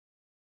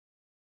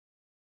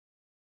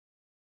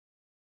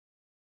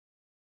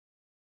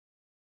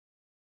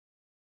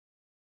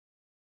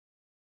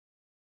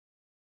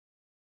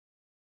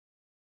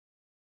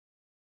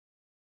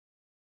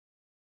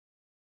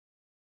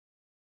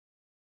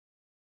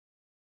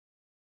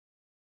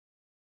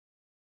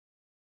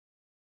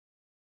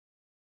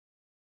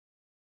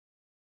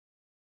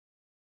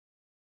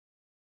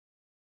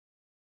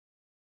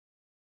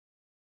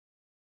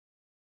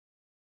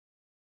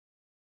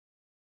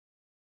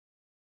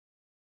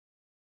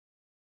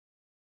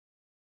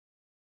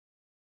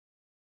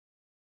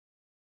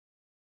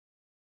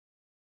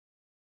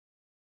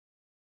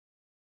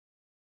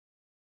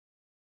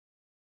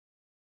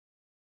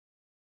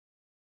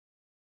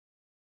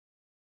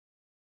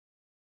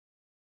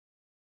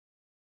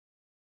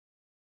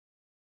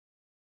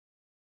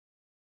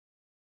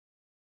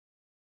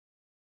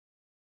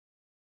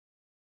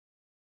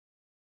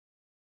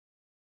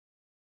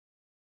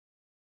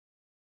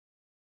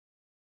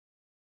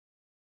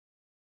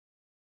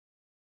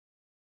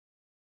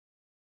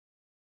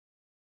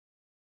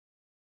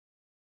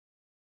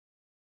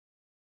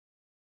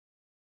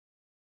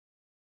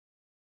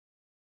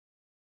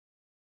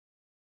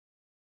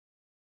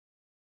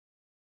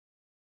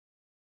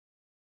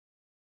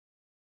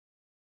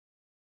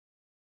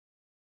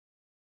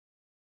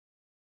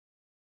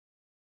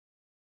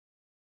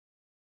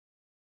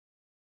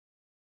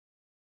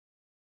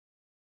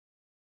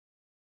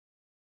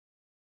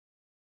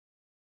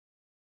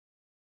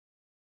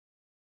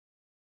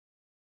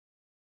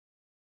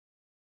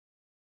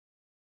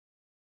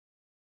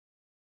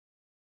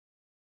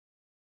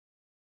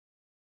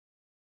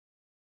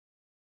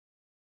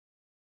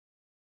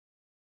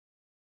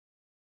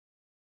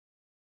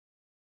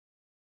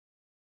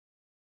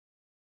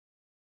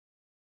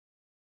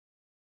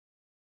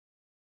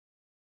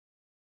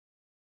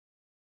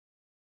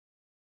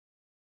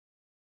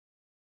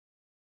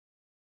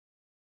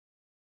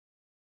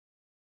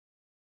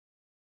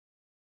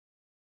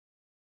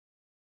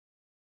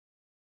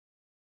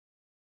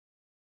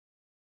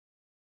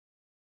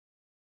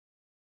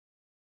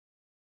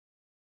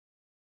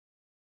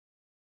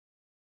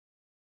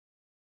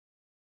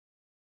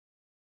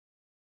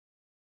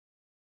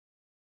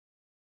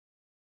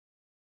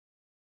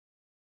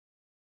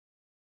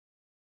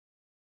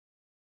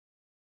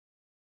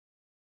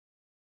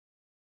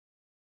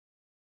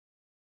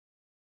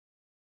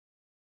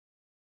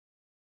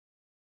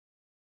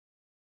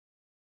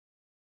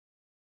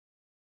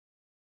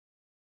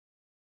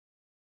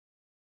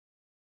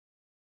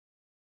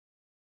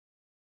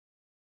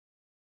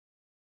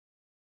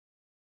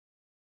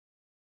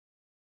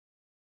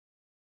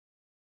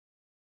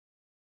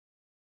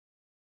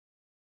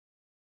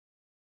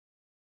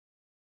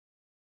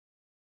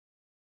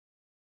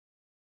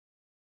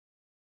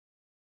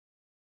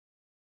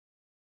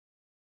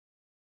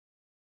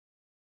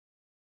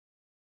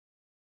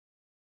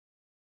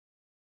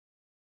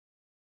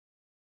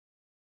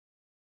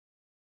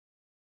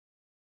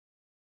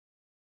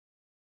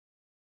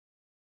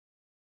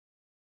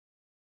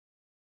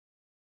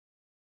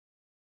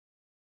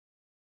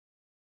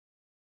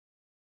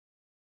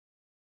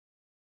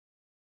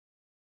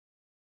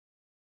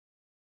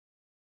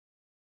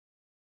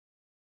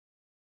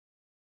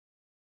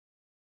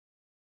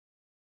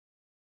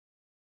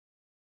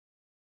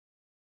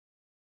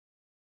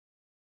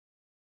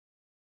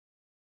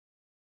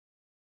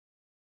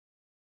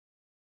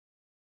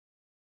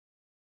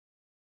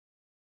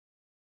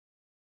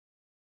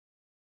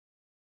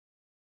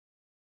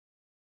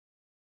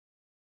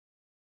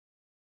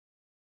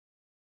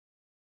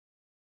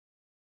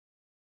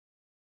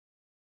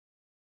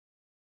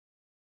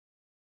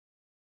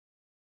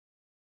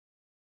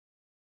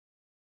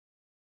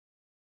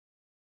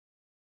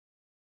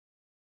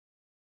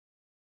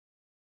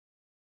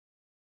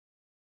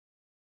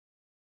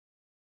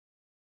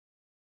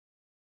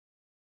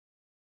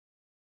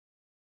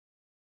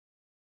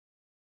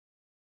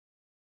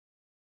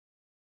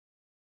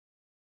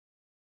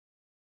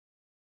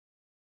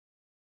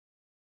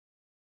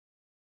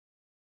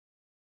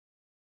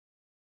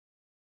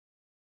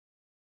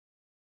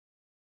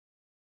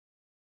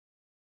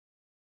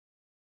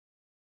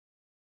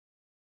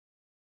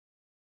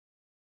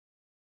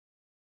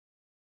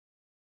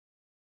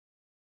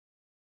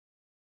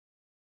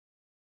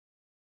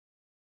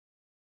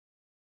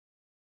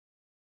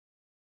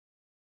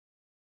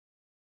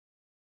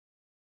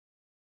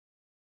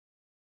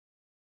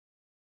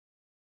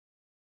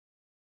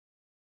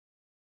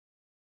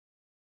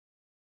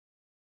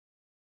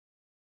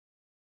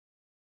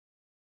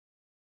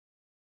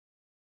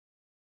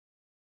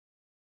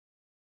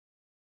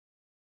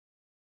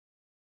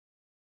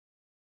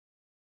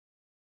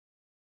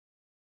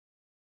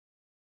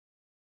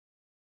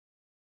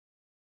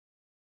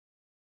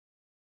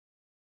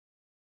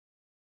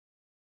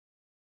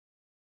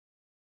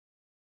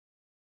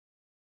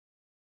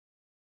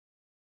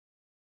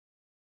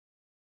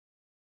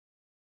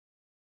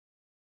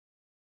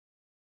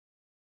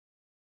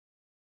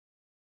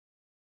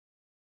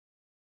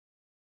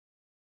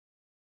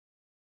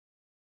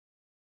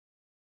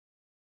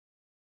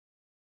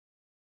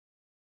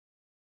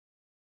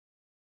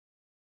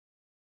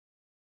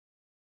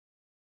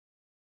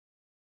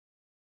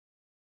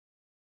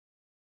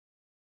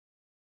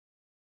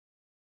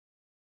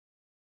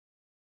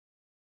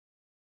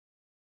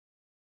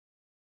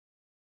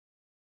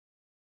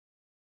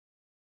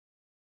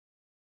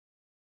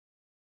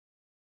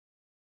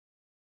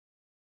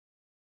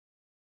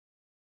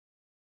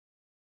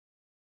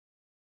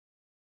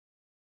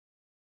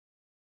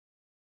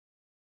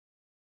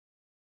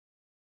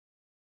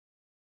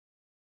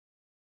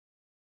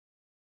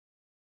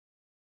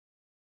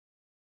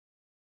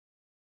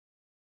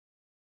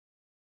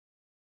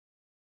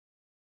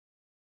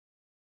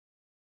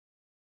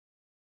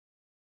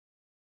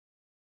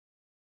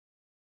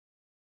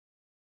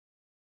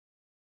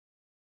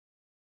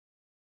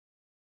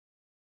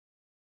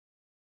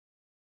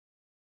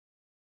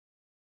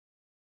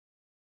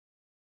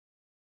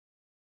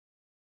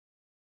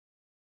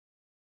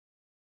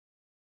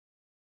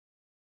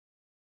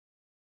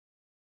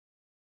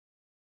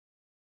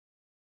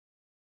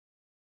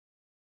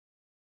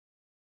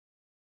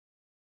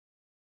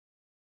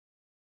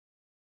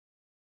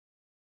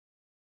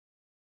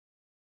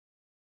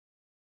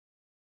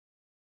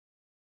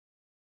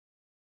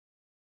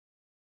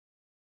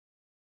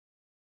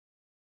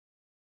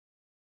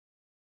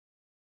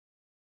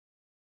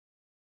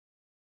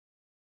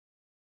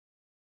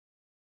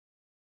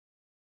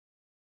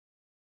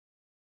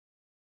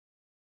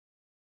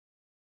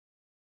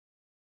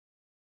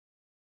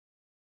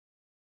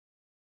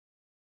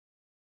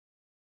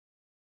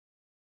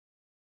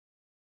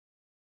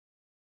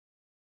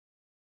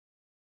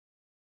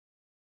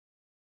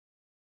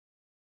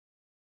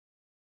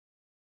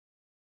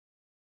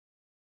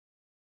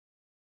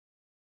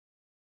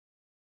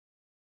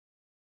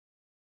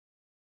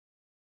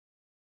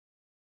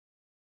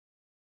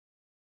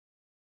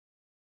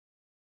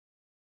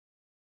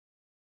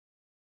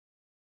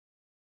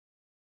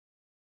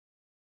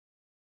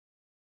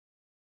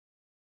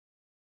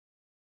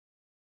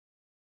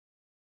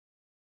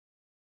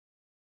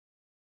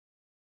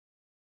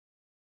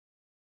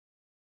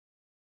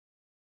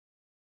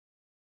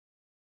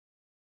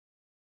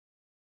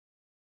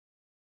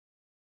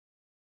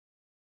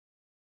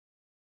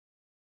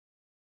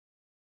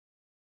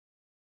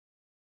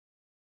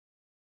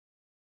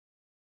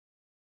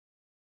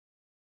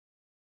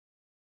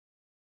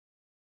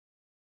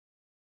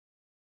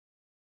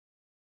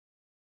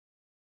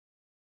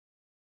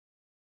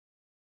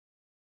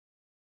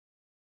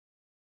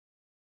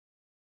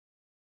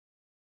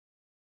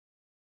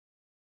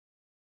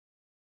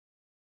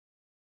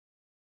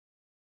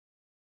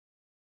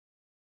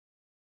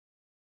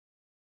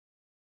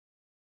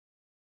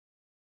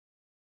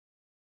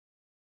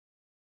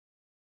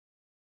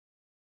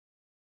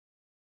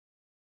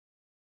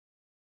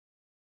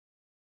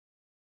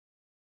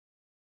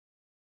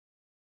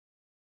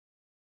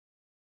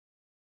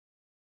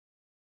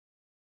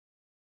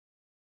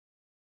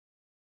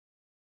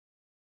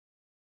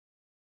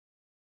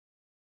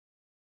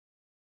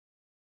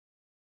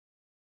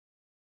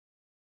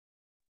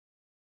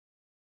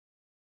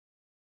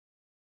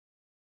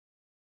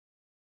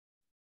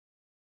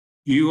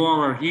You all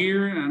are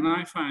here, and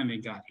I finally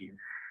got here.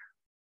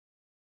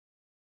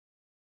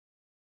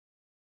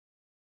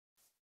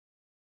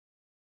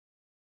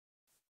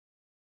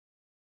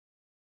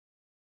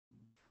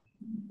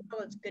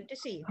 Well, it's good to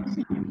see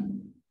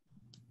you.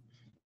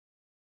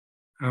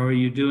 How are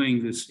you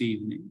doing this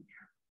evening?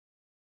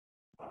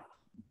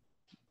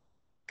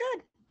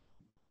 Good.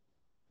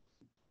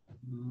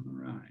 All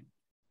right.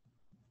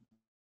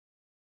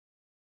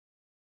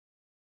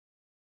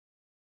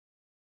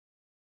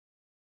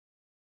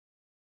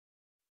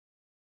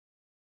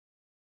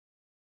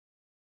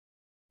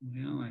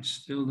 Well, I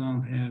still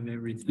don't have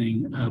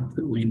everything up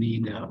that we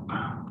need up.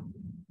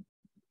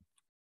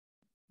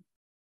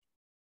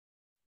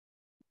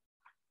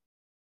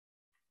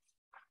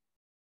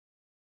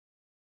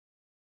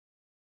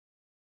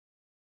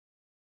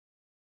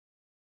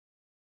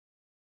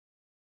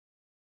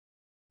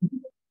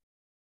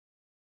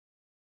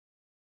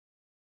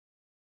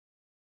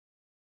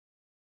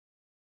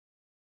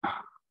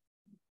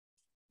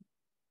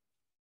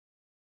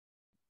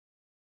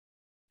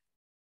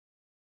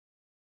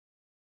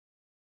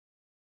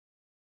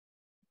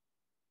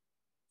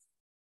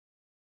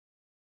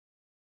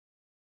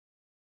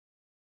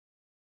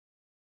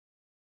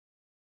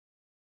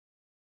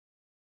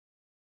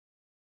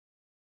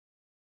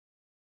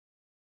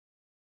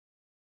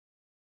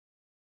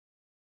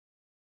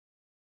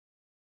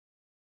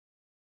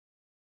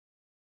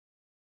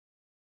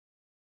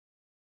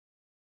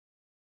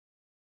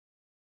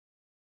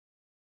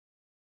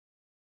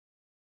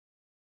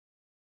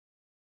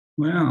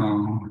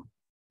 Well,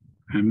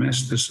 I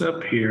messed this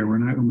up here. We're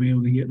not going to be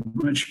able to get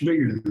much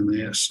bigger than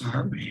this,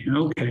 are we?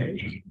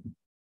 Okay.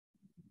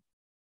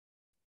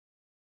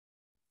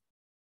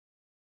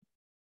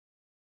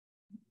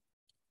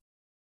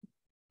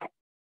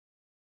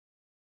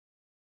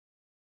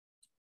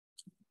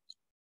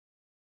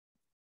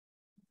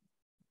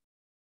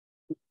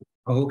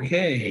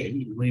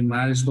 Okay, we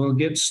might as well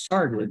get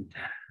started.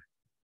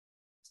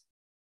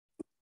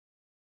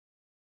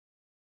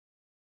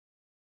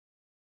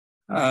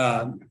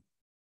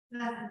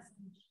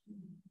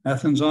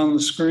 Nothing's on the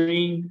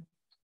screen.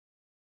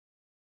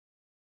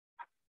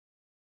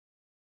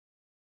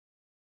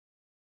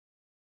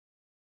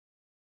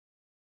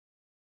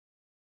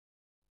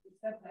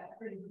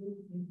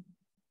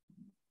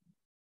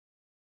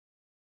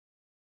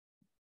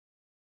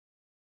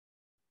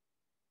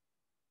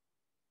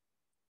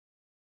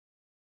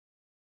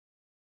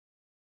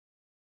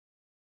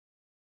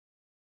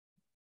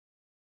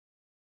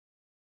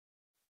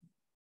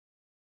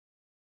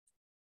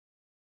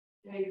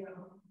 There you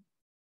go.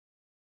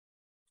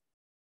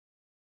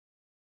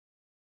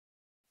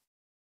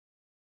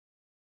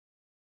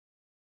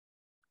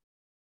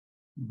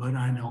 But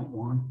I don't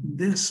want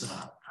this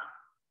up.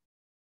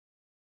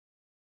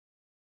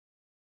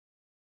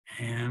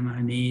 And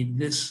I need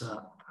this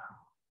up.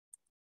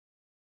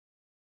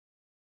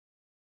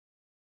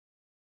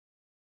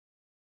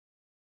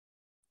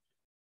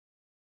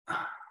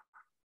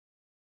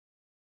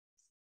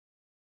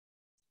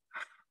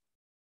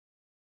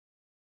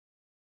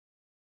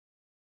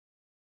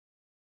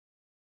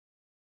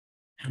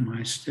 Am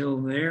I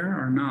still there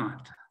or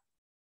not?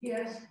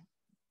 Yes.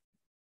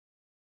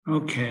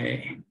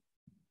 Okay.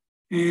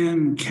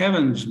 And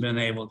Kevin's been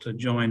able to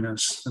join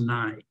us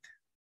tonight.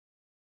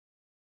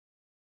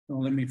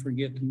 Don't let me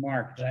forget to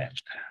mark that.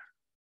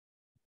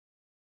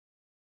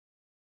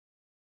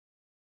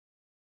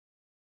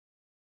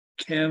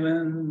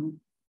 Kevin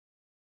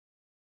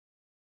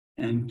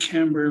and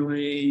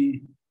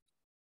Kimberly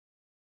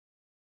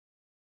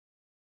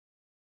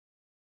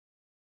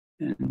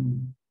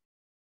and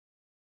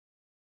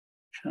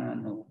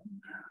Sean.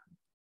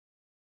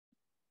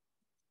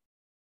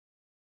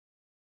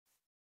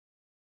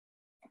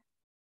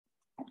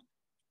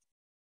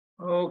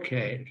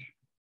 Okay.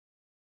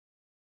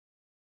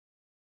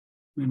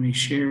 Let me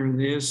share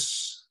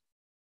this.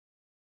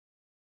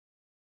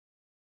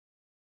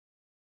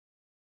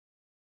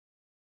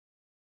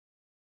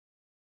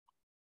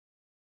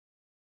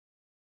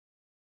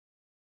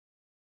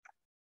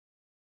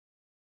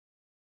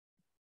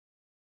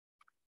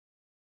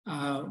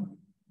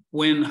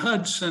 When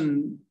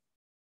Hudson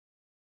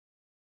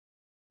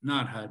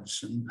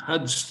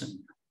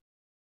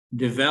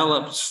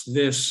develops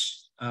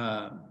this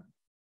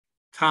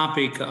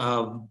topic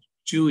of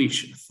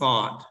Jewish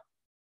thought,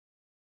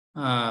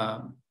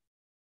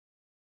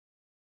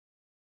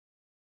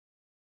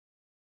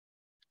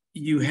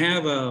 you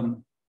have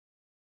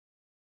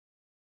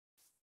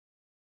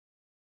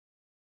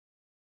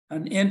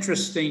an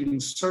interesting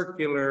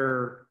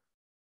circular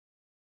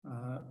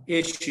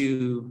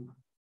issue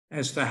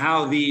as to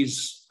how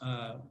these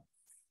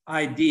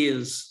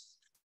ideas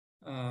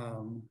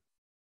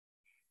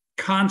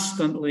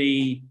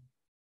constantly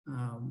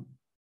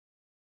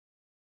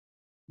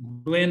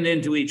blend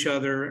into each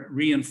other,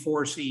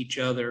 reinforce each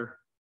other.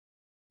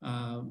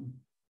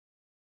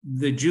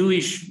 The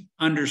Jewish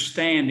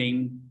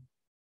understanding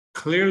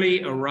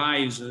clearly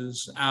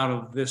arises out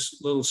of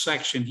this little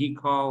section he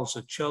calls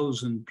a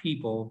chosen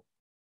people.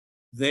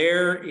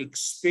 Their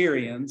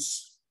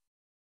experience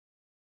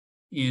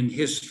in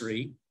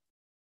history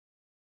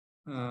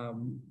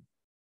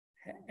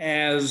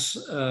as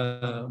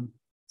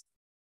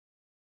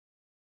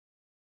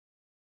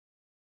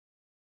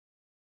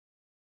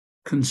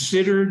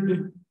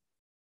considered,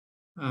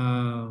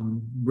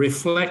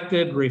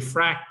 reflected,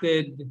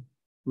 refracted,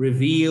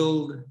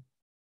 revealed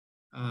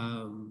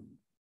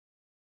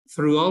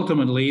through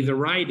ultimately the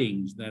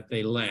writings that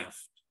they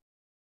left.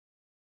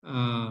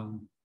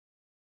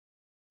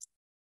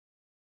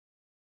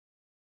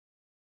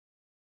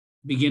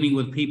 Beginning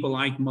with people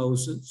like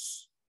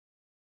Moses,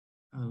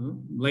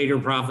 later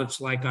prophets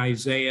like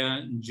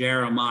Isaiah and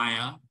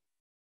Jeremiah,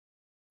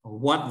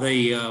 what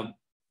the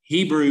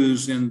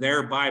Hebrews in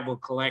their Bible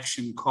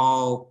collection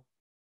call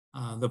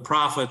the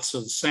prophets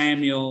of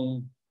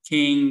Samuel,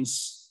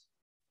 Kings,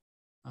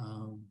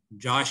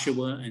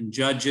 Joshua, and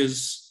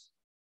Judges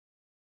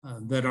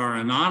that are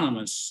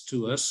anonymous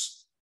to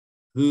us,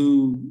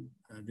 who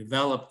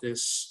developed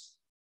this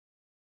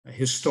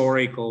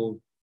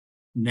historical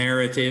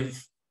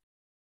narrative.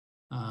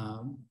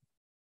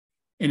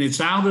 And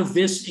it's out of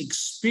this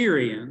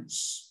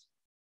experience,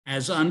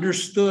 as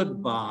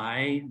understood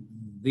by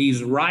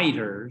these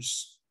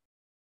writers,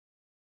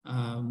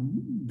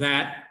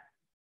 that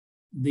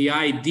the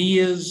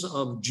ideas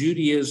of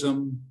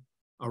Judaism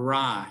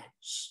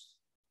arise.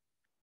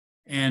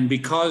 And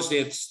because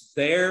it's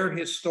their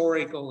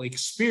historical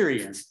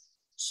experience,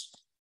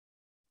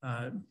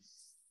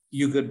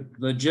 you could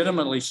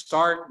legitimately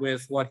start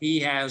with what he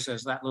has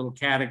as that little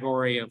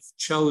category of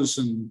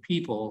chosen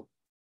people,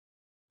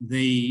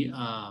 the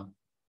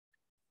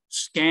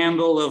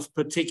scandal of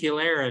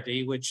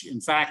particularity, which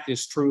in fact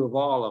is true of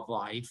all of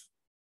life.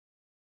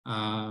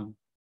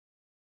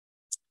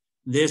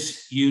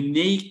 This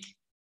unique,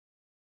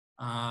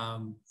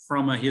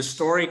 from a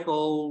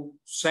historical,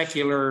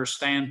 secular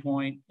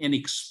standpoint,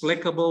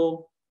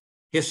 inexplicable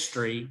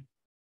history,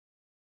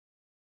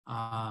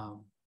 and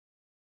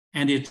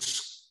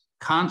its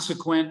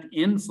consequent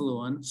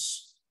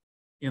influence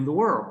in the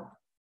world.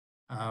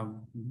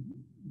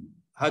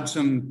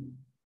 Hudson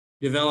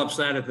develops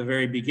that at the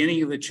very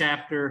beginning of the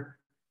chapter.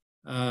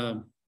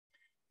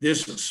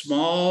 This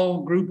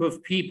small group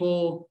of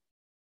people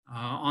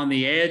on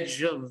the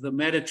edge of the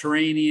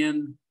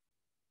Mediterranean,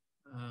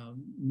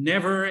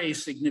 never a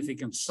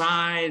significant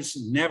size,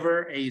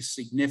 never a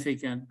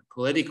significant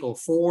political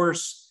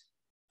force,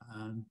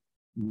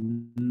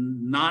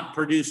 not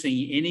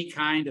producing any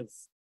kind of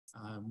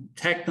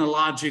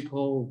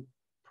technological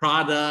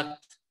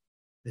product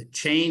that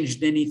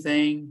changed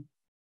anything.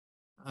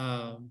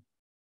 How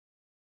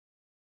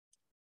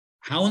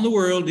in the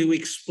world do we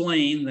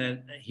explain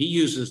that he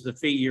uses the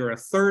figure, a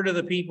third of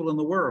the people in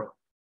the world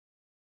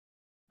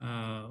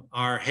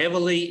are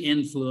heavily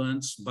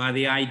influenced by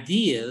the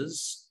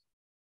ideas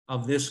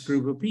of this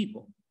group of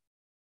people?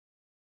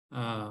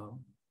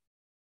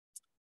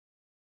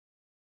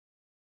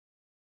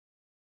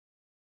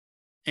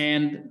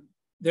 And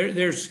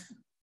there's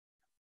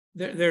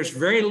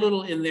very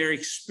little in their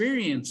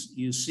experience,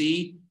 you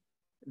see,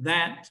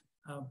 that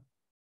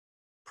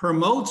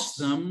promotes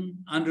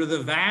them under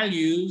the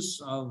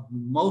values of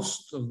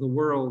most of the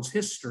world's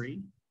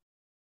history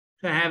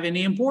to have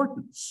any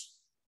importance.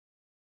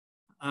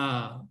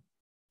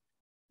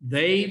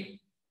 They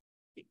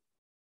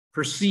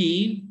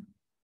perceive,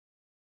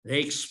 they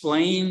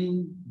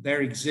explain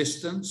their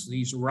existence,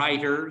 these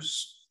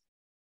writers,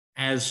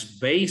 as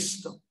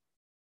based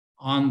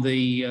on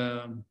the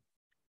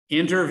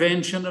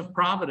intervention of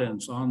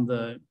providence, on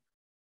the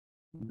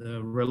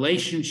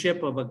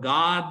relationship of a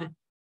God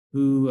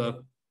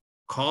who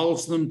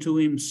calls them to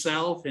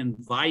himself,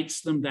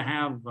 invites them to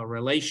have a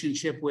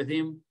relationship with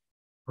him,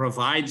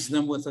 provides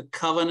them with a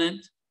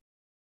covenant,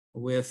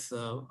 with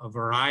a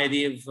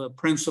variety of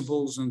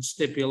principles and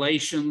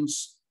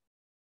stipulations,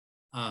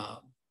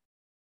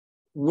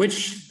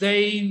 which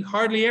they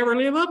hardly ever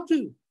live up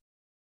to.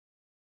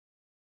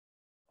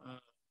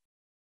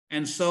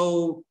 And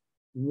so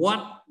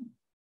what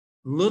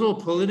little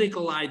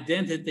political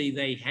identity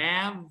they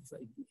have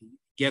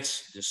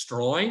gets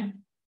destroyed.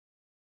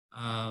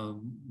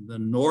 The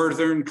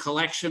northern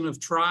collection of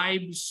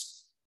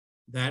tribes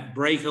that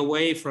break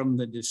away from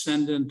the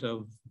descendant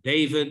of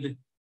David,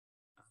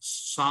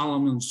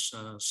 Solomon's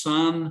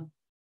son,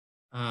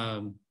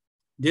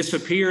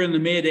 disappear in the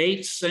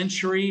mid-8th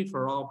century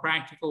for all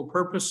practical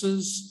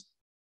purposes.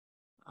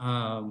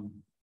 The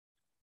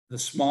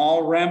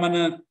small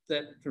remnant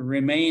that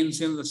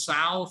remains in the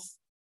south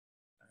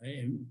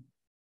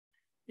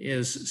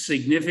is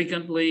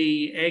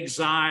significantly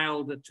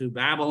exiled to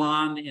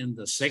Babylon in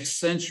the 6th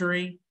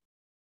century.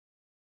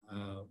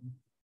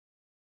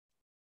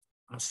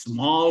 A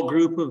small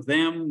group of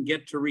them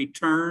get to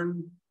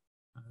return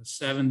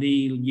 70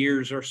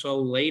 years or so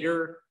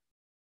later.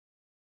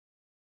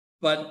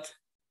 But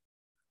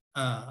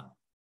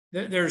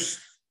there's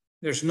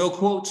no,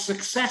 quote,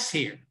 success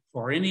here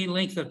for any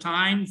length of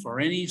time, for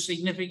any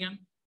significant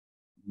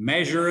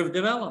measure of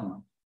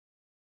development.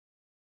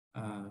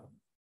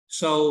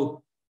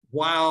 So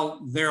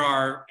while there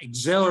are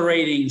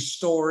exhilarating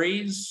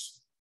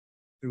stories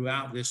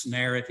throughout this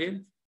narrative,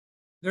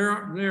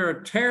 there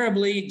are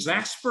terribly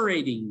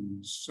exasperating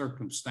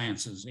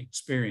circumstances,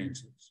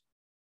 experiences.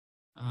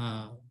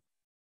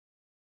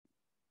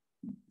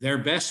 Their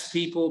best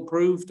people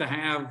prove to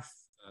have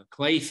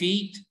clay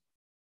feet.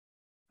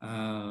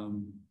 How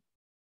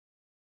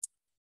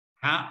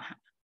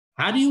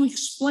do you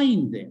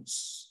explain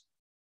this?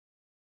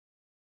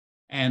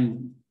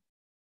 And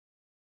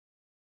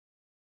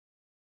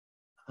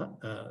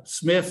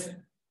Smith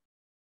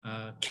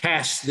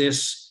cast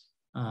this,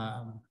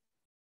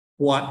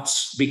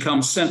 what's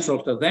become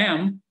central to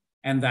them,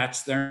 and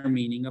that's their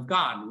meaning of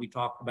God. We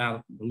talked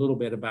about a little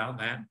bit about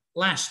that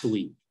last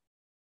week.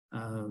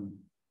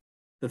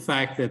 The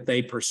fact that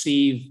they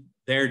perceive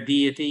their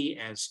deity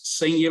as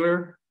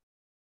singular,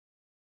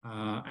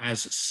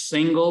 as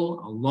single,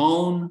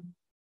 alone,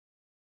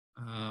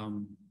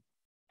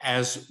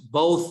 as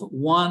both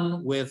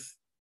one with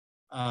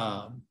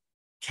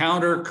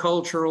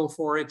countercultural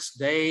for its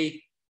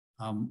day,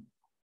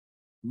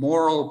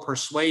 moral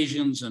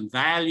persuasions and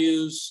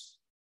values.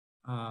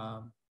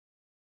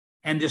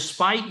 And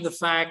despite the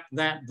fact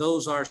that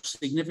those are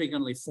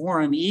significantly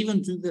foreign,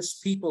 even to this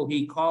people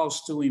he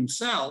calls to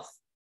himself,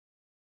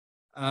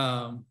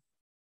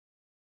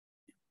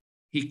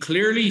 he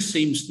clearly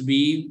seems to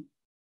be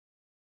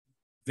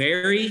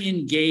very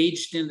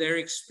engaged in their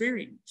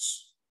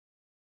experience.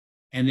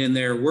 And in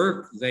their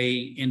work, they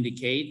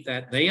indicate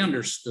that they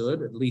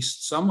understood, at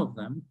least some of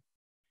them,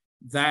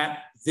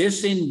 that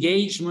this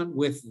engagement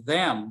with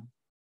them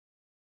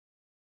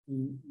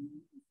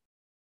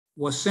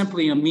was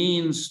simply a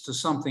means to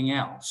something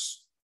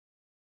else,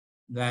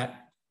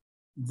 that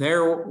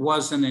there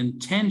was an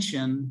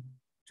intention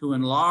to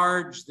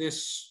enlarge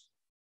this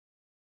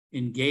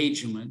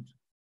engagement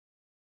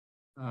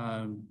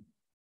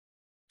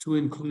to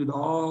include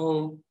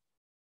all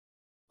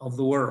of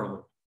the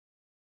world,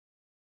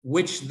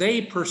 which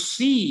they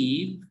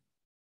perceive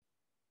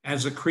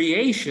as a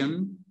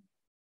creation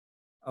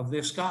of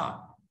this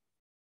God.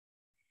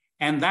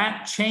 And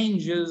that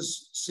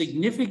changes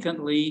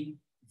significantly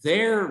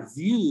their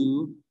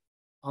view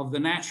of the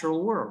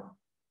natural world,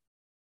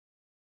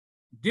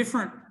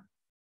 different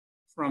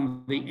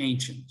from the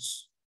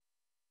ancients.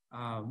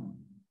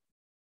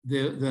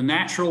 The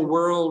natural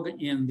world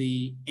in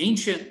the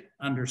ancient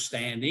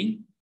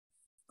understanding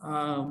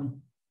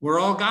were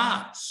all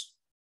gods.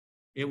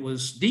 It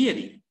was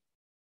deity.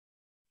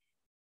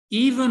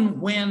 Even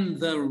when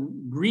the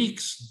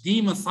Greeks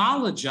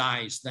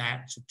demythologized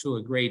that to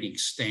a great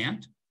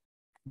extent,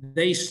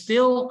 they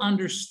still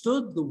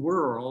understood the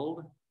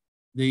world,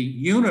 the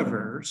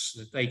universe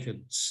that they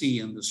could see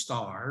in the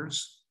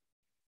stars,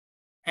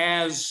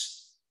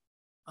 as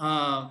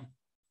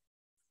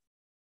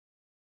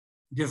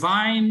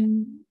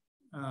divine,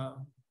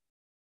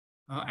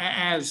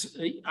 as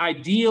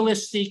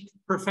idealistic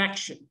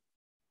perfection.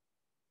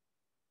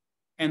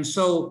 And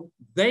so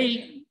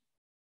they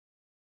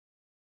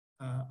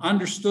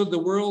understood the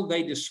world,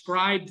 they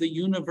described the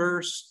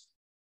universe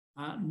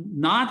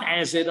not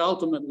as it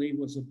ultimately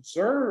was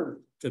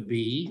observed to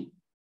be,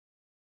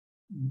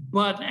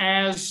 but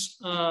as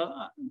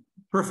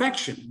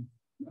perfection.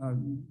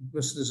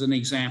 This is an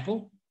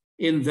example.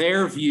 In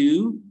their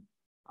view,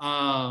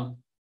 the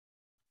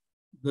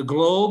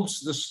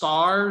globes, the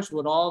stars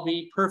would all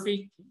be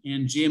perfect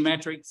in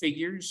geometric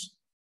figures.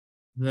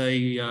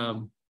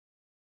 The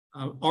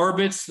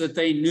orbits that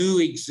they knew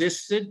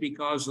existed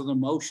because of the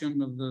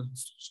motion of the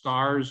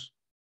stars,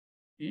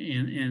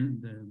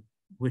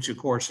 which of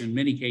course in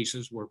many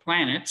cases were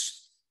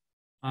planets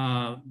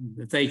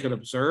that they could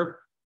observe,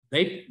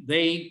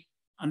 they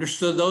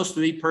understood those to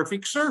be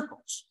perfect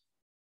circles.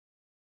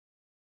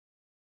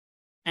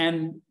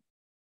 And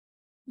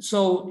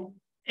so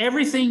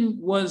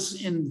everything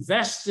was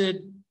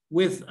invested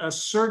with a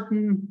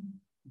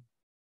certain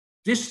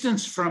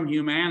distance from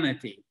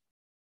humanity.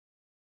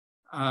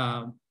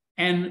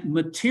 And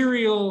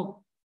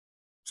material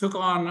took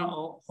on a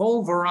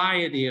whole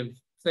variety of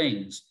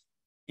things.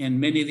 In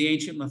many of the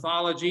ancient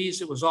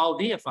mythologies, it was all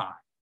deified.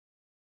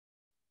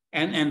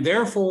 And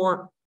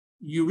therefore,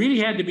 you really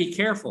had to be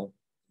careful.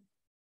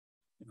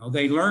 You know,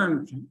 they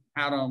learned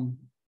how to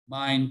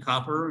mine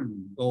copper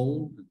and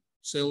gold and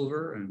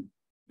silver and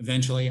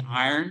eventually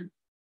iron.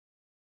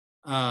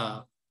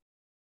 But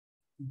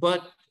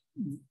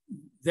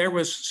there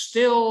was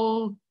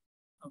still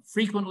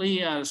frequently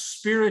a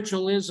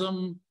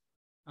spiritualism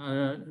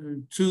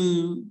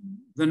to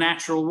the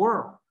natural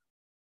world.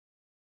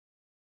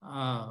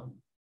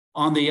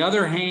 On the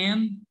other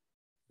hand,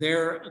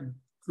 there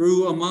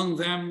grew among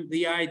them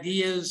the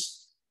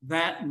ideas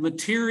that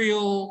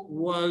material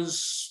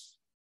was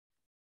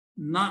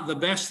not the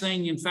best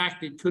thing. In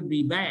fact, it could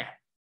be bad.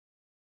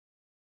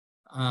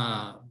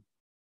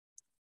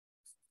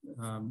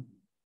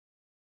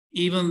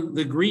 Even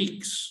the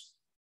Greeks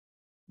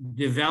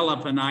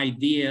develop an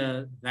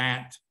idea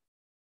that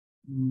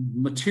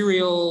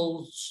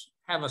materials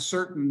have a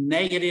certain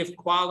negative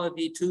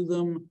quality to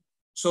them,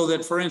 so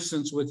that, for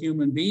instance, with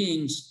human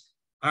beings,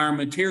 our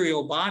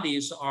material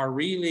bodies are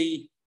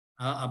really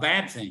a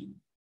bad thing.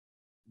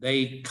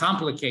 they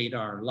complicate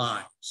our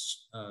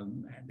lives.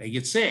 They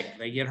get sick,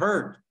 they get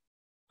hurt,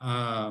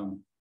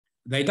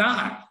 they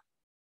die.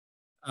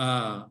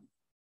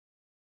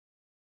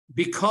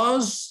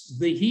 Because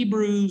the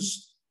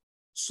Hebrews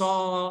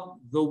saw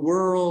the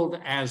world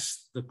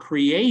as the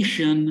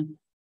creation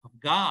of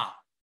God,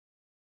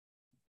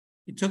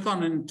 it took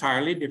on an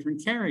entirely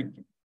different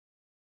character.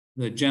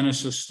 The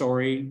Genesis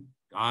story,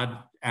 God,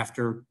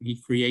 after he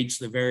creates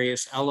the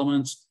various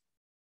elements,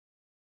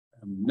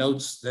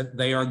 notes that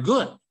they are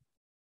good.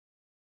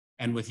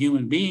 And with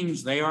human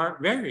beings, they are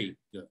very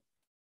good.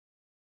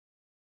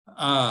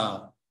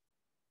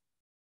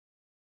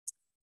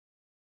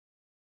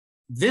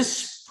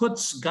 This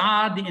puts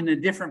God in a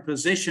different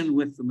position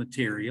with the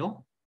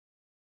material.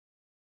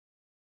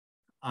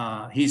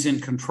 He's in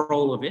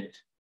control of it.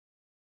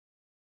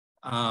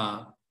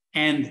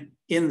 And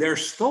in their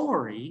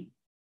story,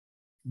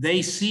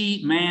 they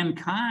see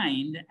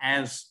mankind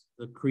as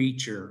the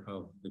creature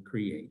of the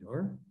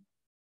Creator,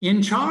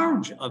 in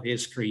charge of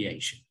his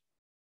creation.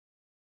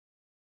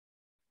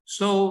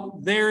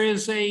 So there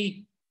is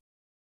a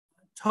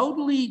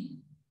totally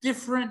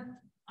different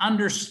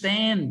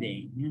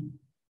understanding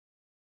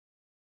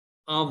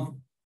of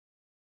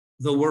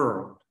the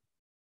world.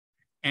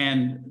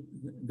 And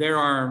there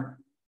are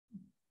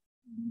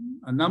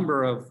a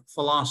number of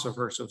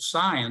philosophers of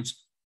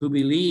science who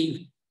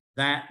believe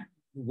that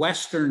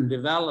Western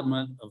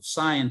development of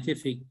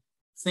scientific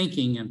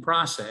thinking and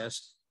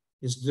process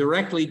is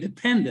directly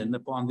dependent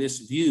upon this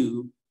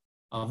view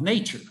of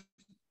nature.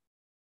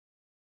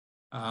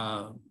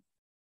 That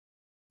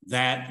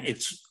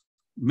it's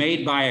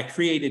made by a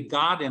created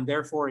God, and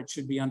therefore it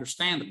should be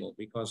understandable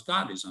because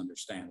God is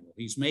understandable.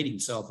 He's made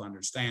himself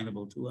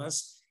understandable to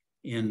us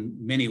in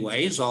many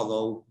ways,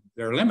 although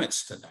there are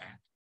limits to that.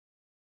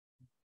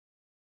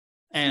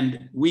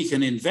 And we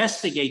can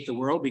investigate the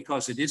world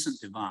because it isn't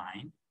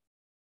divine.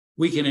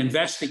 We can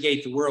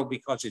investigate the world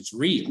because it's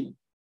real.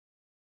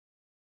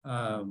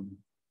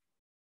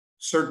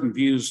 Certain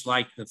views,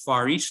 like the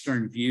Far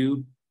Eastern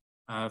view,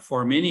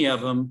 for many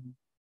of them,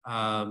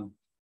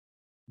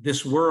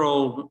 this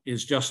world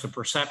is just a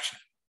perception.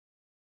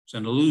 It's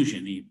an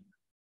illusion even.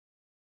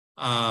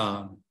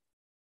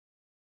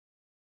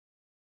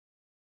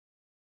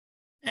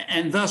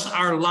 And thus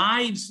our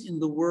lives in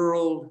the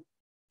world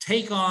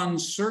take on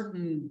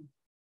certain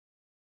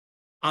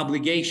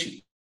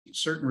obligation,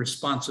 certain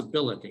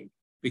responsibility,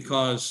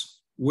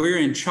 because we're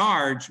in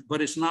charge,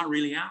 but it's not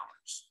really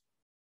ours.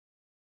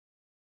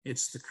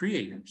 It's the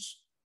Creator's.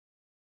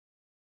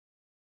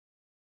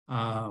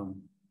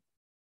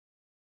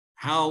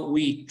 How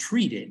we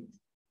treat it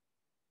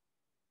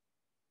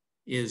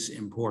is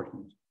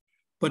important.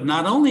 But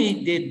not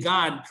only did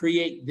God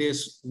create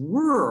this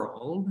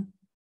world,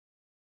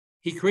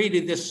 he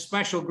created this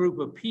special group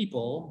of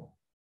people.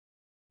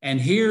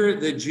 And here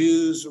the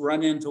Jews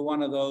run into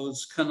one of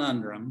those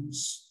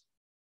conundrums.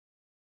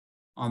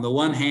 On the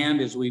one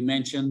hand, as we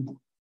mentioned,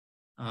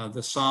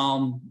 the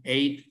Psalm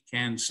 8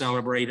 can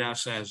celebrate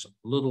us as a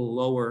little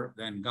lower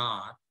than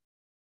God.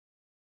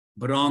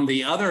 But on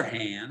the other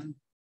hand,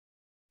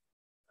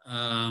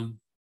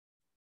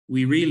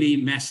 we really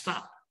messed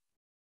up.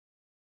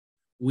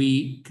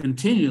 We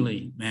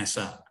continually mess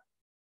up.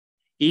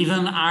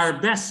 Even our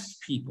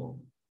best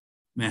people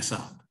mess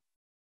up.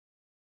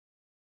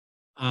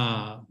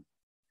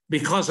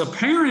 Because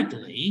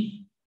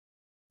apparently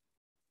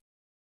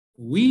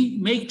we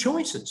make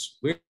choices.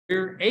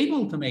 We're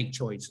able to make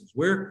choices.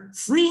 We're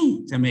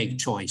free to make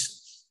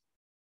choices.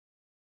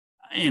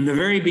 In the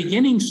very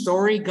beginning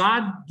story,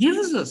 God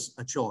gives us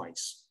a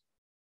choice.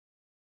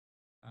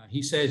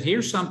 He says,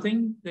 here's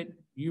something that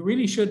you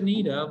really shouldn't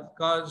eat of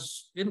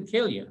because it'll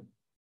kill you.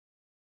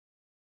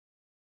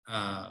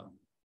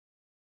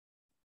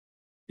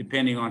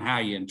 Depending on how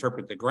you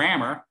interpret the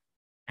grammar,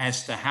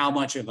 as to how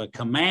much of a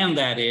command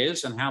that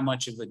is and how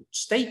much of a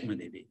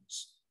statement it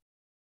is.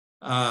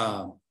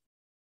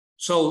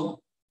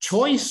 So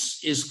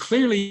choice is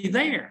clearly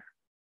there,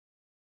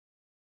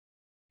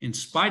 in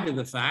spite of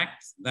the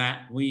fact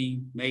that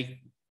we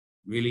make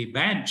really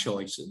bad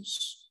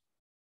choices.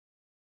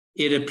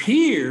 It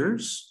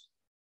appears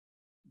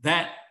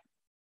that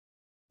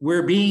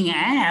we're being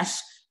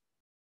asked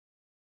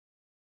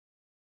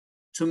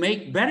to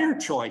make better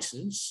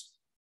choices,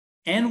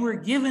 and we're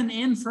given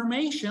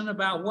information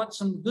about what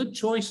some good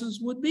choices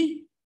would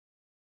be.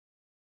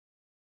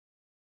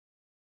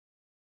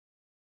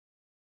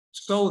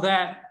 So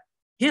that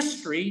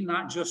history,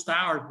 not just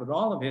ours, but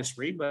all of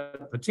history,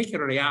 but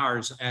particularly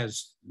ours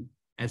as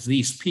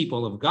these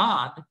people of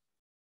God,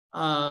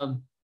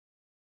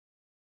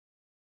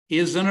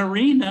 is an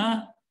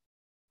arena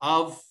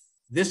of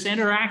this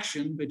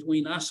interaction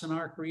between us and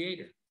our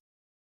Creator.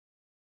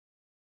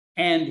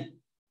 And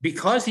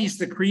because he's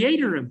the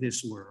creator of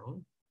this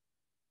world,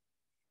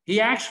 he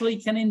actually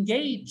can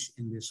engage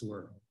in this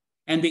world.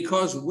 And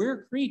because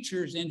we're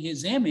creatures in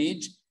his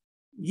image,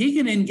 he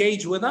can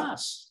engage with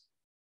us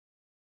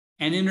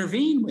and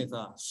intervene with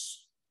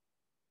us,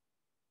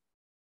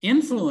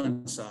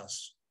 influence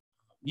us,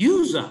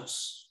 use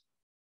us.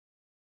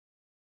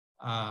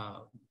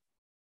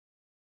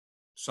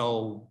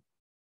 So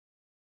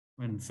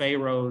when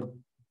Pharaoh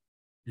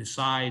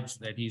decides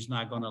that he's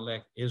not going to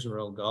let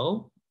Israel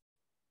go,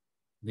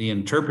 the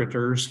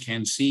interpreters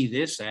can see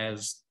this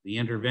as the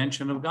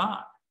intervention of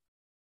God.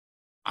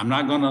 I'm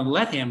not going to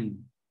let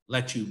him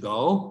let you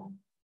go,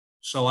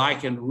 so I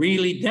can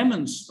really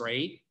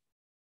demonstrate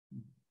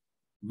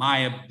my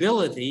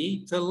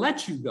ability to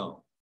let you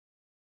go.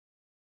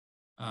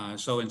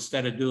 So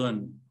instead of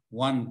doing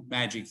one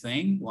magic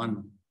thing,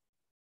 one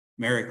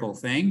miracle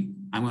thing,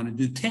 I'm going to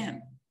do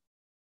 10.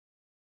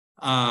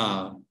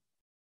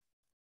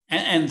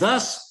 And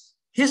thus,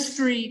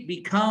 history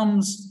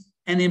becomes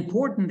an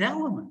important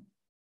element.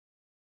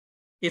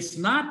 It's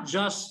not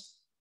just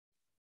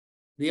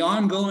the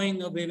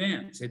ongoing of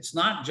events. It's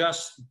not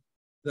just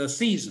the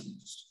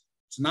seasons.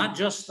 It's not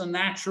just the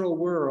natural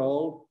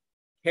world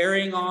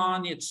carrying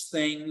on its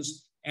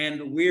things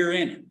and we're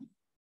in it.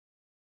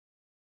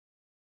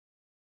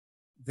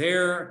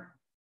 There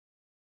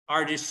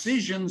are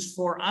decisions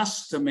for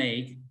us to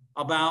make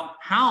about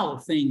how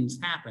things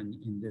happen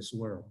in this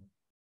world.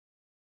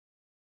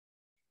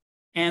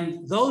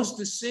 And those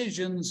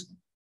decisions,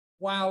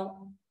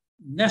 while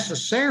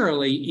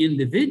necessarily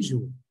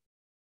individual,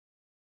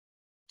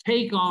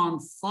 take on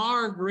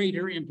far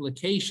greater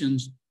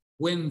implications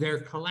when they're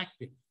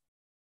collective.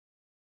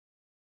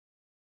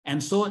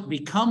 And so it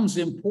becomes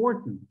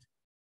important,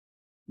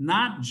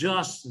 not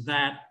just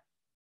that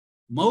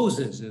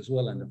Moses is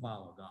willing to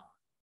follow God.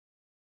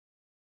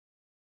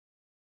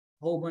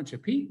 A whole bunch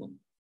of people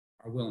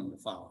are willing to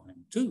follow him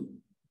too.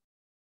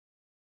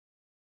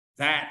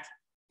 That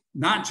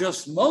not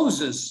just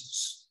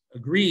Moses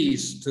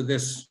agrees to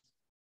this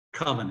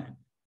covenant,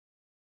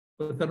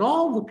 but that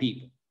all the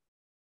people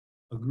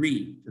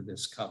agree to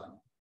this covenant.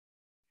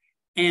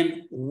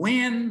 And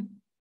when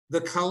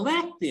the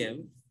collective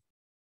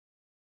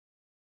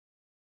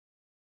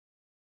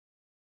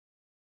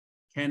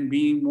can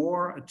be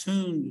more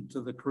attuned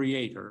to the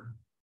Creator,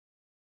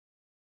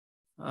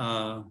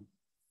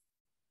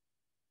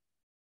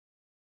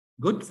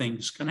 good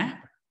things can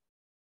happen.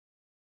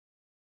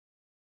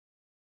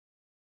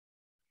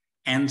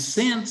 And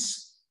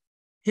since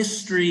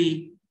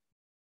history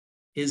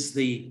is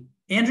the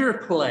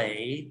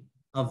interplay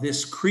of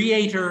this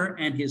Creator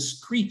and his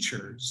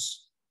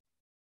creatures,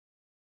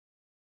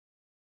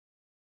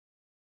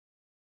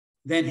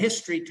 then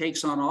history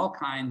takes on all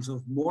kinds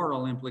of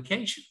moral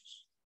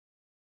implications.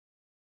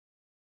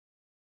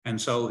 And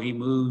so he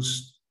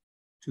moves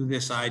to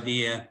this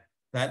idea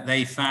that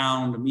they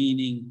found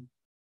meaning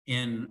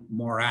in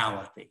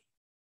morality.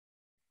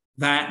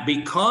 That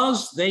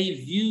because they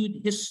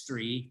viewed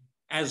history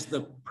as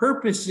the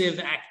purposive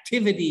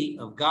activity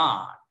of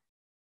God,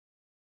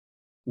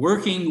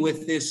 working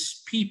with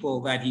this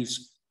people that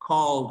he's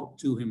called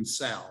to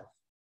himself,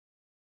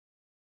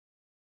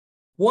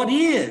 what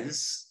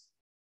is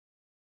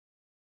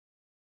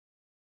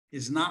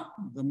not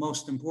the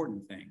most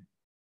important thing.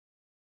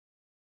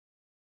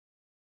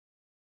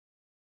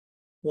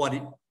 What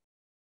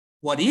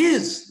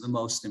is the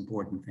most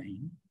important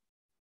thing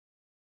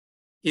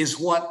is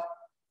what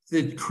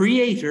the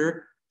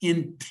Creator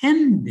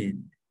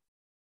intended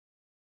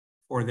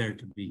for there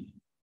to be,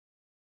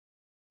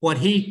 what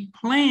he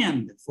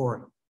planned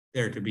for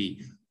there to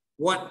be,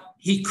 what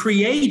he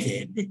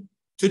created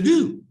to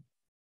do.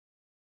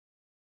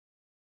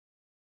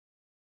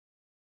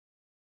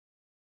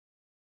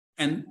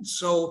 And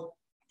so,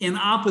 in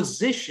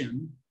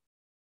opposition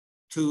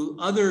to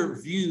other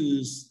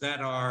views that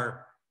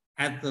are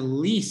at the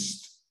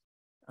least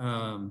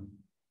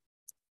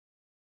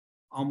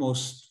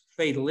almost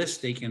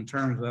fatalistic in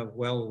terms of,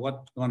 well,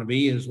 what's going to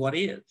be is what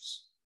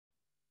is.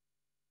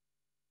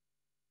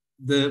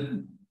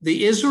 The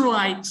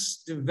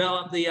Israelites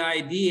developed the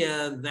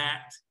idea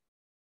that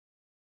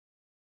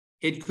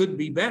it could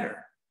be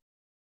better.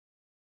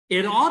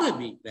 It ought to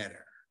be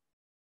better.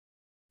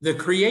 The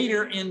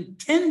Creator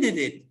intended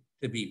it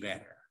to be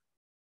better.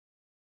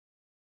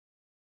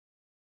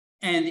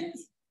 And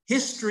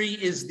history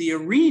is the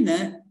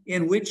arena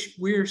in which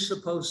we're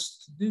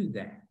supposed to do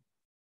that.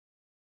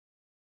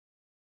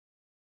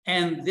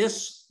 And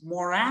this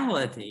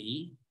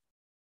morality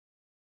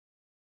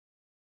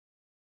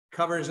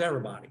covers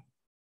everybody.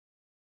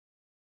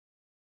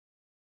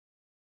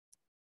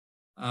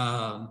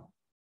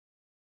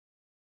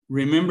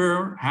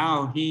 Remember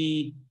how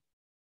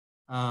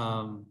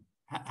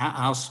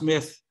how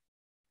Smith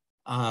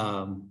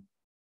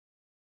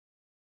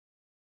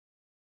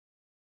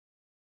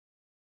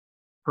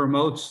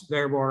promotes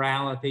their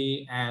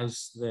morality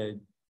as the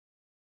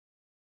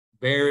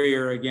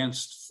barrier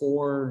against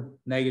four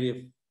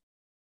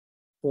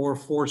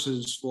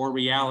forces, four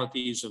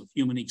realities of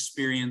human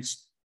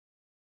experience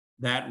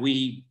that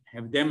we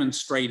have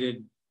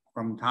demonstrated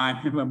from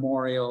time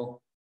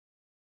immemorial.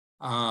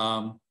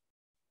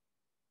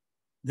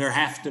 There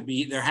has to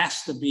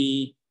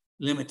be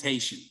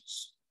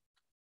limitations.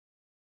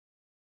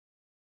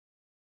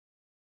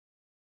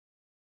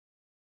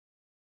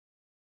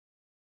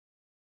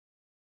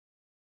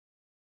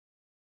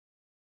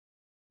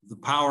 The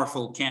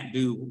powerful can't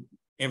do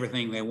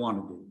everything they want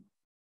to do.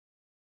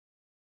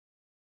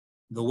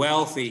 The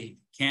wealthy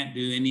can't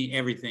do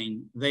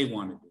everything they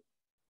want to do.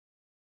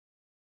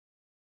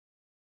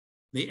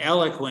 The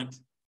eloquent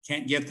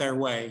can't get their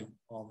way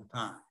all the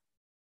time.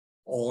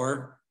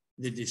 Or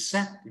the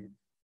deceptive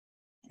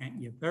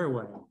can't get their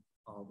way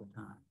all the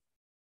time.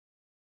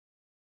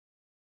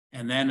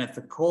 And then at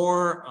the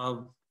core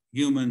of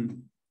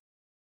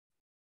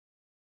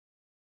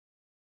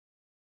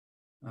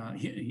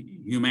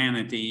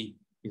humanity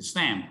is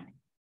family.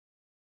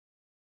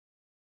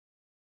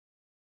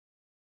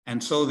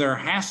 And so there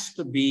has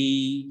to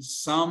be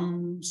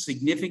some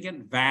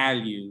significant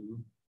value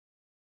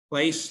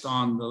placed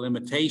on the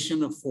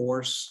limitation of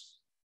force,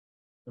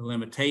 the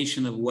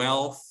limitation of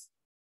wealth,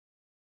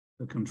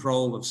 the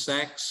control of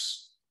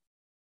sex,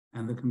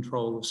 and the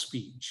control of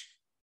speech,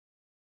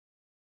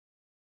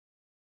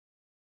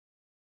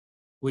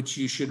 which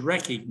you should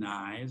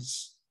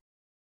recognize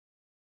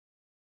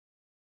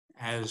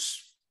as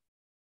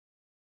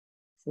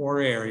 4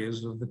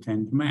 areas of the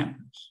 10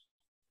 Commandments.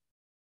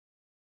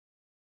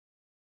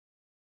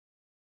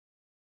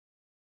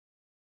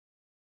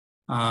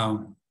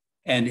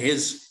 And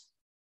his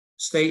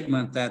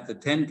statement that the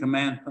 10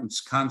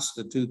 Commandments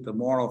constitute the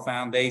moral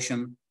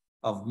foundation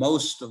of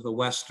most of the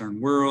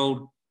Western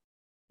world,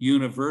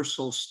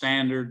 universal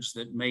standards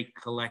that make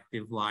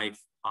collective life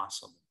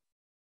possible.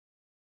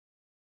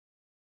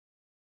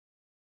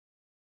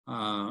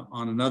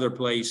 On another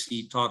place,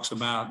 he talks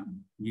about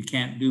you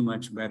can't do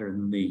much better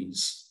than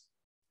these.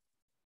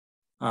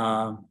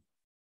 Now,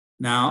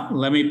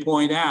 let me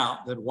point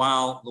out that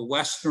while the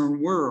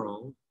Western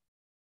world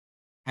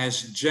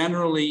has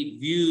generally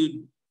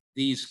viewed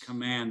these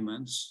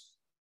commandments,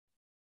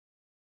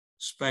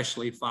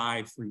 especially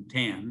 5 through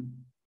 10,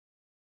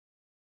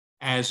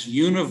 as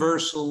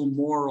universal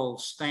moral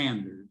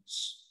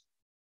standards,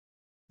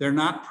 they're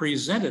not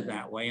presented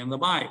that way in the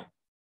Bible.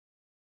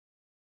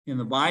 In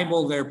the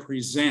Bible, they're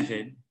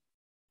presented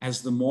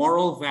as the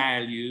moral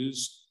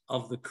values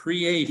of the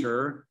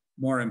Creator,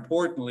 more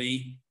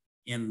importantly,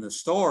 in the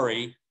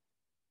story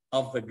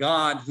of the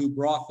God who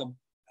brought them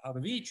out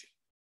of Egypt,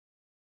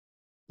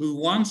 who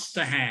wants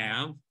to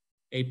have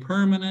a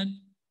permanent,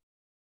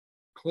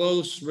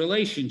 close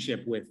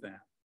relationship with them,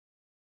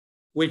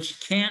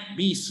 which can't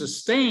be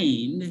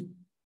sustained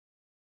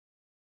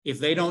if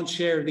they don't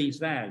share these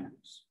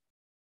values.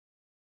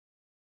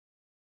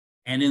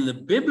 And in the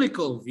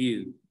biblical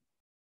view,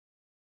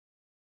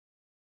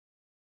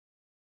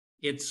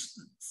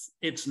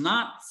 it's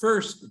not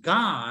first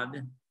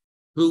God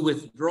who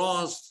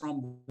withdraws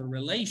from the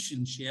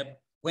relationship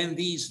when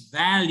these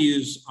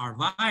values are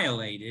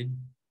violated.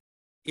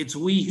 It's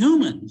we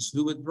humans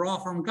who withdraw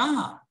from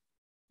God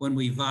when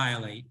we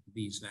violate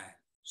these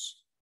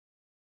values.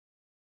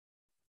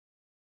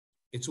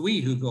 It's we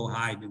who go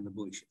hide in the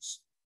bushes,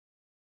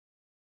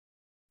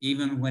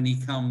 even when he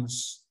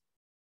comes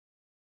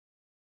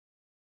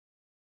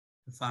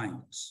to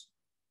find us.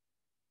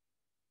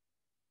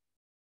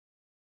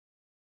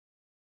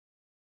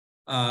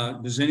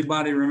 Does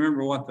anybody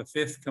remember what the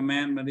 5th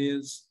commandment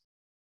is?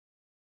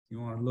 You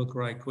want to look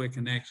right quick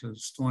in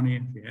Exodus 20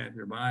 if you have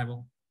your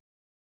Bible.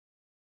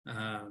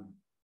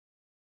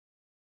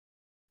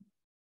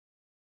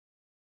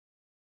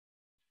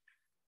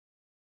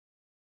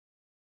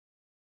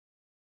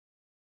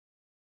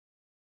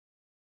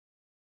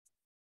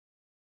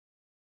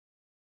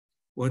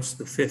 What's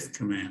the 5th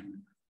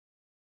commandment?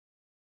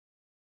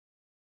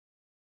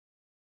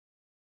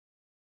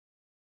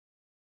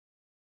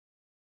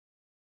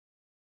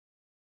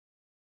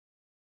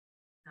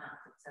 Not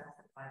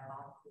successive by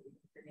all the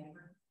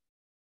neighbor.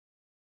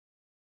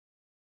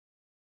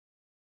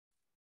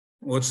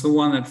 What's the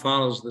one that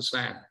follows the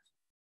Sabbath?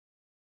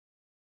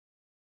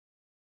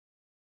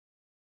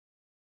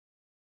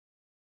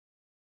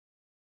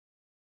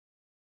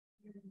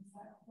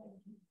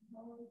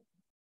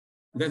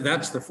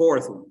 That's the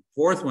 4th one.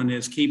 4th one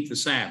is keep the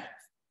Sabbath.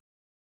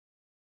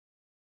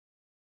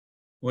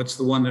 What's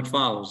the one that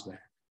follows that?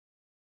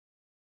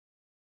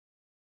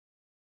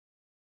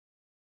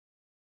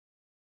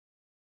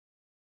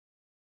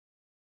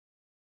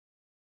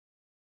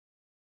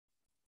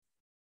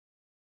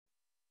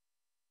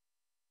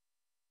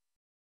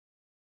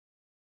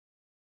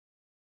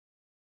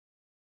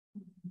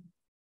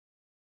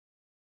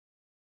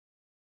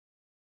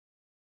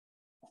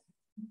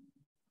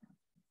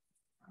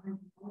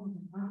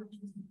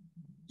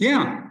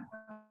 Yeah,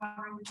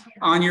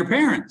 on your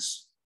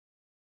parents.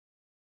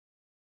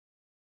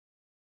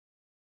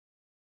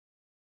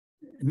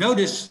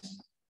 Notice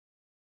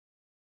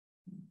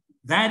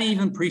that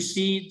even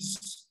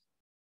precedes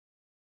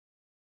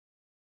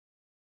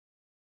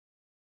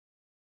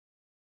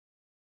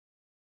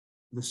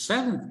the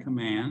 7th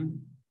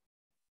command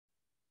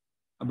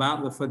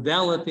about the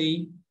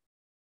fidelity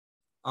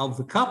of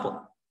the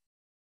couple.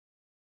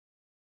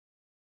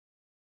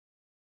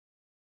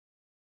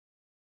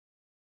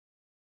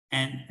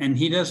 And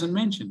he doesn't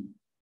mention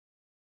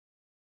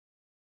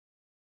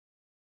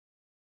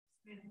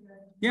it.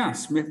 Yeah,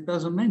 Smith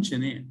doesn't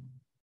mention it.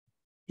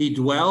 He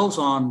dwells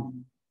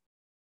on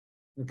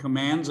the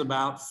commands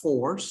about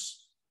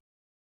force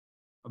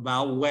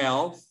about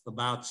wealth,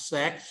 about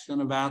sex,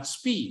 and about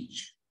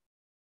speech.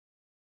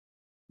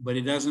 But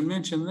he doesn't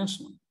mention this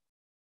one.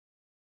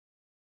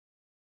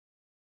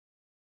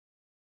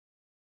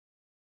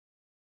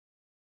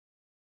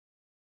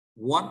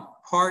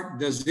 What part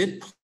does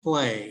it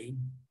play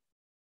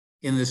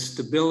in the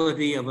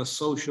stability of a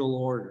social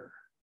order?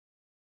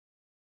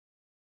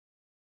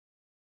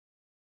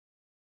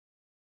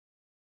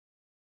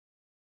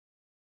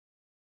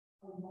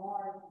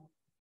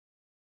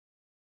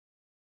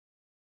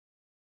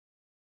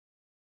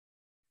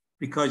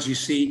 Because you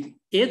see,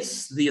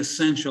 it's the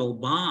essential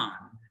bond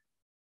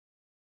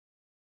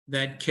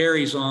that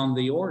carries on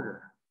the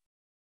order.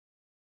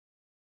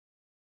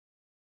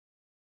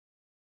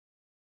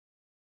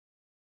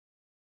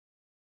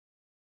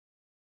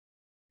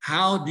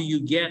 How do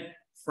you get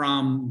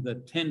from the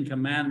 10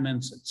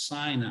 Commandments at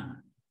Sinai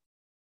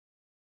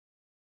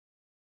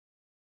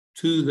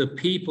to the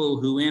people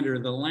who enter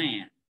the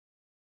land,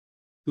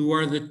 who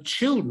are the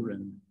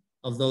children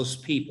of those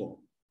people?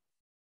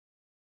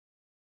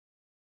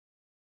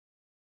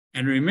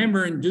 And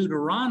remember in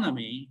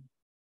Deuteronomy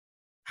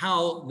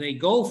how they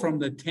go from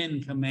the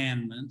 10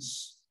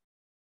 Commandments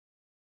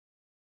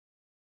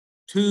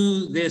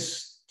to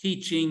this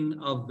teaching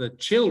of the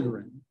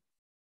children,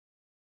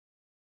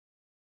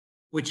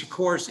 which of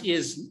course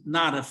is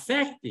not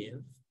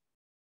effective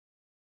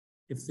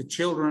if the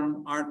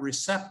children aren't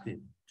receptive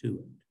to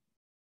it.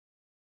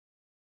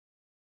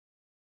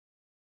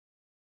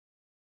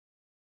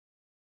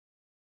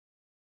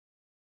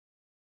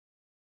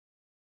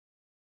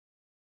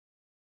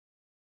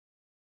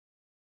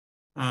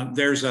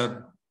 There's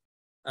a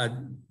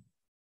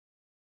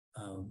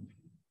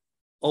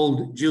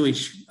old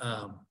Jewish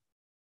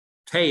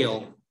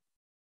tale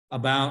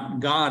about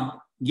God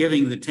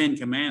giving the 10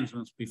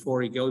 Commandments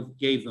before he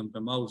gave them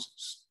to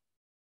Moses.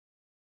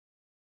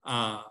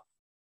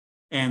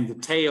 And the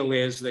tale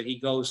is that he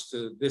goes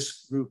to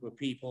this group of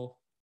people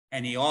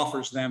and he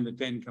offers them the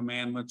 10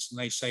 Commandments, and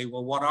they say,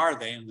 well, what are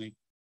they? And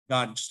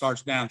God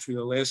starts down through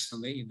the list,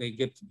 and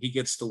he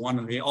gets to one,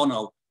 and oh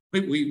no,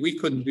 we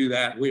couldn't do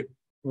that.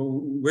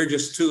 We're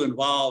just too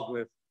involved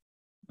with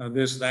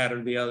this, that,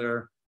 or the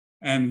other.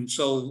 And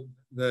so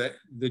the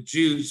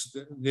Jews,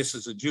 this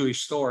is a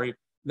Jewish story,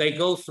 they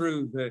go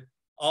through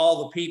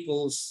all the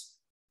peoples,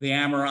 the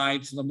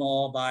Amorites, the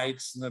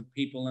Moabites, and the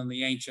people in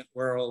the ancient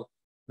world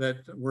that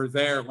were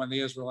there when the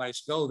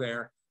Israelites go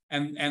there.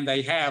 And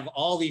they have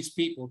all these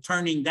people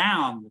turning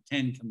down the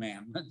 10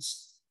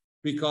 Commandments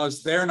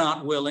because they're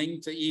not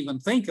willing to even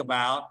think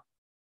about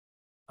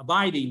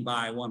abiding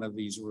by one of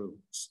these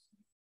rules.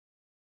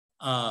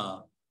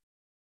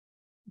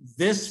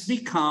 This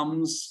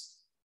becomes,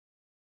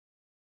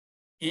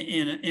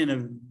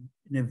 in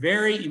a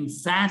very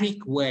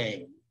emphatic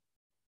way,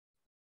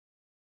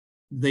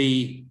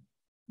 the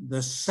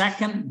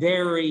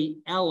secondary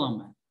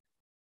element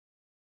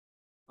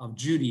of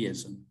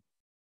Judaism.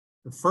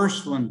 The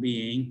first one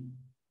being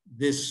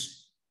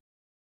this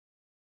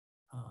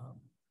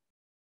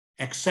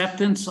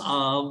acceptance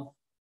of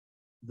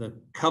the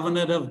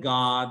covenant of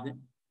God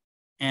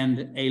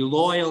and a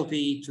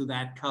loyalty to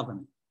that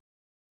covenant.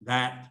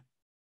 That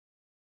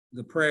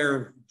the prayer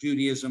of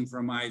Judaism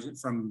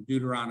from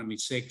Deuteronomy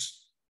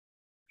 6,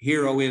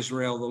 "Hear, O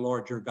Israel, the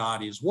Lord your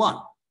God is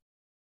one."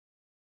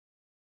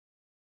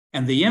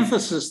 And the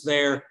emphasis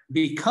there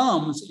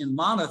becomes in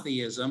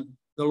monotheism,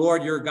 the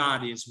Lord your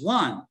God is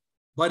one.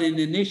 But in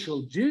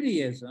initial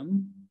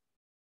Judaism,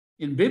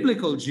 in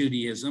biblical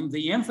Judaism,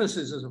 the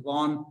emphasis is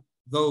upon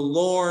the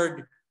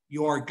Lord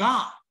your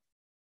God.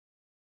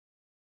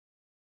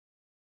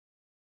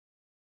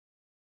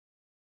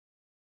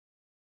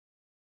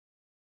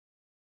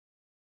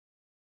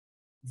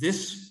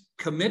 This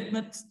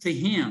commitment to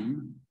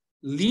him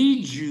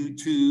leads you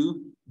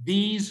to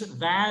these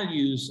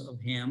values of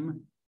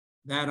him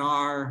that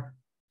are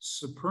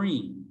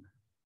supreme.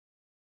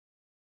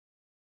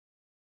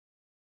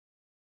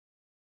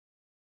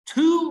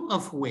 Two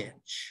of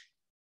which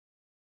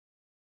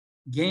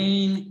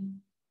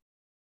gain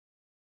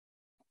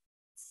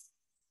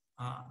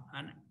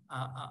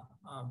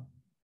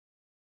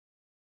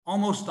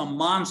almost a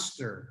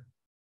monster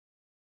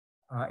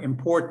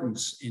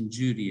importance in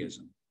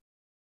Judaism.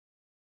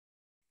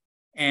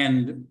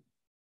 And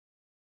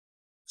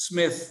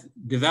Smith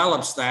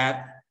develops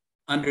that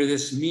under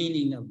this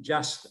meaning of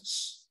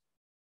justice,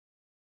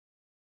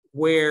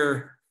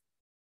 where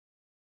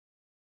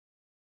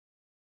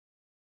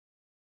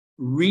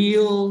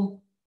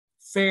real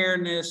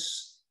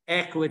fairness,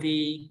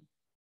 equity,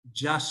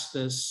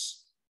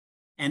 justice,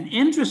 and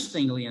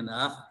interestingly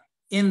enough,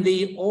 in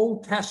the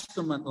Old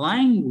Testament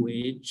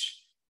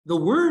language, the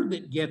word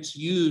that gets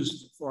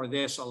used for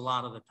this a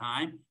lot of the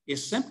time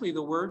is simply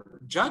the word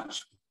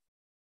judgment.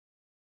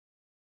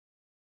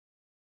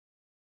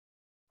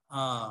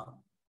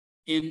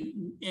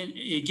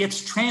 It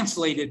gets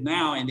translated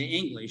now into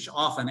English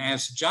often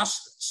as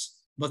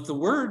justice, but the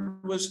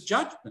word was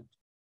judgment.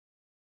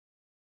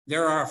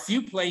 There are a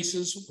few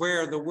places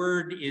where the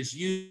word is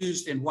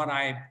used in what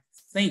I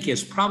think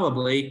is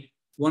probably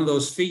one of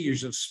those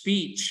figures of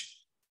speech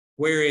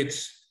where it's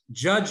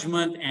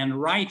judgment and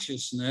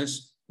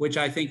righteousness, which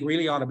I think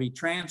really ought to be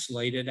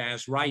translated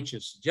as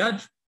righteous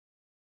judgment.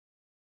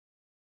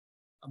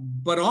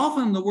 But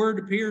often the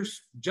word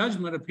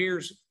judgment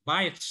appears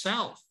by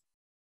itself.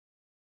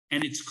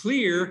 And it's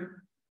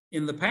clear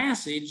in the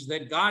passage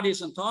that God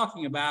isn't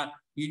talking about,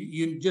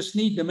 you just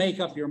need to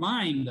make up your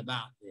mind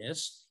about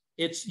this.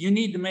 It's you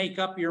need to make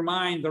up your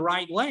mind the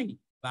right way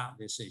about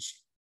this issue.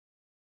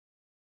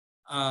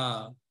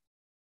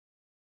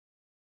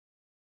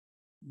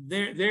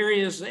 There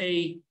is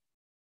an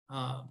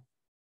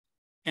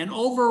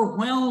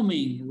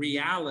overwhelming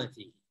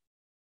reality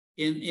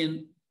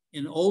in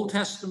Old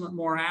Testament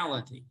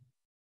morality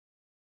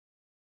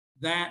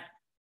that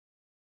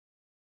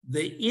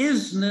the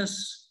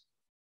isness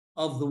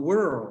of the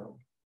world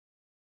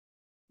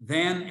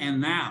then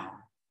and now,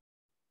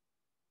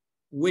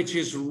 which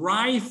is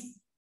rife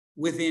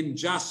with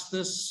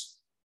injustice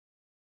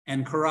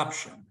and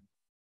corruption,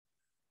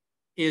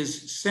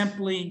 is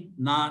simply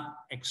not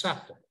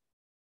acceptable.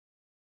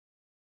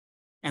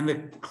 And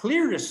the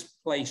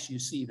clearest place you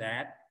see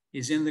that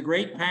is in the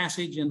great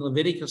passage in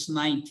Leviticus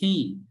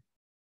 19,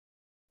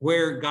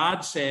 where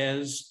God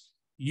says,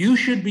 you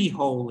should be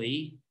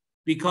holy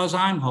because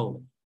I'm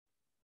holy.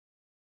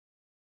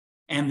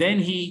 And then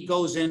he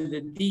goes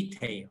into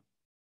detail.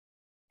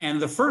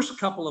 And the first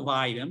couple of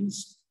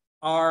items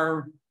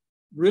are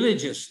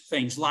religious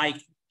things like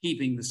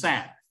keeping the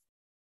Sabbath.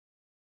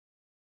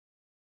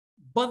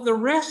 But the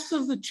rest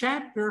of the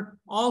chapter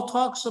all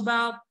talks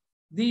about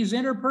these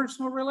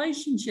interpersonal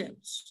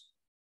relationships.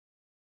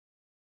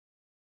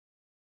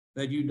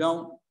 That you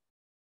don't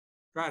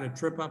try to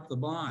trip up the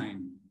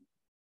blind.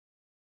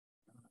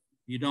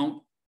 You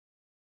don't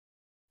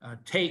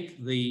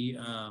take the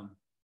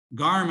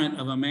garment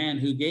of a man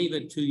who gave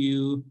it to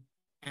you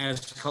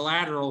as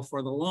collateral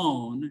for the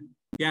loan.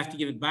 You have to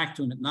give it back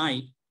to him at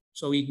night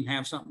so he can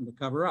have something to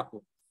cover up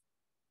with.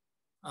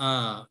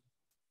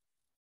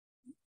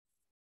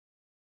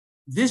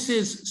 This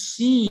is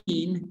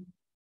seen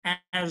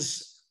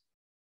as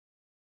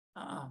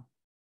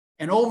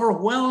an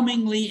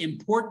overwhelmingly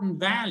important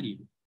value.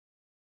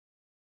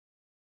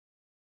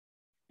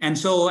 And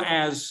so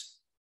as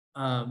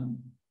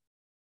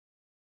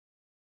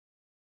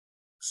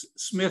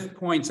Smith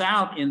points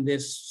out in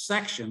this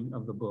section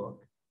of the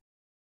book,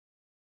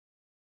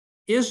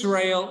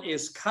 Israel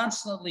is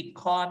constantly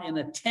caught in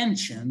a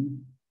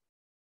tension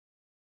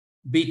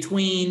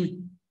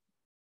between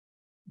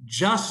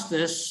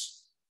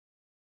justice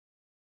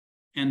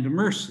and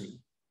mercy,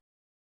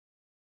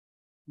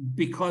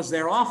 because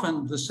they're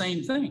often the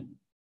same thing.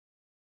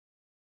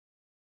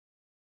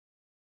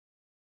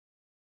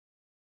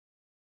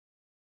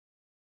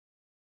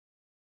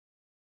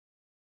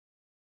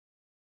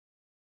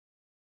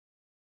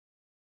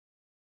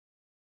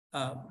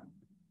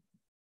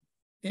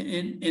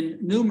 In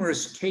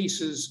numerous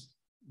cases,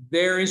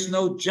 there is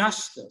no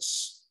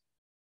justice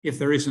if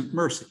there isn't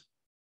mercy.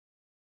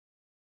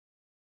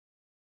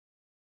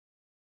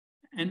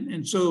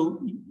 And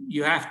so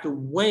you have to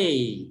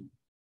weigh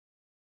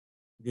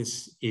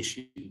this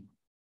issue.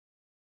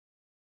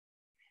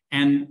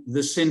 And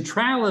the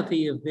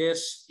centrality of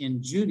this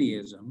in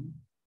Judaism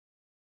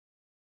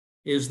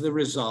is the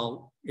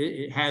result,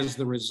 it has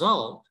the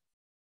result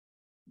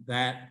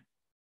that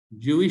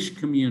Jewish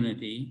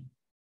community,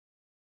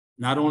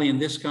 not only in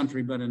this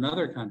country, but in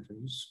other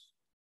countries,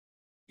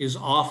 is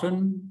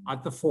often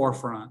at the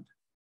forefront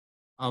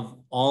of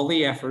all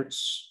the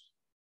efforts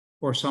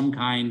for some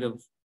kind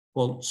of,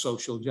 quote,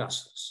 social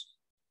justice.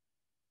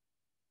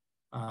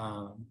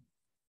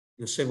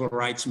 The civil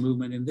rights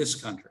movement in this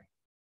country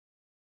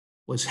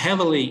was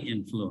heavily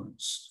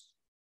influenced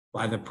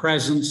by the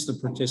presence, the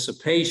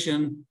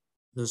participation,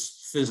 the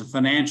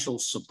financial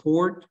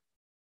support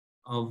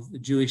of the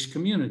Jewish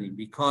community,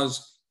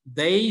 because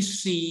they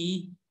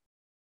see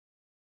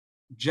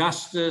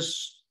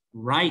justice,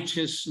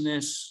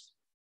 righteousness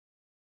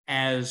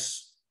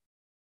as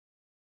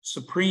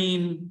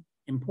supreme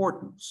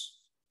importance.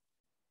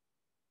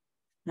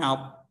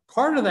 Now,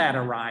 part of that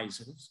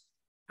arises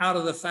out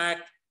of the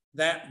fact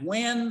that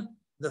when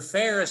the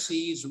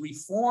Pharisees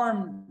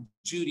reformed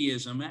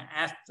Judaism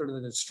after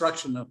the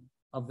destruction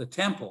of the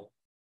temple,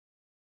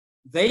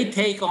 they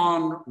take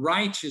on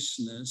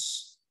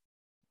righteousness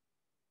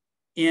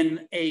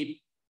in a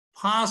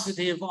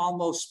positive,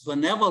 almost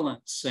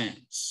benevolent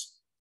sense,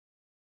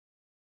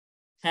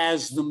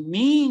 as the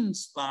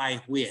means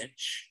by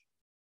which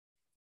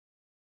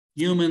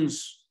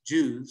humans,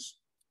 Jews,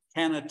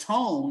 can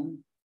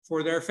atone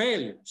for their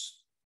failures.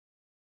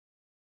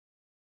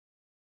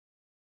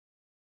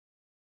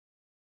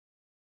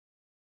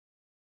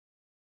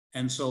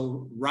 And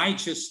so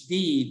righteous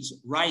deeds,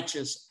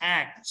 righteous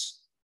acts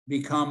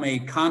become a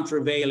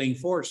contravailing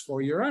force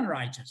for your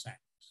unrighteous acts.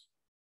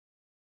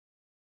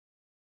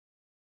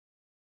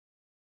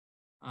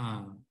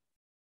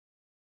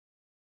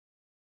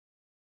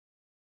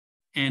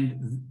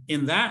 And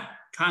in that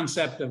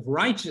concept of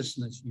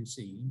righteousness, you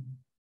see,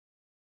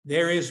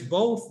 there is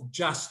both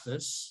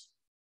justice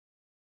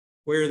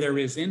where there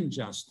is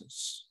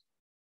injustice,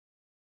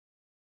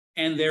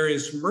 and there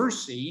is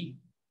mercy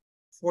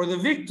for the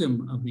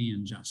victim of the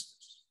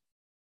injustice.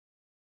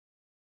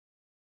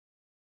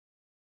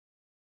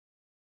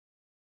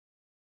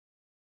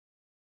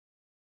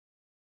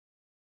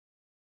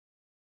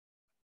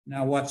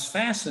 Now, what's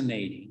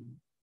fascinating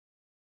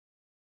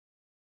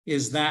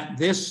is that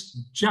this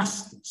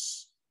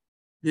justice,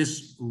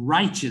 this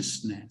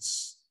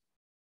righteousness,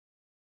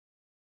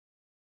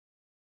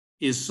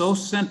 is so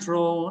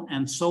central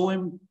and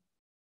so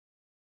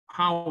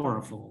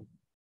powerful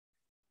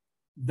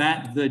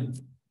that the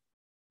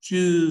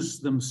Jews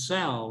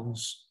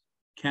themselves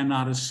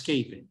cannot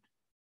escape it.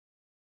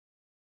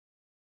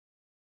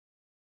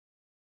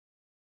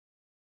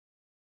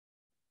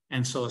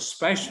 And so,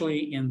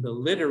 especially in the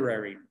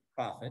literary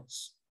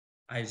prophets,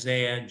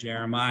 Isaiah,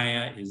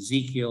 Jeremiah,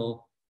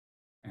 Ezekiel,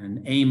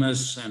 and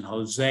Amos, and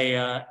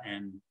Hosea,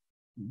 and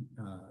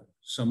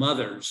some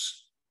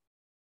others,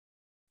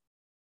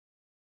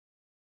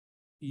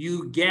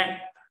 you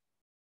get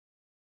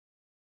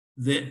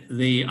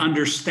the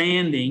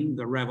understanding,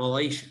 the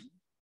revelation,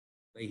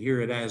 they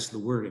hear it as the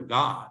word of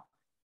God,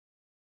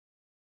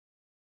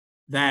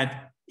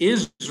 that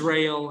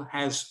Israel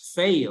has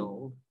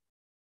failed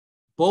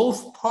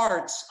both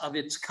parts of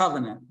its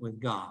covenant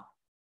with God.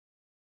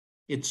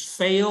 It's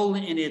failed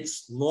in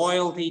its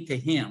loyalty to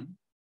him.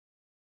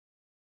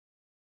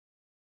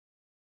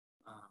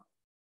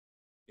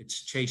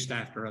 It's chased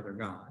after other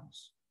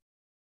gods.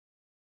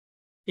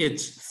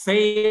 It's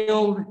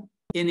failed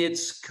in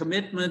its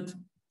commitment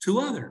to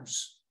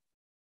others.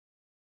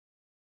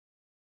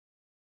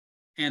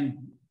 And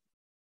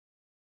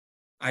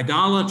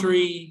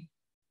idolatry,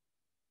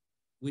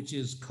 which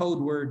is code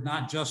word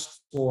not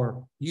just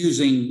for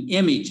using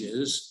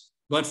images,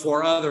 but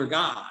for other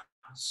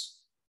gods,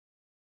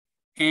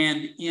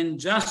 and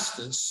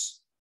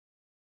injustice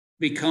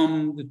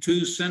become the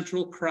two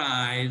central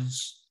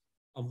cries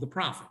of the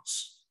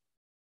prophets.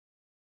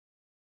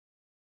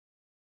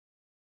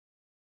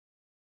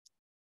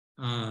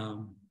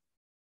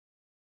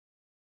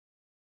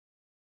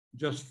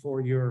 Just for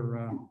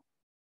your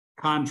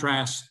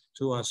contrast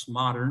to us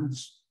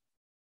moderns,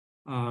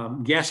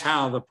 guess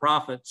how the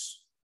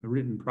prophets, the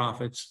written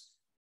prophets,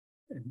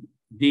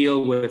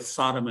 deal with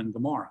Sodom and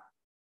Gomorrah?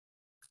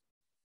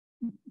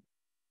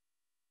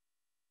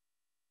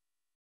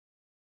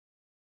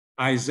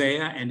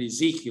 Isaiah and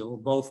Ezekiel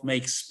both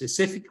make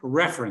specific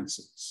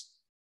references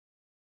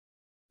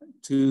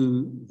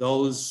to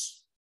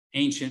those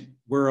ancient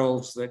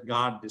worlds that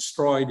God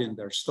destroyed in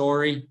their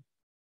story.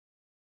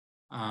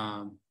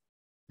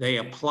 They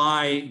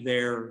apply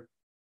their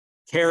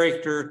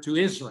character to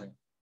Israel.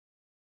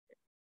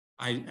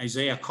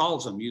 Isaiah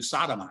calls them, you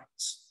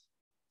Sodomites.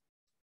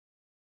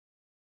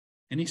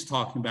 And he's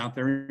talking about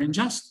their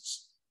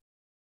injustice,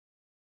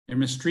 their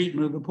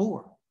mistreatment of the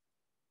poor,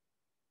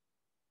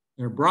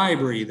 their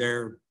bribery,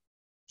 their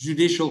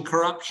judicial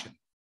corruption.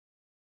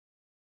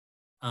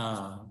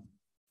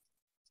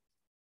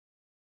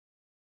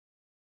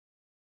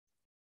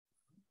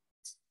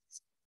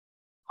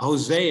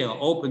 Hosea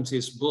opens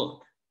his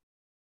book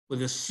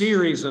with a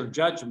series of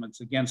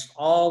judgments against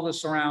all the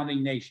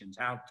surrounding nations,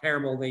 how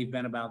terrible they've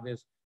been about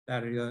this,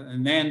 that, or the other.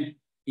 And then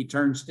he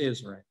turns to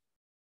Israel.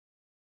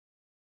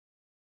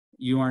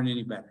 You aren't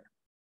any better.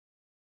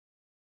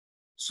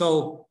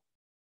 So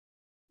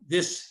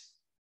this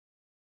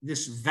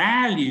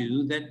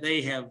value that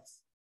they have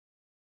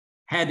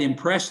had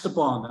impressed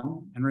upon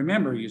them, and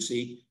remember, you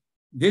see,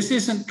 this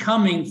isn't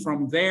coming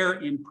from their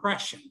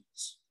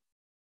impressions.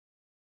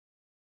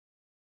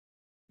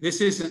 This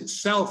isn't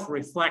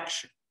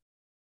self-reflection.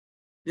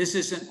 This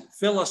isn't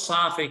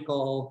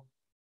philosophical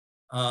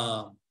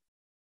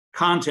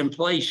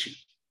contemplation.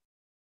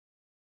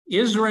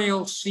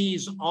 Israel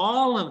sees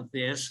all of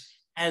this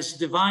as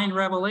divine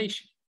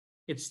revelation.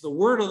 It's the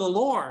word of the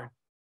Lord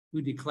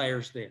who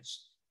declares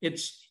this.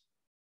 It's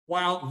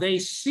while they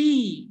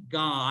see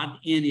God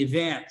in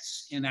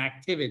events, in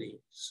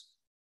activities,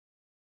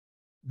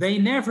 they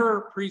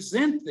never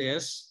present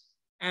this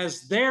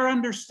as their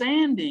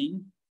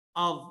understanding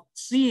of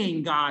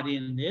seeing God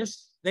in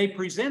this. They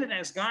present it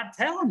as God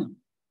telling them,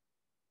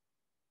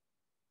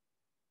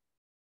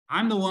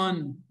 I'm the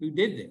one who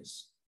did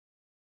this.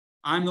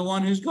 I'm the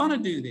one who's going to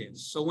do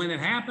this. So when it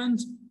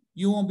happens,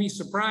 you won't be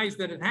surprised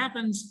that it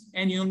happens,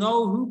 and you'll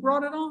know who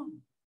brought it on.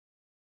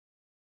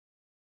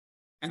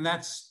 And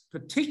that's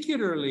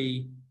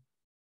particularly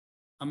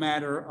a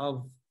matter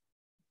of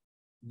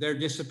their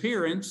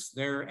disappearance,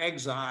 their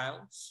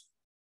exiles.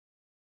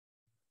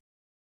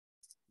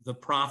 The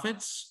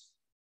prophets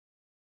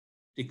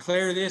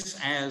declare this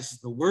as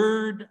the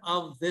word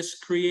of this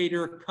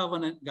creator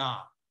covenant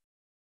God.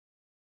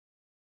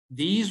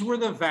 These were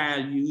the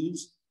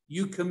values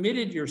you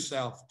committed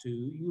yourself to.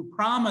 You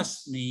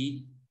promised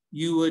me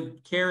you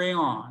would carry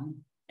on,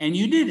 and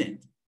you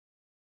didn't.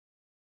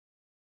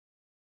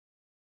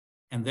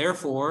 And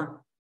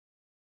therefore,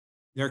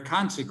 their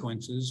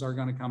consequences are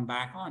going to come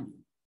back on you.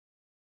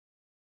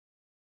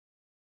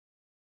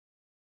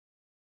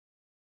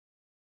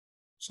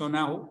 So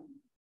now,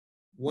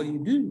 what do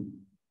you do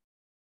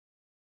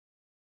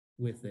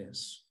with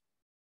this?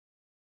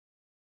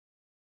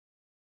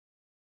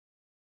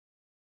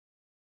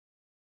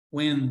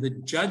 when the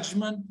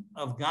judgment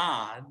of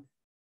God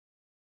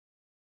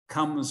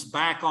comes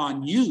back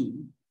on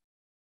you,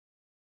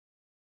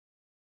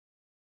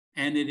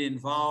 and it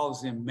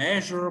involves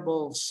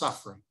immeasurable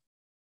suffering,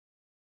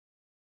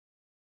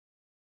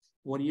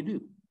 what do you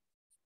do?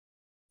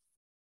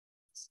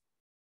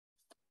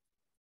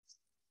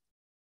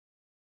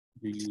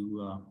 Do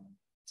you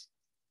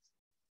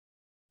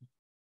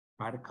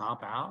try to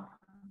cop out?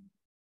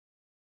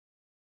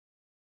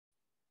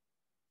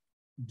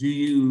 Do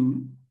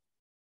you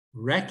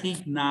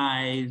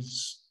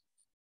recognize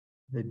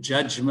the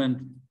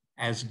judgment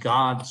as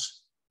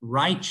God's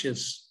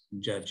righteous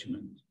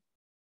judgment?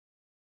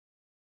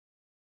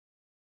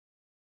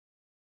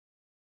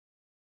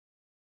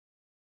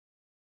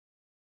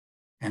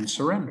 And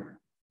surrender.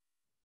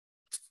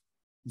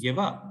 Give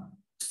up.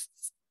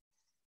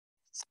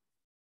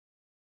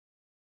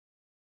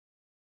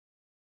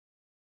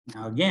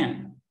 Now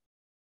again,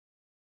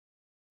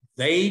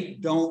 they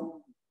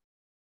don't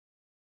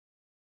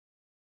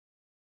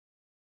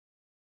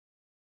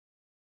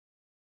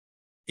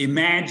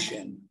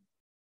imagine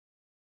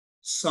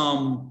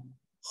some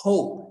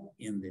hope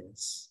in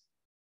this.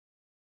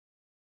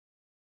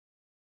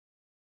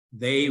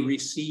 They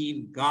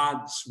receive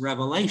God's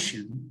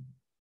revelation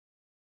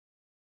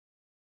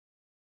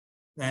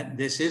that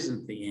this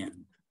isn't the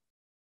end.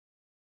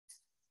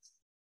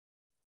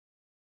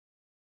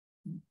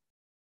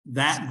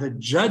 That the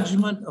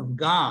judgment of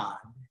God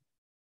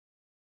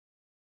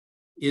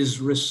is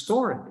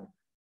restorative.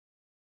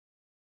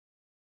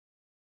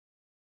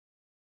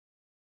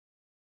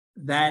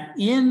 That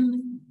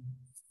in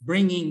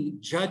bringing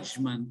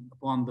judgment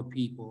upon the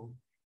people,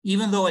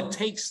 even though it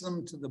takes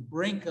them to the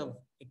brink of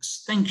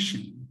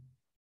extinction,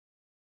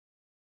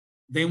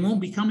 they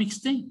won't become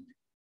extinct.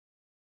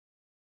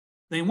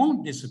 They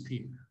won't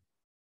disappear.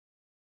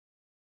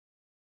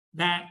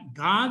 That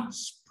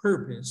God's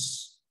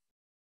purpose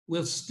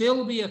will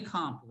still be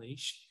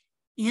accomplished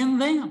in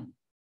them.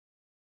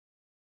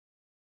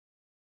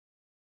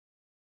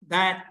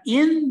 That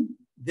in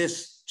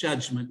this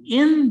judgment,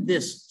 in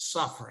this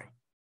suffering,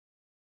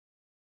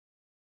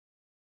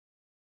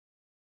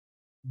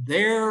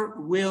 there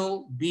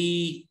will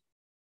be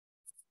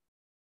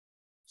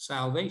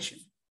salvation,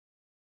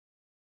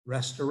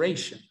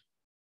 restoration,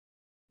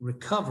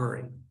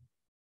 recovery,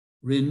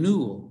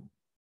 renewal.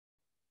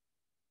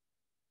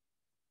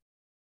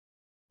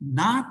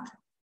 Not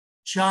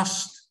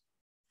just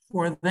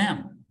for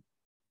them,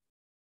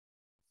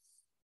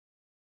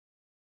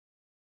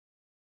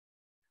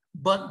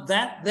 but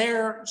that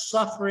their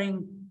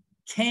suffering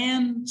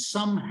can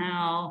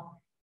somehow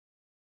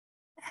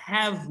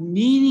have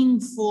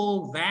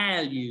meaningful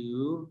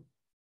value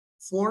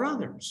for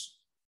others.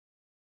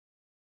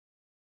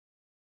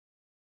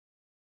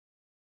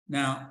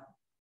 Now,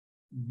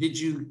 did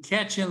you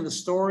catch in the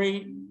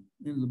story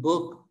in the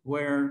book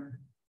where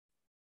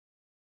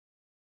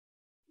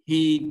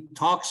he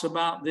talks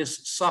about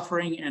this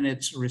suffering and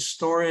its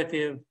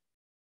restorative?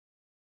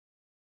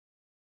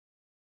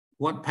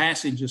 What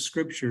passage of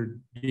scripture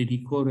did he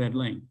quote at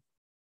length?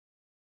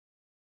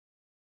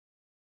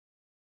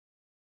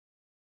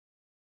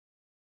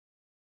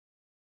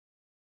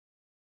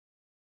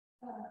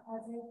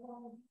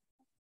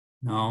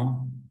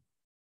 No,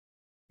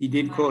 he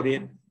did quote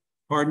it.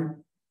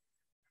 Pardon?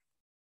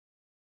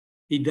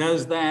 He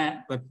does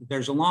that, but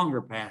there's a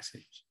longer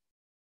passage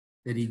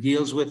that he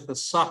deals with the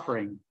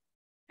suffering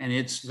and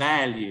its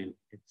value,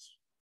 its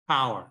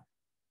power,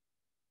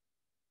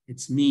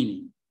 its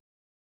meaning.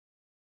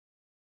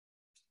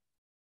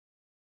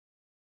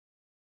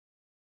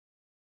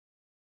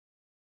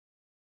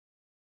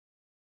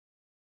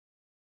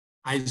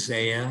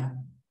 Isaiah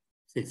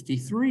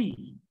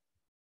 53,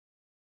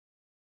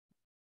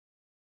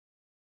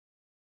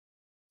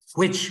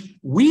 which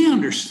we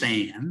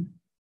understand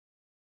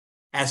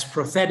as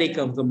prophetic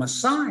of the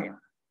Messiah.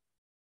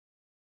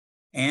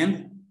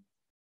 And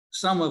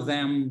some of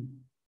them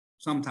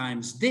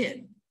sometimes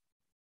did.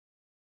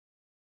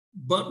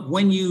 But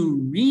when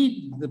you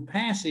read the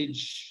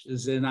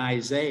passages in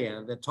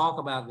Isaiah that talk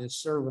about this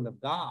servant of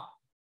God,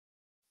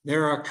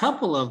 there are a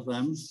couple of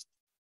them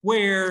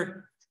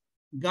where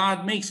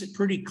God makes it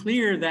pretty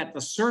clear that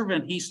the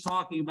servant he's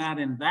talking about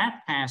in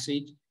that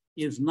passage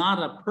is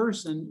not a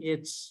person,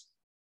 it's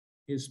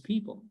his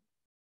people.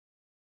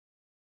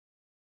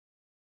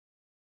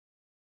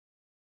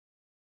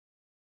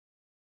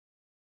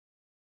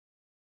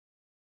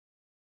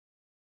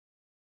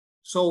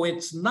 So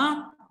it's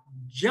not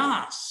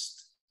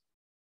just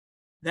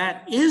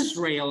that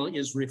Israel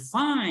is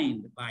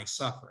refined by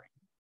suffering,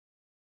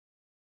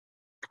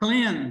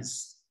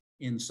 cleansed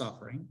in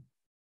suffering,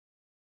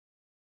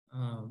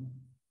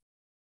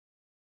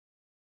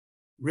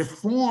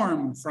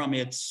 reformed from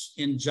its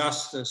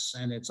injustice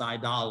and its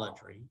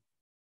idolatry.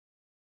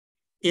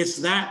 It's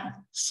that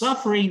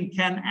suffering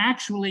can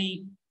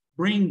actually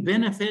bring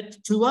benefit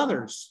to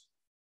others.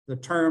 The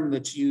term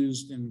that's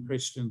used in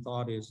Christian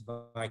thought is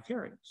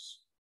vicarious.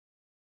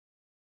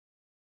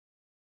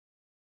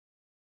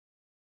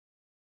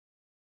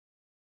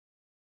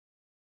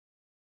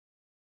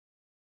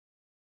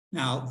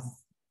 Now,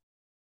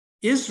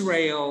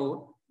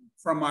 Israel,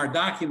 from our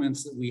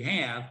documents that we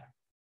have,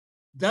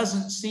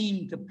 doesn't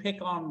seem to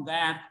pick on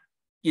that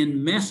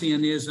in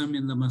messianism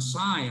in the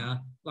Messiah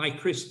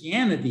like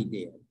Christianity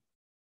did.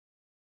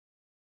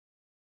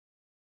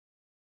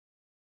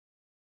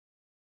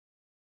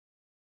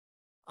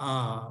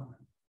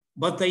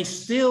 But they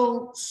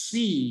still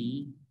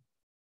see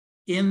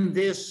in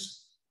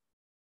this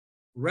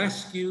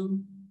rescue,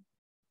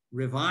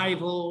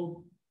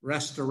 revival,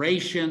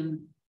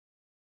 restoration,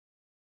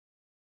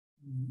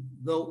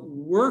 the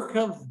work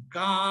of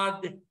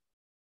God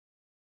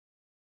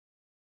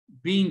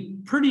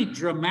being pretty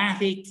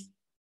dramatic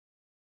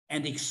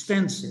and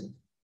extensive,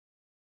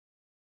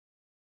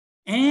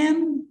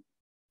 and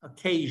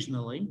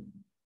occasionally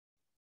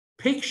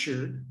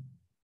pictured,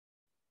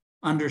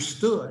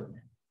 understood,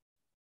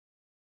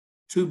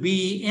 to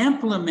be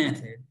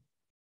implemented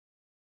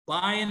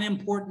by an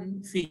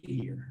important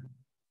figure.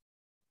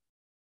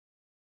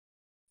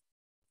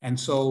 And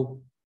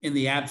so, in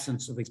the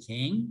absence of a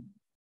king,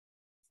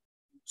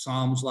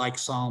 Psalms like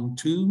Psalm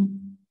 2,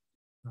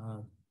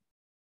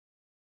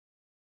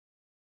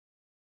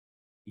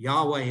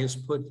 Yahweh has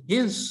put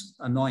his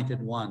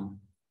anointed one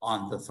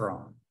on the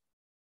throne,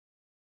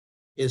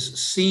 is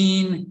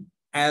seen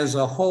as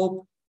a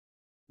hope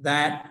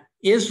that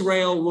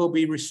Israel will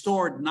be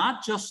restored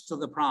not just to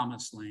the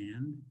promised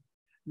land,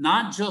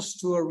 not just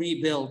to a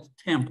rebuilt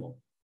temple,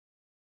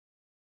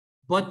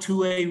 but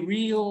to a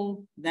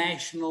real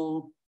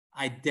national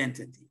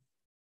identity.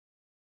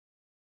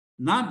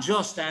 Not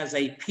just as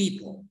a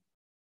people,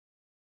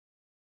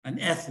 an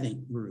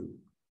ethnic group,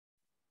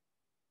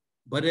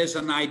 but as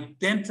an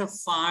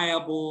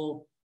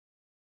identifiable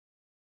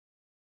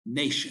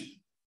nation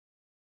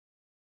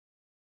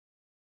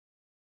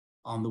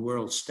on the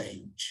world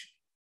stage.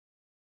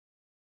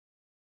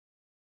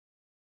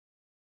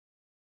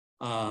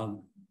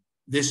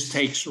 This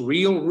takes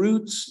real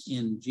roots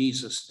in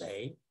Jesus'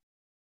 day,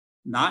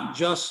 not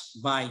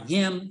just by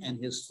him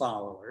and his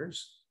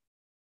followers,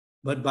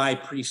 but by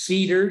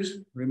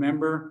preceders.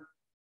 Remember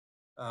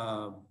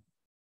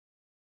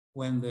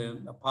when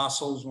the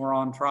apostles were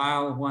on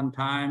trial one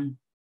time,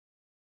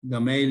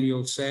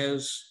 Gamaliel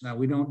says, now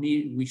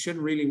we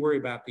shouldn't really worry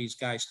about these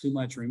guys too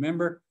much.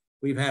 Remember,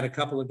 we've had a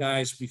couple of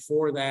guys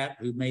before that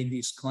who made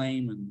this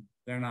claim and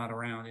they're not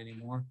around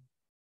anymore.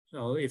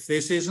 So if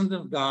this isn't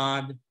of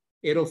God,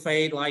 it'll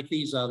fade like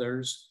these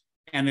others.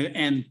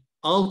 And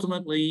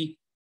ultimately,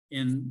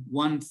 in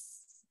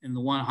the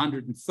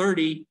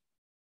 130,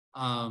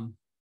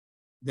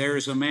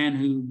 there's a man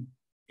who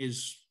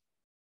is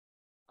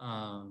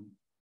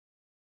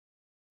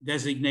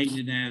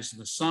designated as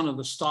the son of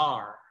the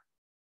star,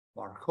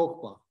 Bar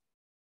Kokhba,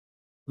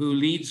 who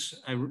leads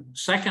a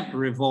second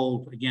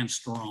revolt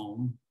against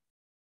Rome.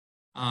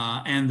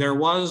 And there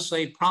was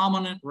a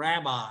prominent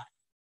rabbi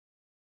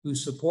who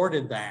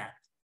supported that.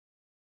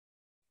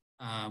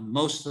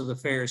 Most of the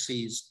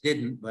Pharisees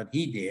didn't, but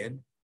he did.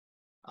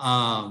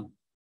 And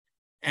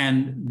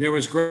there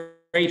was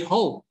great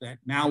hope that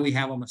now we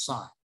have a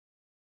Messiah.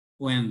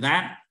 When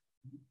that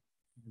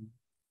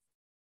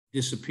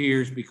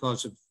disappears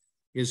because of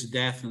his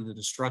death and the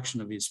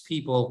destruction of his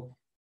people,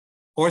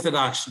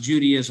 Orthodox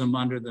Judaism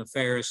under the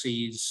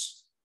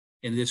Pharisees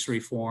in this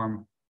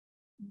reform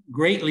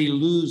greatly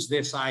lose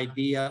this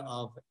idea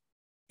of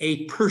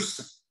a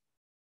person.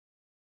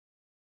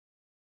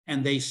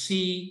 And they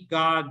see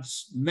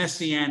God's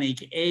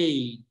messianic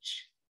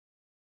age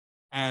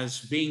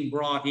as being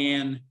brought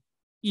in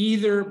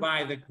either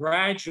by the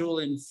gradual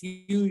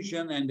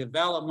infusion and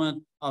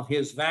development of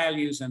his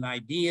values and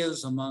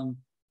ideas among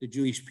the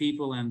Jewish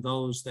people and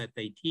those that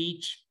they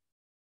teach,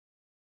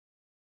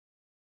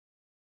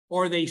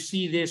 or they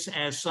see this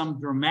as some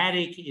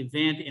dramatic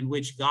event in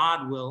which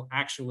God will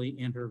actually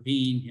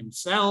intervene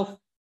himself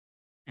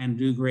and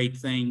do great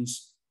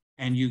things,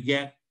 and you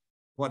get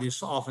what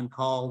is often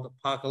called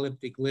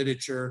apocalyptic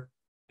literature,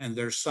 and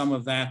there's some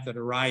of that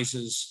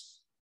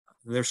arises.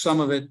 There's some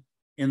of it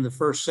in the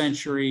first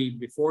century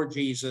before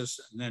Jesus,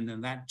 and then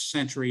in that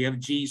century of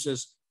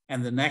Jesus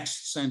and the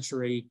next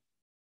century,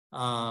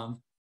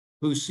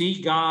 who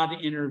see God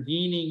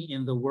intervening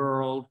in the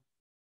world,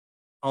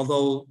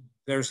 although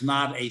there's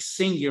not a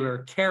singular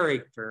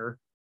character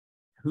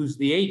who's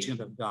the agent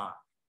of God,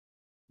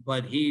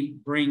 but he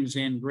brings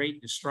in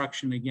great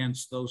destruction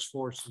against those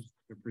forces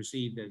that are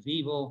perceived as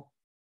evil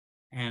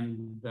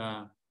and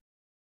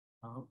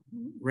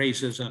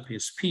raises up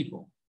his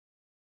people.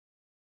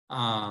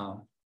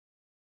 And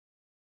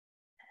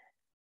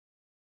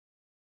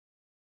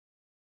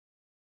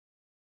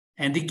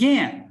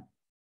again,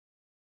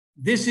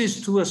 this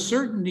is to a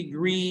certain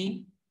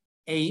degree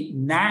a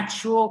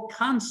natural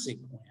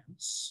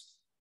consequence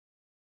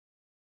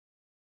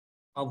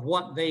of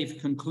what they've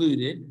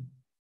concluded,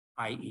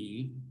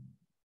 i.e.,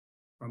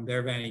 from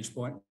their vantage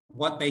point,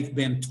 what they've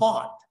been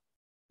taught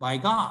by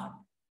God.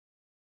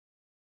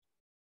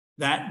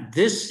 That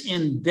this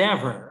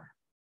endeavor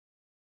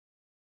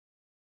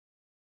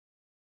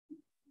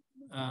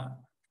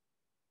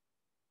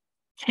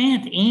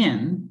can't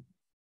end,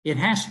 it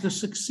has to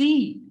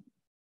succeed.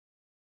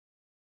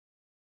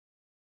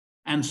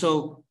 And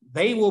so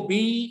they will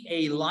be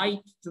a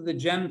light to the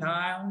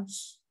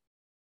Gentiles.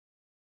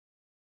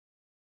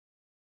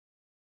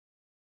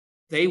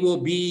 They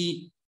will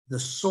be the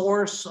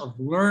source of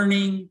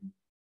learning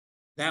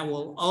that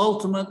will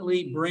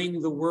ultimately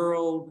bring the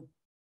world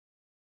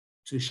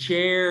to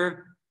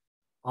share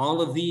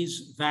all of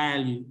these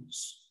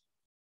values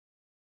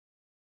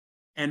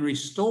and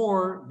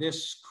restore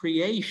this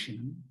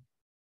creation,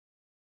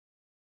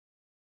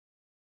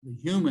 the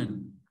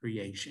human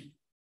creation,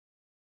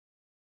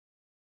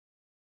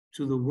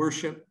 to the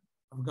worship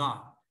of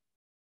God,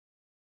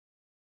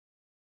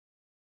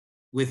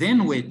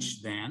 within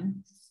which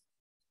then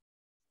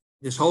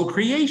this whole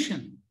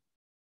creation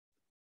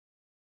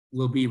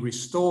will be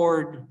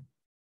restored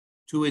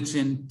to its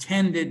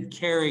intended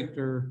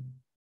character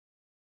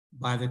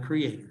by the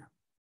Creator.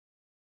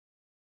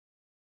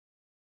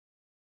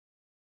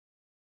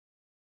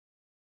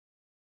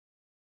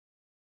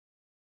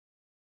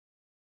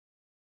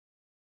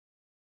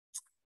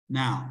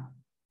 Now,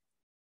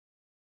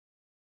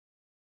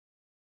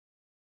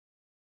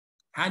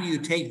 how do you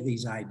take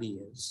these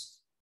ideas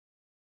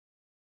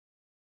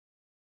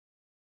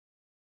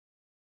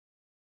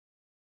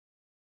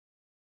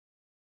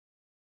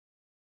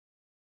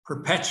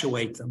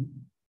perpetuate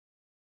them,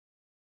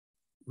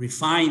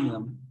 refine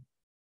them,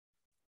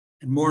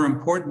 and more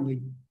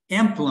importantly,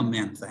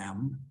 implement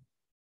them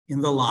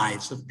in the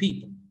lives of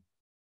people?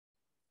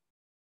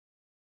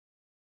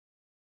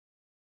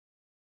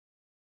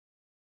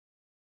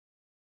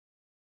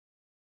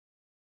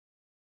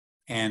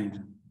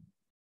 And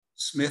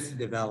Smith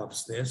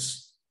develops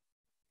this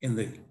in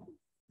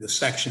the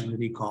section that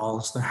he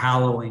calls the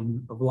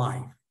hallowing of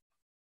life.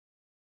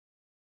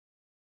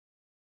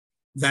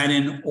 That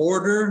in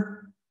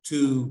order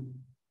to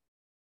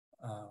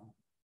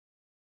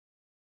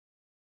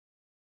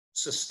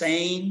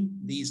sustain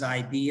these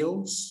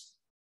ideals,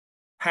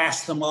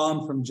 pass them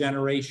on from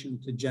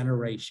generation to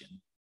generation,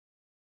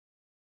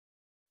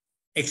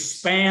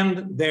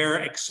 expand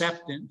their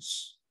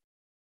acceptance,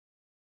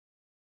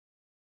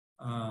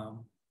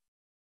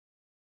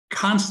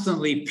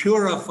 constantly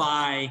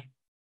purify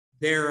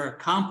their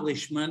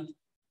accomplishment,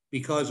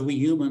 because we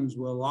humans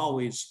will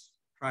always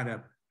try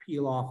to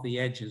peel off the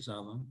edges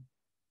of them.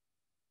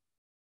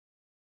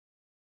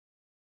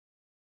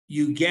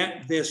 You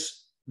get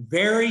this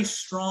very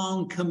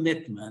strong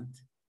commitment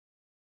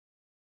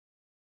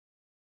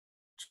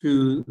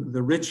to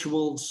the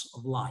rituals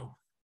of life.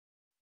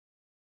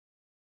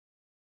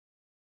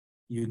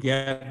 You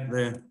get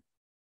the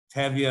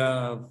Tevye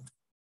of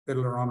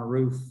Fiddler on a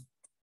Roof,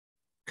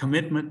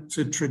 commitment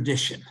to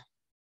tradition,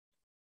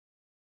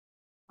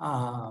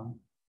 how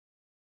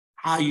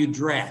you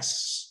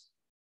dress,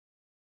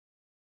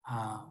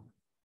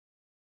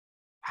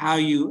 how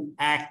you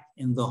act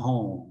in the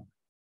home,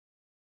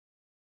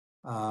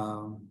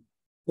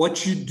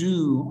 what you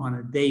do on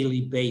a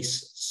daily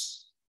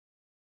basis.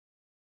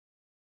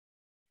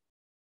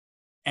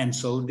 And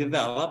so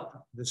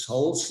develop this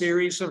whole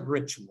series of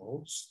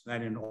rituals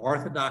that in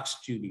Orthodox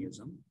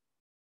Judaism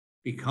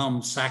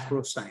become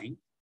sacrosanct,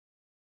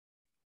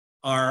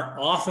 are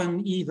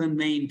often even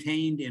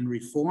maintained in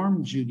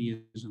Reform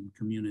Judaism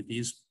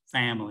communities,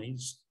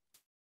 families.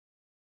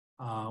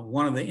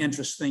 One of the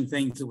interesting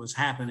things that was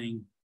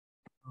happening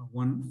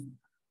when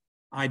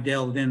I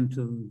delved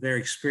into their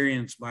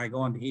experience by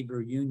going to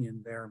Hebrew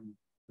Union,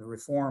 the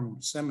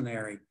Reform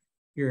Seminary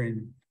here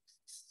in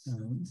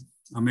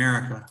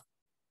America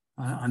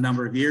a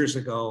number of years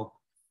ago,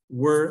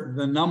 were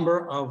the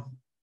number of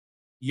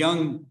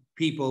young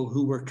people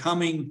who were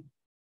coming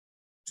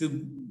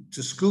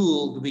to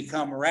school to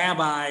become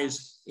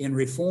rabbis in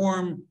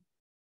Reform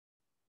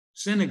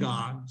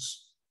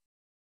synagogues.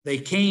 They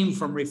came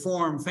from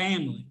Reform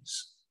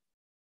families.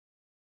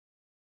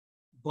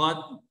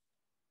 But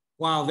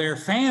while their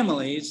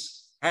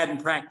families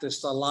hadn't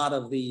practiced a lot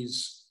of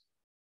these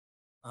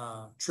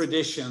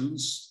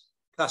traditions,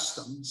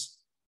 customs,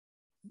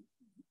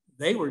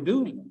 they were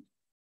doing it.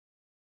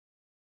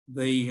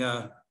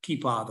 The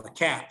kippah, the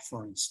cap,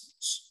 for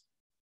instance,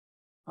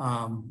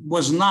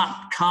 was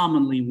not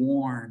commonly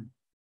worn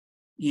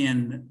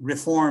in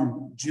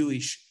Reform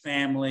Jewish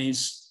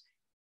families,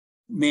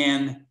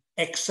 men,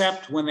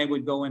 except when they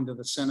would go into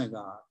the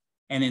synagogue.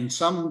 And in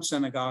some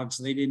synagogues,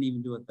 they didn't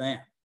even do it then.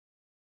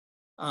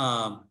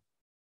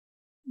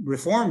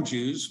 Reform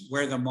Jews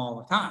wear them all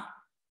the time.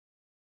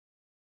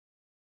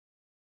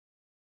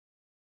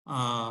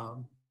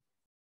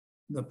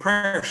 The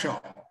prayer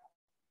shawl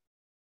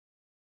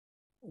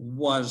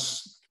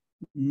was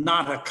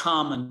not a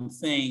common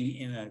thing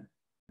in a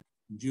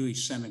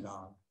Jewish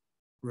synagogue,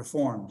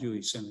 Reformed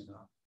Jewish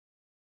synagogue.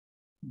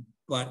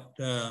 But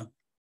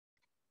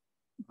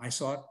I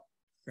saw it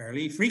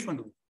fairly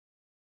frequently.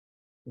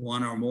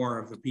 One or more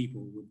of the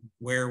people would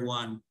wear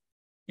one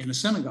in a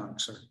synagogue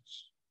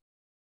service.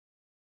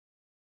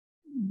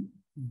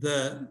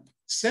 The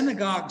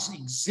synagogues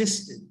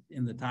existed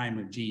in the time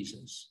of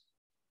Jesus.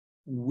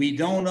 We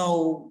don't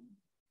know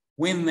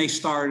when they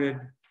started,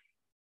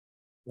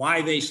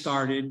 why they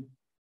started.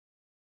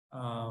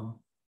 One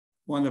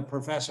of the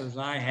professors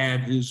I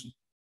had, whose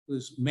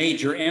whose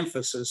major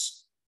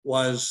emphasis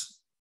was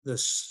the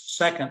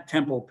Second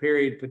Temple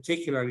period,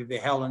 particularly the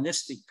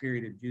Hellenistic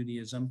period of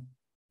Judaism,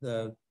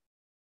 the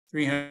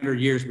 300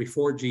 years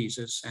before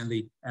Jesus and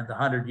the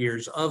 100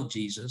 years of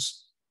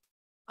Jesus.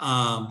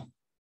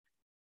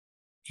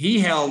 He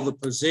held the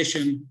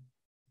position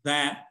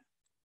that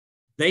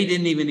they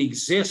didn't even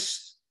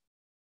exist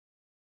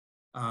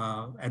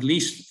at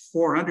least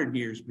 400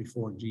 years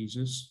before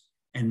Jesus,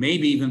 and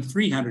maybe even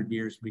 300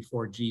 years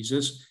before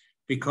Jesus,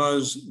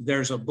 because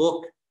there's a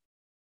book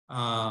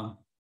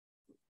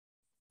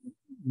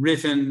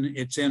written,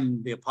 it's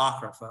in the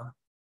Apocrypha,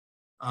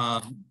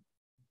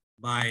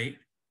 by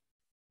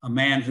a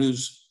man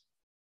who's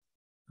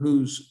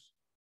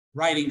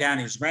writing down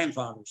his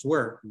grandfather's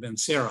work, Ben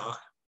Sirach,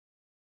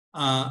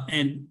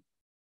 and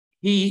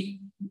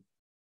he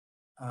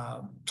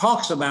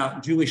talks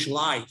about Jewish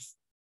life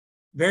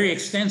very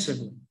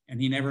extensively, and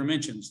he never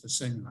mentions the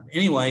synagogue.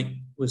 Anyway,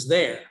 was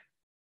there.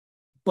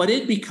 But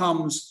it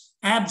becomes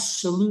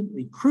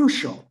absolutely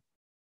crucial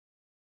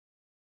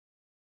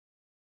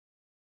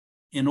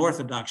in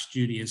Orthodox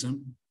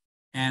Judaism,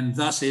 and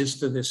thus is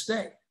to this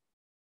day.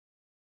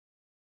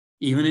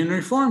 Even in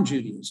Reform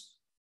Judaism.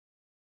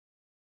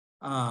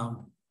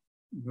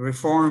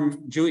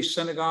 Reform Jewish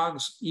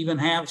synagogues even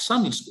have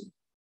Sunday school.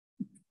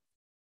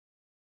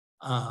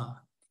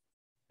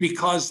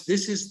 Because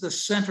this is the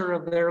center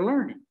of their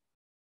learning.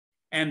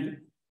 And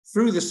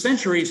through the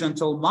centuries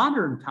until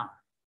modern time,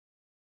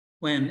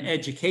 when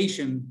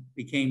education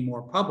became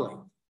more public,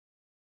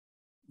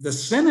 the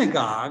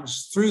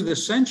synagogues through the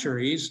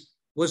centuries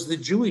was the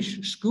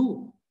Jewish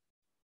school.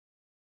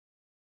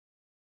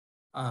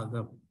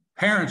 The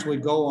parents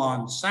would go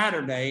on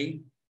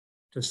Saturday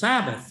to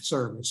Sabbath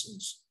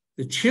services.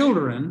 The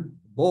children,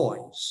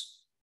 boys,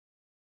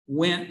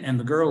 went, and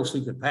the girls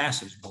who could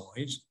pass as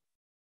boys,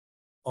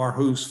 or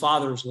whose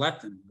fathers let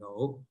them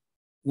go,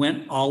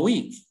 went all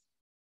week.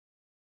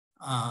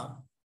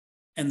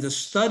 And the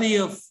study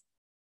of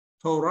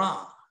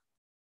Torah,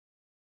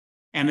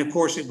 and of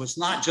course, it was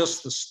not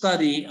just the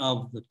study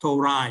of the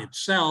Torah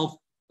itself,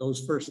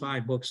 those first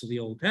 5 books of the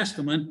Old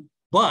Testament,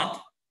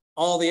 but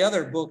all the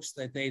other books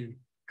that they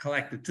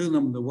collected to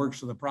them, the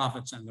works of the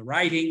prophets and the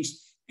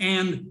writings,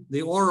 and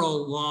the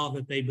oral law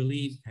that they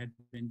believed had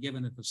been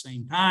given at the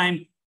same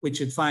time, which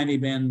had finally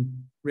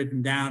been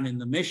written down in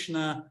the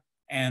Mishnah,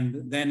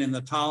 and then in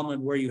the Talmud,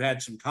 where you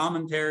had some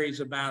commentaries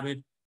about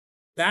it.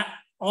 That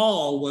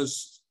all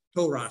was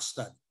Torah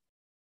study.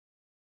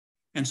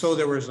 And so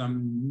there was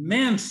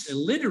immense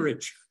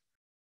literature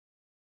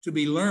to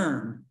be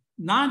learned,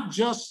 not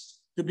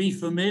just to be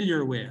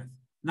familiar with,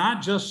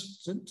 not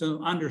just to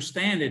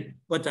understand it,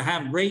 but to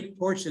have great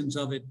portions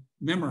of it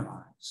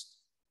memorized.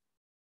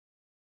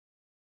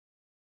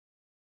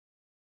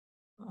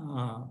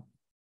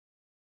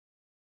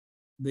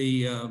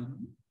 The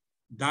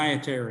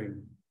dietary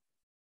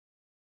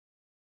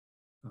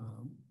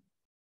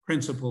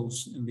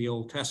principles in the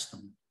Old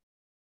Testament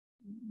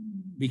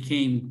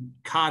became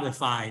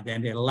codified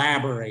and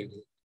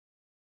elaborated.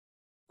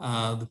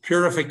 The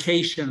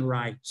purification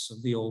rites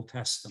of the Old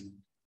Testament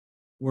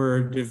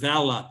were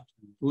developed.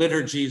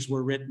 Liturgies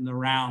were written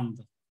around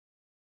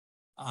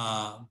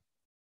them.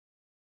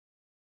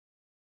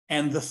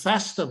 And the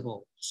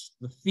festivals,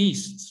 the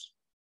feasts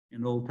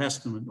in Old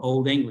Testament,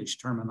 Old English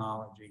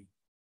terminology,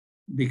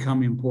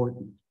 become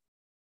important.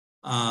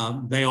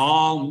 They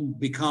all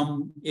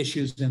become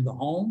issues in the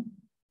home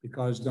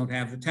because don't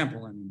have the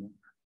temple anymore.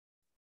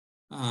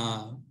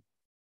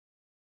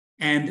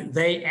 And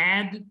they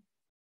add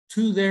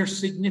to their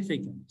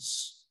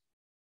significance.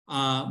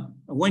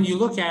 When you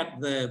look at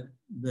the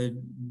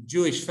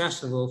Jewish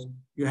festivals,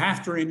 you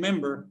have to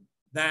remember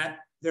that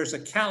there's a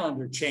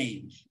calendar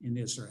change in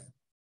Israel.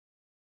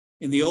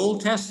 In the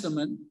Old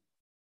Testament,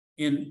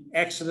 in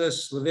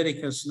Exodus,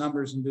 Leviticus,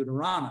 Numbers, and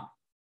Deuteronomy,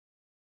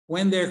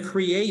 when they're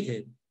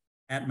created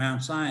at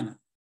Mount Sinai,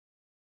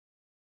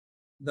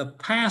 the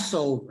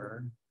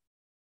Passover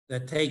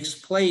that takes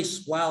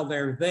place while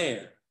they're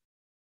there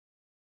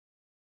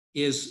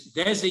is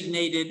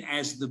designated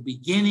as the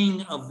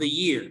beginning of the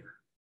year.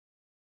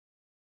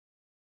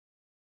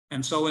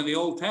 And so in the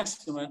Old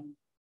Testament,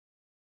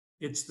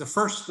 it's the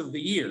first of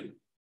the year.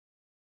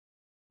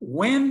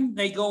 When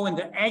they go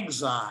into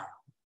exile,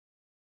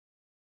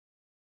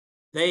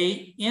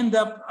 they end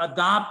up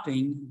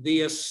adopting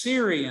the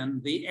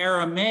Assyrian, the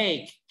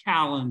Aramaic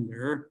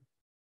calendar,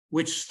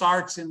 which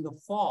starts in the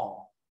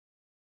fall.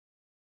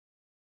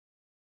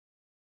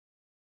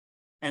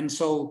 And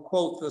so,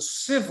 quote, the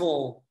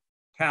civil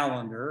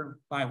calendar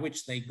by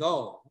which they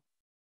go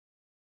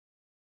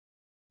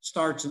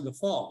starts in the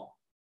fall.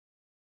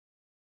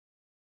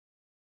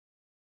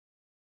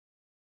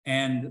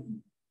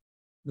 And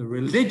the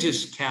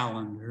religious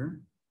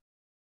calendar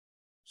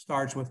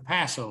starts with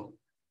Passover.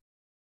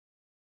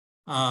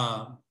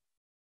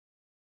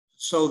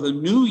 So the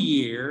new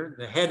year,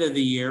 the head of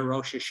the year,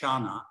 Rosh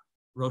Hashanah,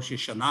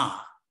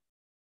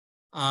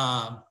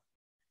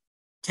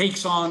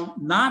 takes on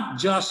not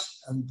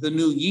just the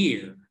new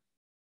year,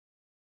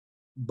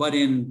 but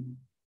in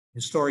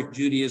historic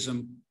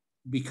Judaism,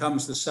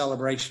 becomes the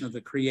celebration of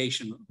the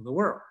creation of the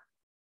world.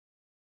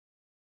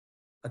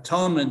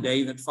 Atonement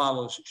Day, that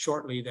follows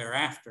shortly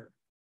thereafter,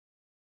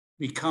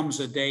 becomes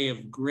a day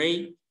of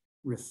great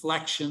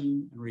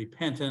reflection and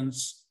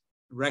repentance,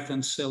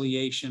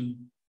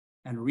 reconciliation,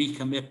 and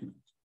recommitment.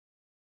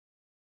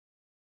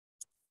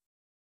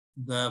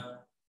 The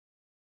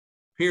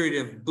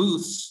period of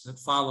booths that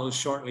follows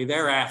shortly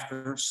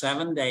thereafter,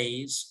 7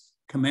 days,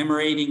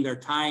 commemorating their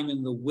time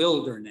in the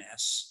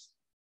wilderness,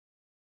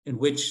 in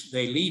which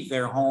they leave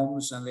their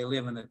homes and they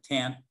live in a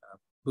tent, a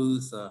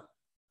booth, a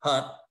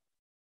hut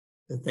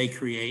that they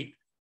create.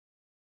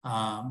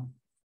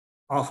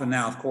 Often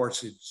now, of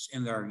course, it's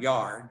in their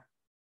yard,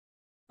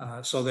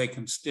 so they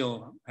can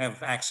still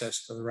have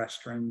access to the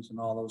restrooms and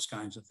all those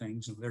kinds of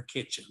things, and their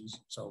kitchens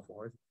and so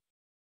forth.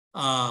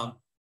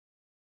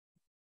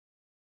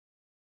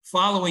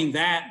 Following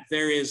that,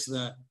 there is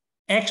the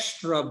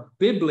extra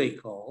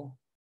biblical,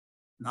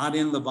 not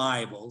in the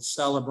Bible,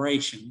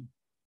 celebration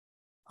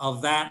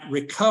of that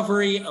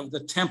recovery of the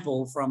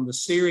temple from the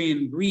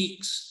Syrian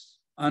Greeks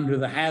under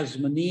the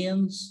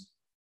Hasmoneans.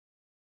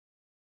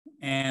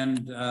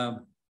 And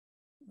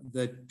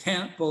the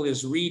temple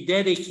is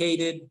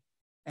rededicated,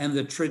 and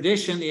the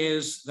tradition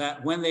is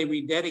that when they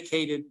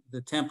rededicated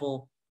the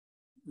temple,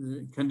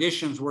 the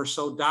conditions were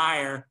so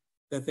dire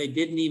that they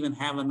didn't even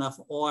have enough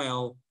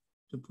oil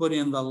to put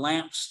in the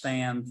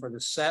lampstand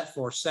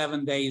for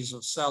 7 days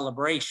of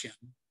celebration,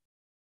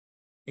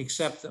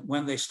 except that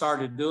when they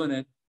started doing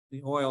it,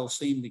 the oil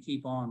seemed to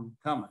keep on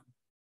coming.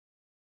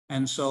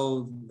 And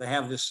so they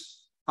have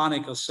this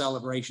Hanukkah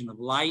celebration of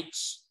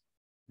lights.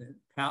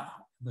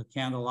 The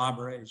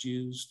candelabra is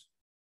used.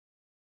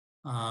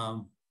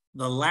 The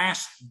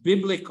last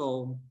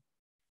biblical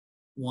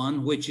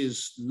one, which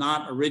is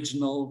not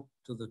original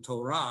to the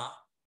Torah,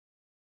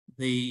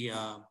 the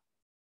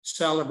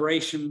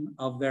celebration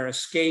of their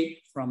escape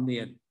from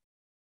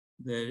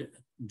the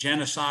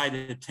genocide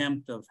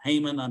attempt of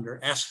Haman under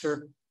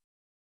Esther,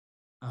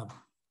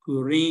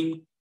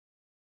 Purim.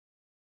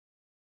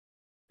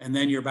 And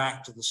then you're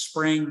back to the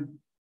spring,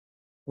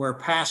 where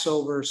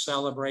Passover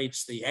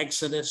celebrates the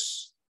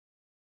Exodus.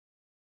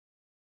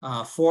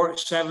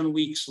 7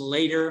 weeks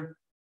later,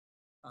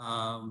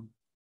 and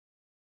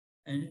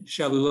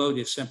Shavuot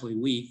is simply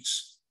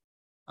weeks,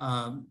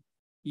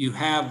 you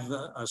have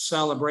a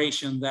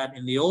celebration that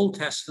in the Old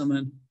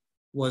Testament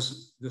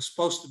was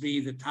supposed to be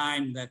the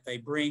time that they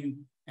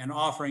bring an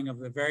offering of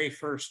the very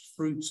first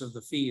fruits of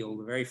the field,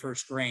 the very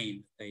first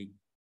grain.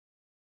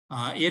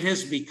 It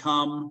has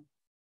become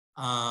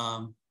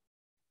a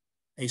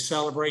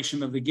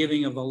celebration of the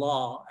giving of the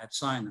law at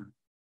Sinai.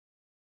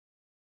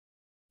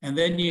 And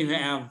then you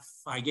have,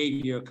 I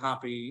gave you a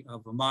copy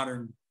of a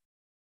modern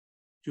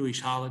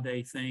Jewish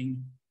holiday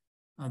thing.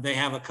 They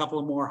have a couple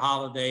of more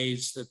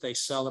holidays that they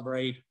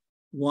celebrate.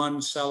 One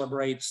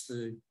celebrates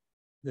the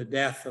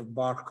death of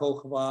Bar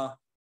Kokhba.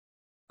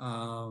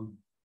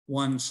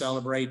 One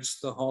celebrates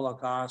the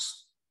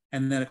Holocaust.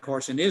 And then, of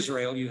course, in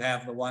Israel, you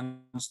have the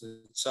ones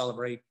that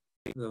celebrate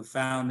the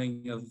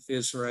founding of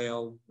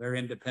Israel, their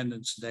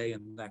Independence Day,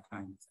 and that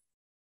kind of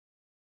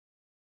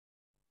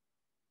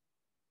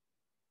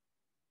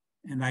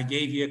thing. And I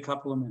gave you a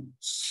couple of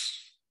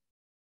minutes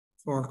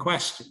for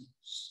questions.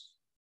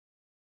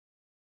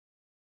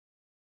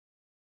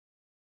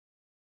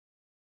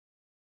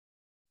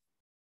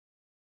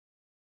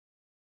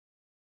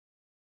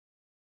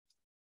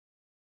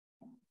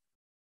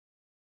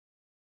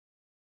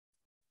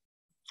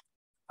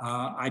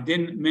 I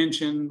didn't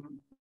mention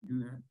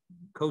in the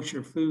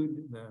kosher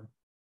food,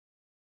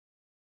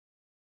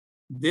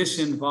 this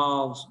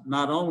involves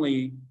not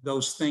only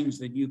those things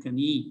that you can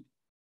eat,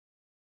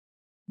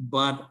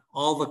 but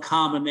all the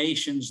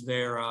combinations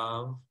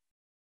thereof.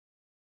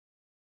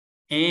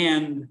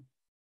 And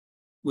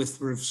with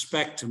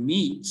respect to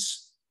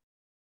meats,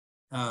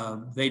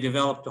 they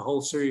developed a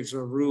whole series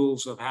of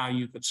rules of how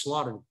you could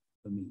slaughter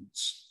the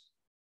meats.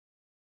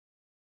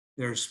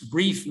 There's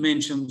brief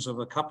mentions of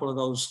a couple of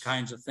those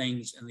kinds of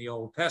things in the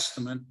Old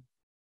Testament,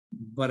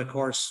 but of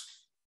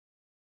course,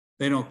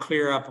 they don't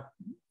clear up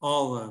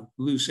all the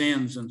loose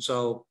ends. And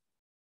so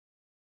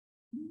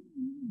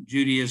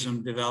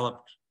Judaism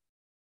developed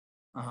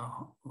a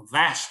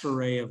vast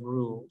array of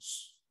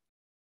rules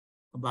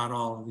about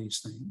all of these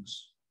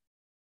things.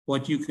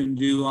 What you can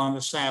do on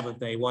the Sabbath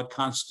day, what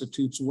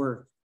constitutes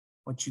work,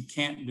 what you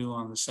can't do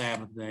on the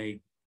Sabbath day.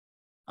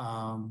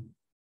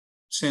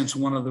 Since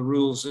one of the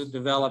rules that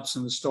develops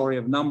in the story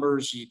of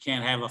Numbers, you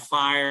can't have a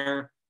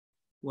fire.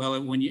 Well,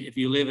 if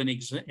you live in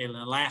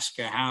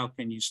Alaska, how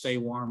can you stay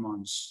warm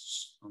on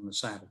the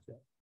Sabbath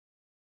day?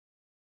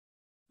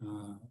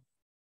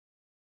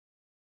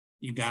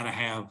 You got to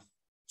have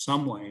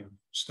some way of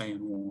staying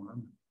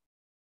warm.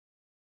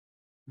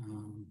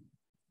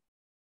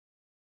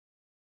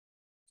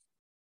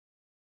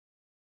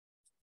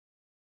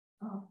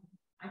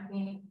 I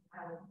think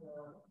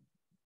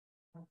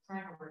I'm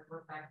trying to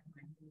refer back to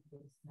my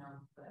previous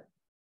notes, but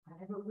I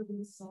never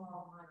really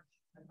saw much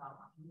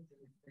about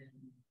Jesus in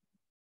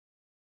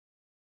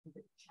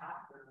the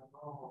chapter at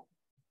all.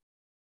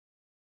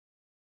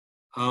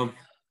 of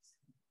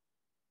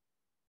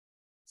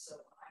So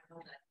I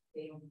know that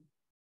they don't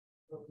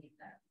believe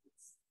that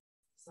it's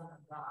the Son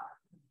of God.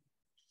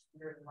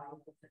 Their life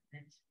was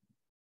mentioned.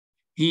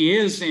 he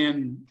is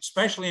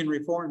especially in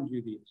Reform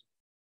Judaism.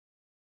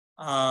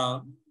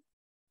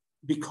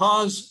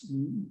 Because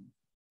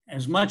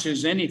as much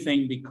as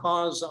anything,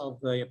 because of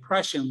the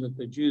oppression that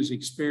the Jews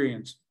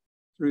experienced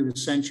through the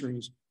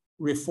centuries,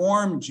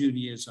 Reform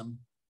Judaism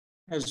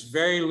has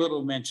very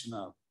little mention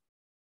of.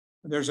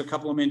 There's a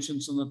couple of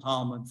mentions in the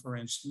Talmud, for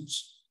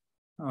instance,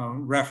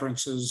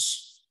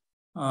 references,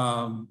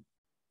 but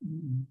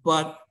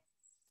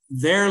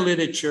their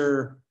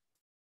literature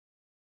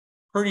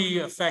pretty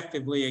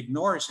effectively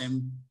ignores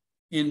him,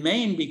 in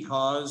main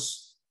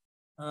because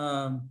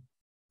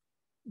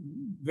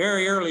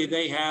very early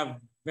they have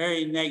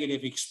very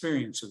negative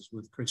experiences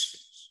with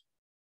Christians.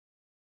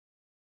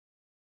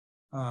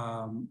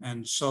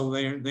 And so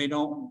they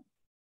don't,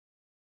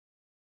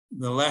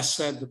 the less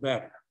said, the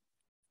better.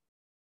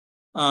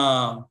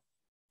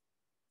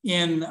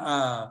 In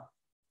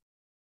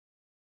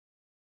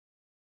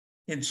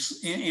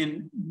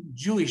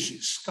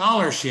Jewish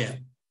scholarship,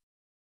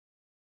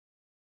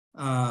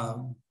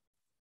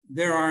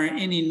 there are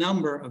any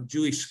number of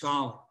Jewish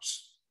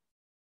scholars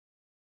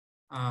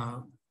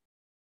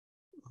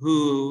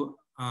who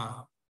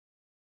have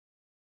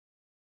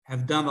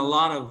done a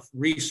lot of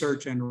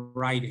research and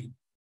writing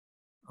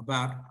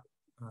about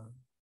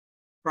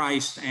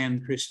Christ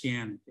and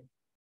Christianity.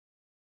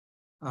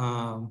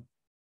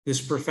 This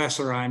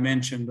professor I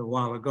mentioned a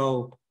while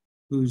ago,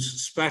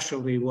 whose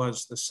specialty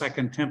was the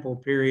Second Temple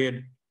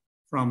period,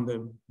 from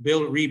the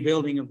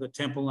rebuilding of the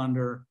temple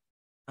under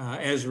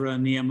Ezra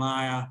and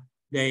Nehemiah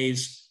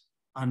days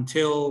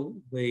until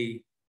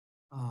the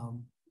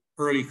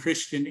early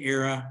Christian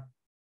era.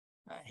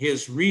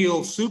 His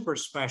real super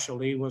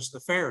specialty was the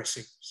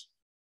Pharisees.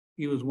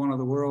 He was one of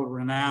the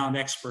world-renowned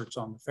experts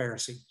on the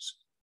Pharisees,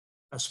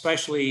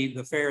 especially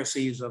the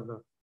Pharisees of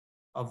the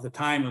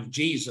time of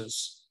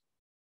Jesus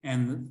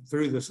and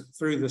through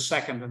the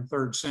second and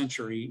third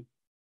century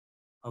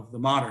of the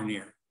modern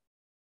era.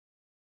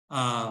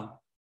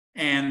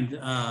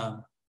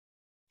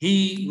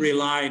 He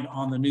relied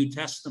on the New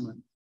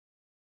Testament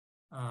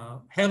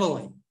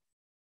heavily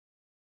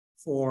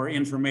for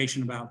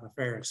information about the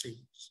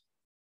Pharisees,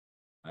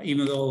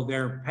 even though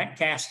they're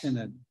cast in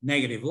a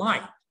negative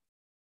light.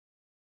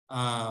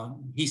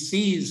 He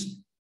sees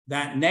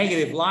that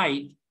negative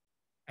light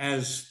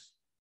as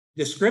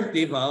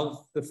descriptive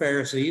of the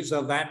Pharisees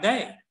of that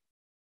day,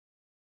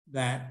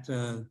 that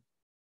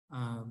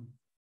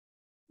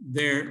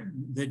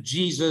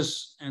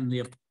Jesus and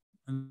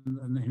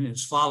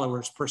his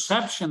followers'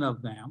 perception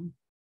of them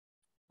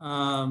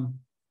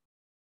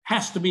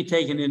has to be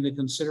taken into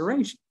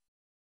consideration.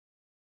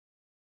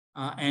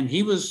 And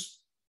he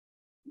was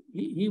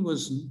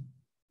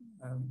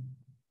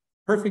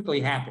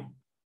perfectly happy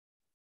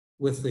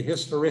with the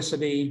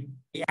historicity,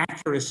 the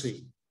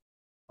accuracy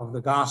of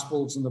the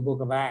Gospels and the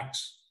book of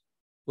Acts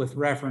with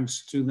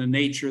reference to the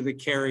nature, the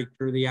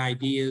character, the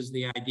ideas,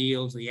 the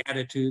ideals, the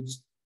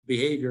attitudes,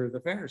 behavior of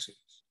the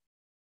Pharisees.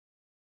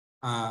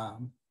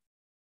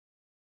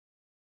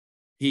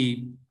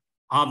 He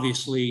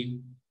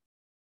obviously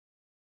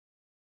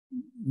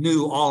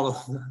knew all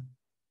of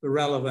the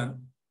relevant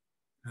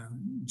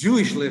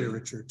Jewish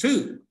literature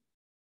too.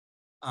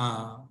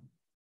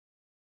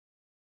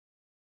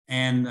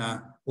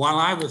 While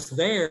I was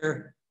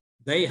there,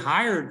 they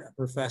hired a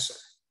professor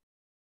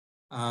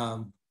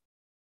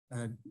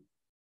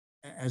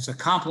as a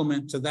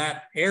complement to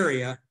that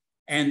area,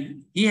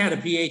 and he had a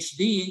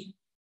PhD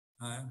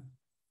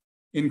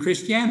in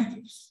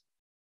Christianity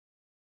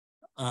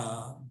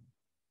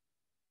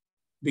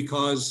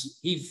because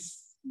he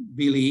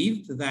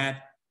believed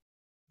that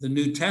the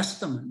New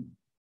Testament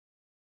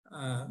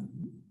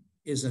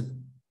is a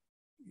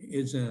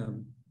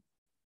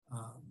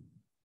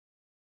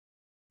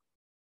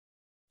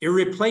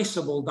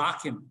irreplaceable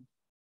document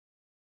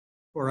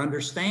for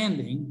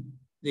understanding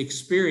the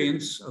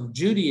experience of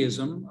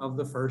Judaism of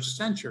the first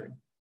century.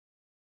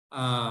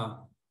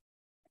 Are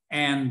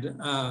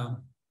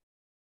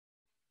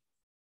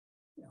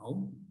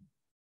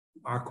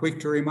quick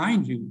to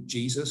remind you,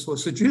 Jesus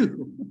was a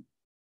Jew.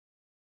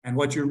 And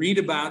what you read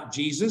about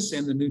Jesus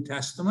in the New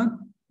Testament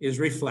is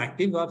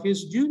reflective of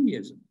his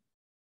Judaism.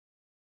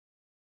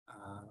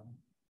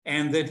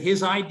 And that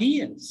his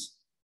ideas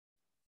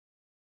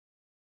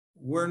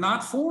were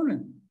not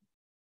foreign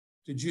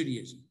to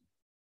Judaism.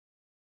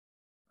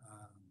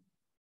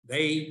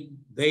 They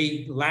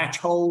latch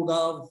hold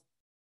of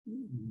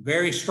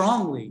very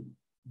strongly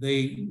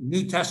the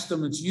New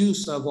Testament's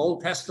use of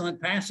Old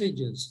Testament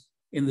passages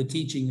in the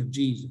teaching of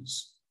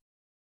Jesus.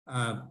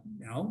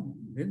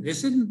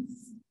 This isn't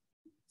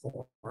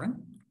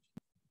foreign.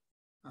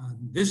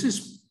 This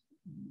is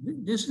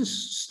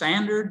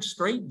standard,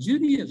 straight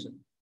Judaism.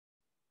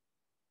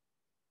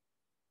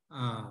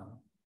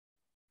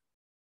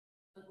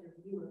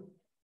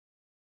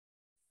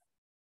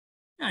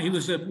 He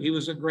was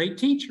a great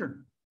teacher.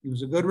 He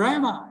was a good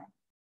rabbi.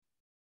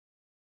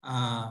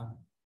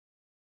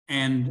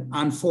 And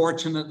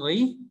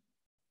unfortunately,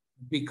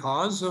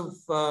 because of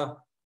a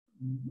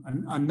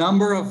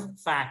number of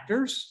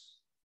factors,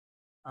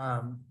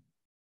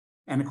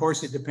 and of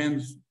course it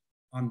depends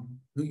on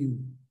who you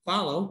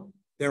follow.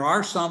 There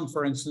are some,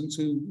 for instance,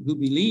 who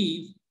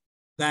believe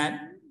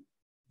that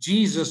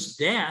Jesus'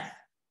 death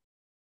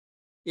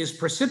is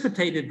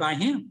precipitated by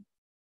him,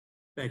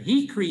 that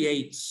he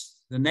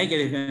creates the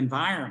negative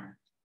environment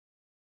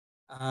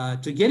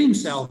to get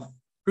himself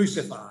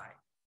crucified,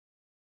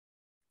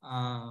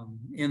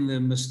 in the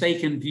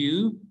mistaken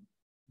view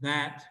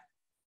that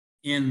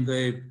in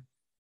the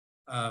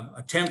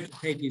attempt to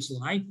take his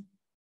life,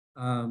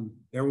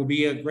 there will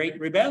be a great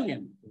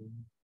rebellion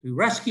to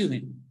rescue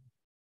him.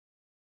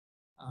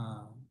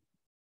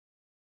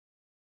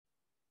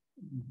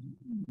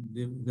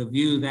 The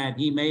view that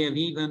he may have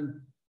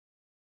even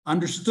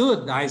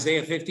understood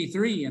Isaiah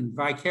 53 in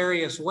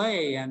vicarious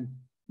way and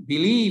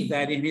believed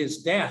that in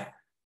his death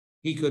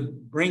he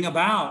could bring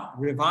about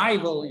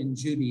revival in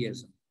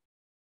Judaism.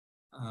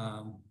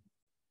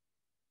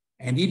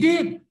 And he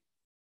did,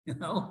 you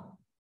know.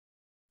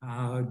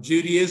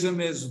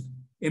 Judaism is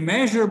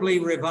immeasurably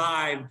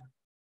revived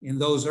in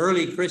those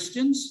early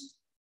Christians,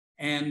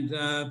 and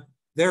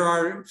there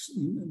are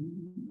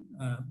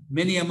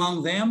many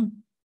among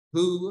them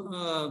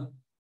who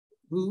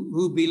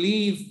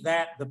believe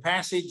that the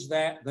passage,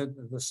 that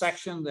the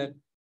section that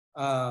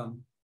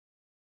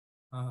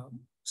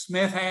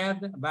Smith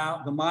had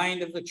about the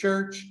mind of the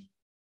church,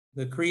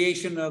 the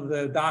creation of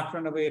the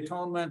doctrine of the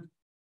atonement,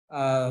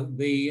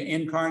 the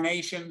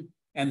incarnation,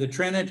 and the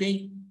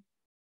Trinity,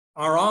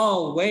 are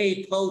all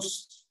way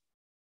post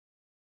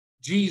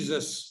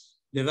Jesus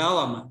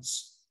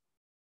developments.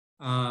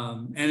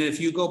 And if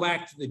you go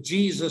back to the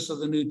Jesus of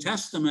the New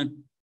Testament,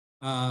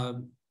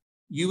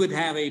 you would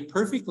have a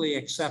perfectly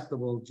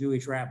acceptable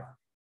Jewish rabbi.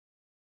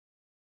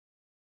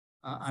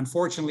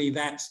 Unfortunately,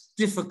 that's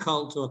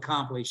difficult to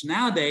accomplish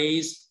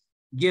nowadays,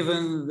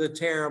 given the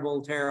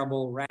terrible,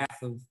 terrible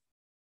wrath of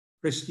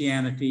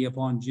Christianity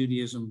upon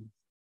Judaism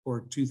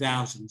for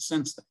 2000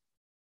 since then.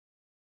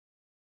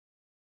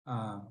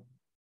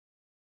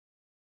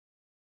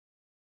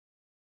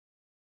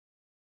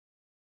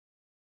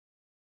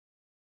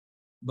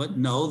 But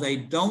no, they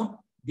don't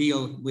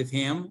deal with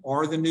him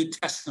or the New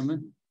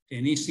Testament to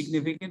any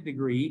significant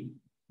degree,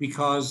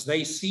 because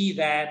they see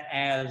that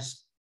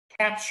as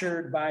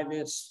captured by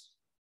this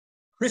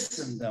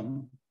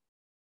Christendom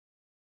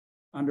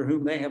under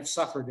whom they have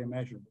suffered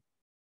immeasurably.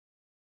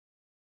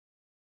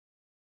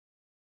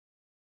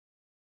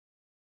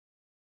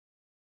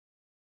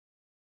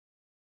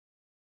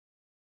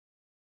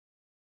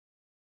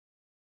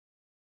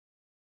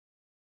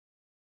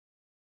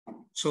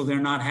 So they're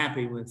not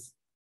happy with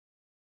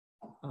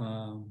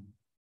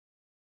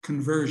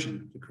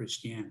conversion to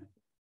Christianity.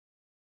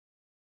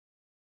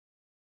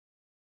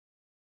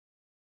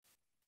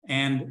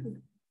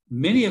 And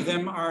many of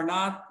them are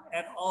not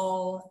at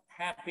all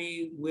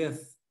happy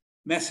with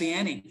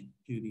Messianic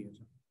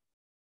Judaism.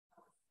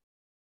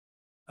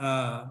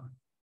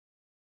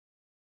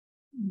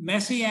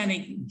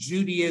 Messianic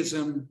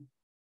Judaism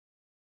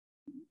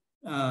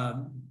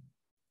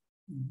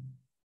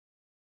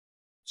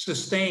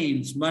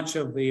sustains much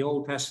of the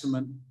Old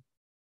Testament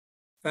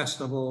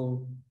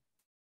festival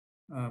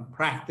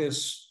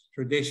practice,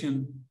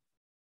 tradition,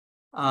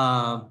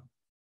 but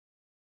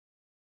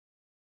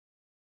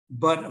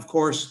of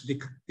course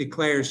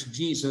declares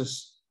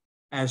Jesus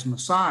as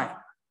Messiah.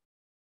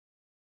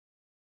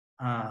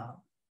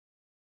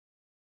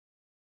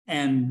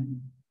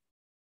 And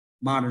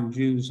modern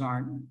Jews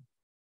aren't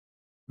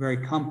very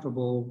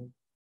comfortable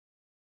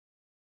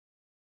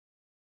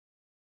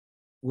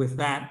with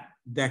that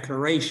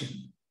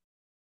declaration.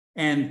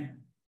 And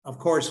of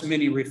course,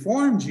 many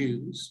Reformed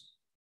Jews,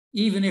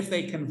 even if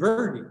they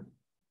converted,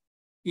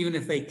 even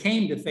if they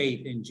came to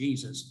faith in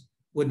Jesus,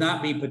 would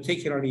not be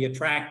particularly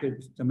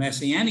attracted to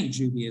Messianic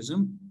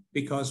Judaism,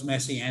 because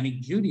Messianic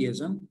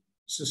Judaism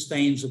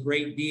sustains a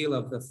great deal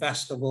of the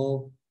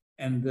festival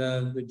and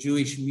the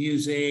Jewish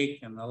music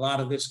and a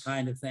lot of this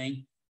kind of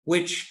thing,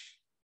 which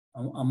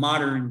a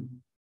modern,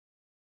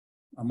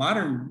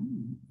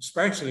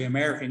 especially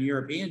American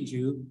European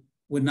Jew,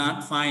 would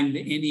not find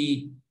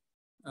any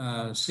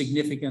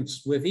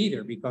significance with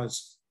either,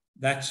 because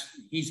that's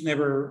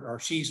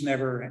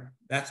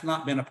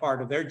not been a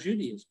part of their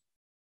Judaism.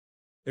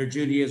 Their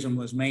Judaism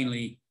was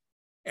mainly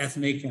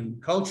ethnic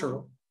and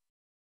cultural,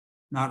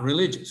 not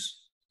religious.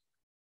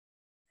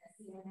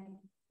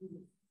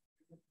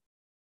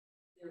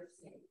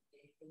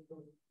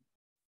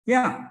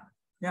 Yeah.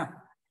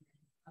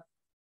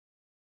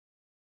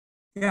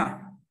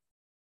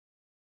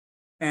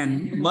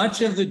 And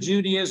much of the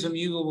Judaism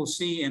you will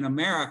see in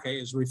America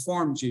is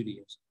Reformed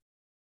Judaism.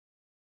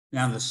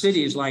 Now, the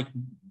cities like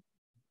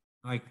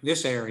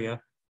this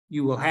area,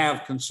 you will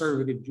have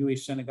conservative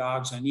Jewish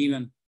synagogues and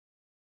even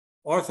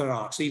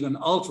Orthodox, even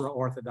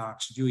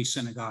ultra-Orthodox Jewish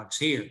synagogues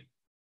here.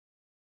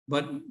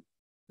 But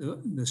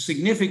the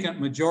significant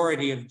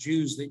majority of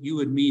Jews that you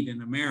would meet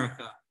in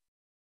America,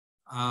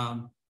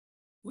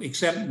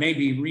 except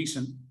maybe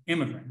recent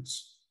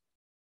immigrants,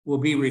 will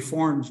be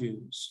Reformed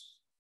Jews.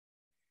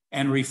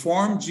 And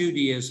Reformed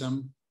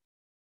Judaism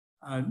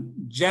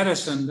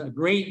jettisoned a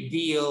great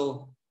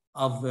deal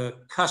of the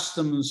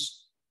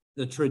customs,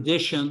 the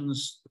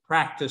traditions, the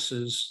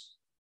practices,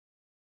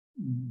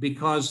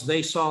 because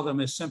they saw them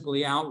as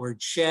simply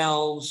outward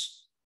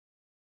shells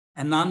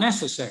and not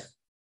necessary.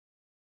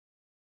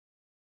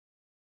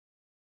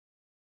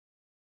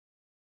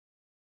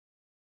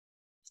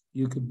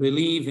 You could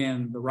believe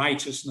in the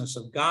righteousness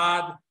of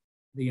God,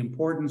 the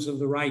importance of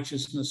the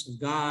righteousness of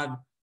God,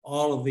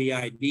 all of the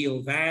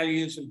ideal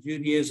values of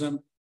Judaism,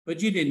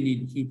 but you didn't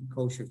need to keep a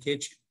kosher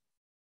kitchen.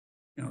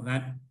 You know,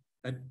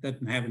 that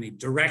doesn't have any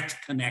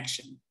direct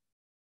connection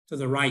to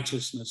the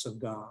righteousness of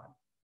God,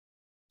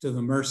 to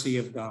the mercy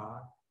of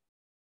God,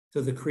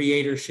 to the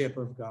creatorship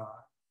of God,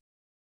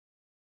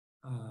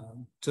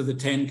 to the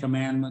 10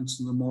 Commandments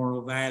and the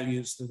moral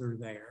values that are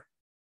there.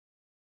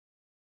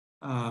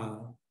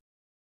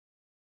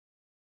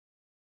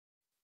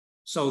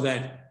 So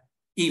that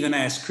even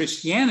as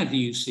Christianity,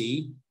 you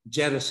see,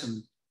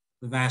 jettisoned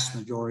the vast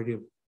majority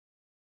of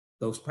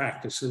those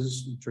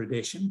practices and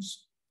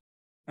traditions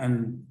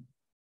and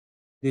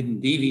didn't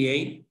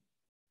deviate,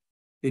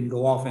 didn't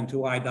go off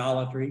into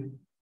idolatry.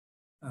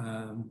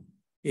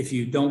 If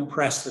you don't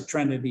press the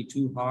Trinity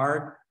too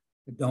hard,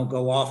 don't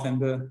go off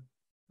into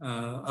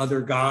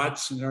other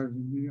gods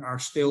and are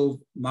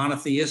still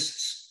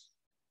monotheists.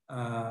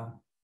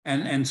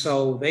 And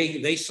so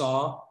they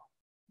saw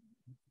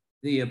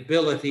the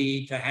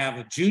ability to have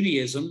a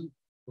Judaism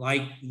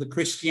like the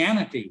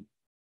Christianity.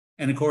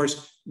 And of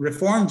course,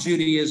 Reformed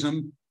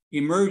Judaism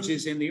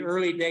emerges in the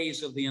early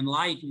days of the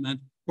Enlightenment,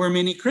 where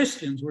many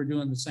Christians were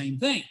doing the same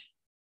thing.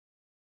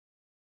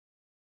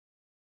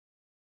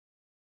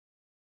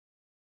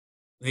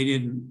 They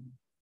didn't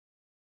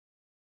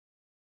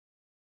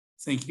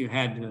think you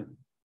had to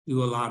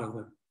do a lot of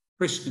the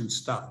Christian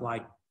stuff,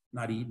 like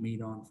not eat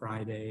meat on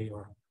Friday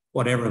or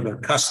whatever the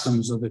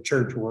customs of the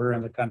church were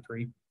in the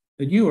country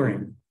that you were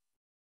in.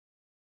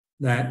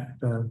 That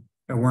there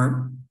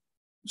weren't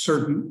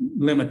certain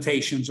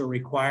limitations or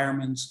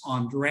requirements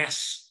on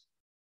dress.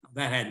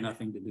 That had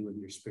nothing to do with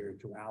your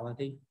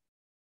spirituality.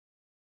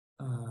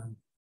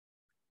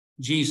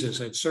 Jesus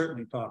had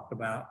certainly talked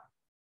about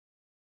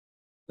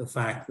the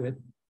fact that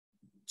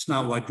it's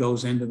not what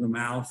goes into the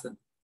mouth that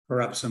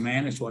corrupts a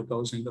man, it's what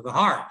goes into the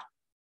heart.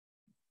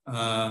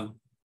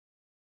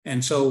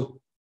 And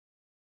so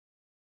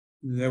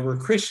there were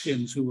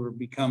Christians who were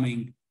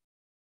becoming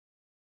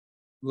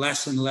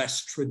less and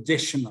less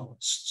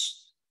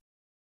traditionalists.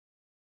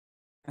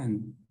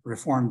 And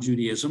Reformed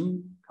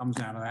Judaism comes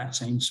out of that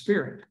same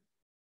spirit.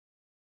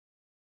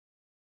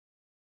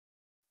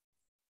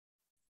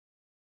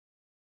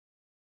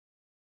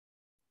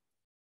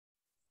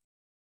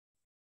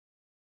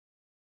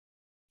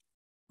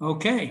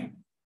 Okay,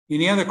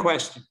 any other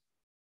question?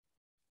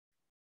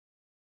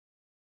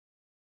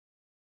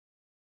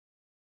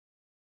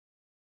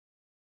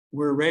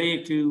 We're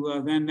ready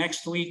to then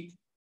next week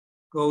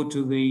go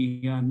to the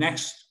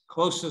next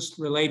closest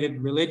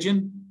related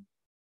religion,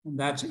 and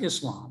that's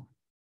Islam.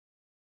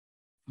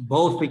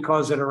 Both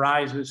because it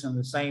arises in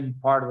the same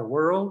part of the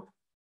world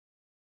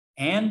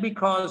and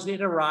because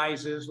it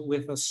arises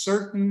with a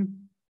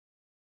certain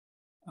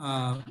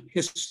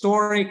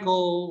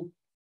historical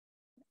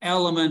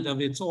element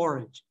of its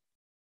origin.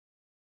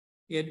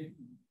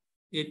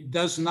 It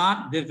does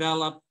not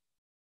develop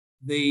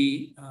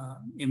the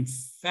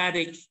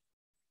emphatic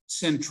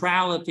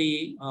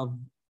centrality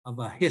of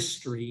a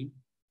history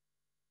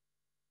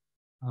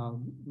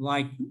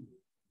like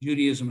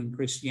Judaism and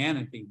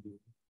Christianity do,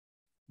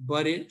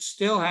 but it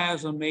still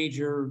has a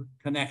major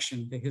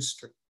connection to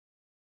history.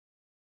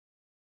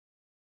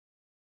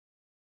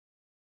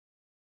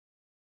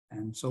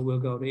 And so we'll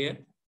go to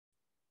it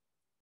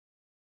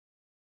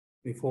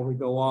before we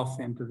go off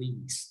into the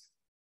East.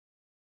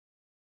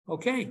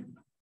 Okay.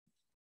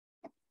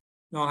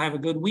 Y'all have a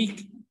good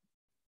week.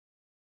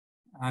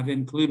 I've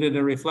included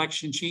a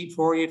reflection sheet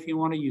for you if you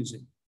want to use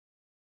it.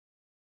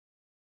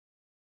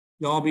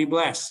 Y'all be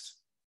blessed.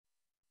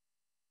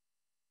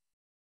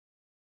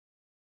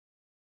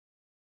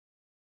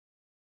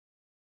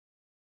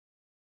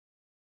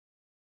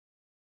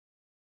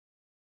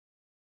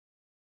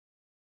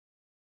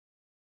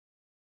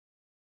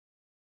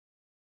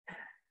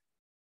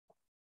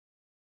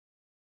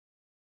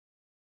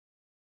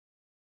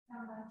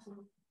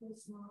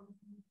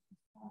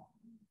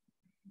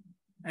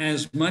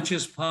 As much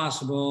as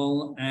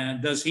possible.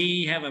 And does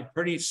he have a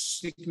pretty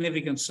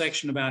significant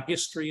section about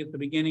history at the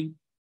beginning?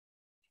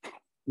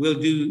 We'll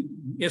do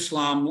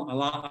Islam a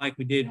lot like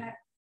we did.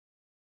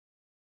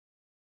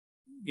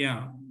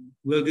 Yeah,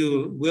 we'll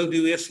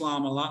do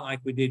Islam a lot like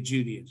we did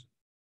Judaism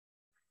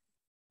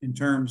in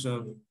terms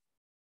of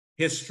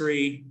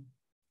history.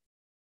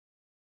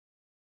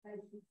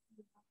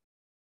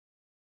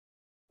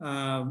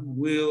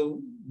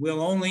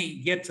 We'll only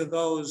get to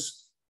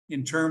those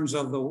in terms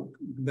of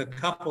the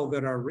couple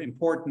that are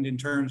important in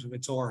terms of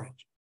its origin.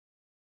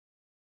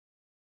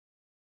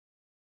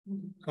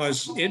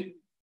 Because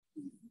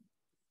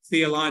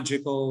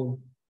theological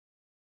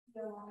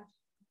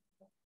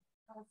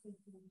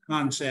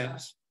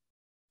concepts.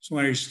 That's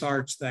where he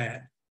starts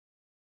that.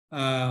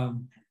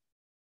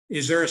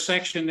 Is there a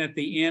section at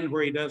the end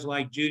where he does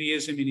like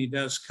Judaism and he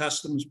does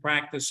customs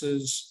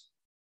practices?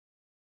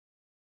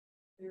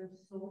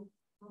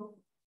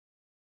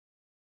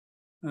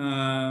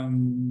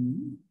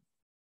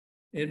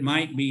 It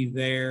might be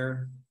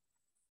there.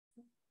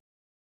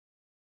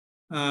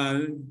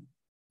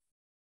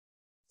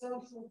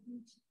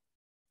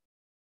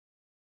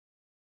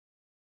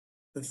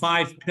 The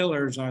 5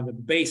 pillars are the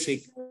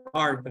basic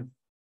part of,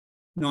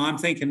 no, I'm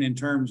thinking in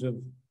terms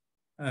of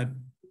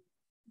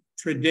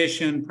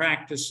tradition,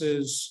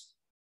 practices,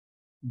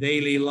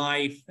 daily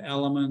life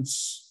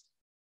elements.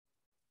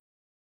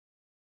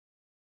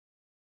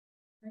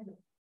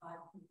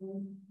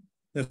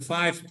 The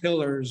 5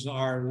 pillars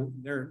are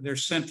their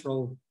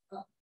central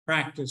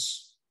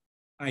practice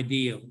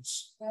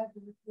ideals.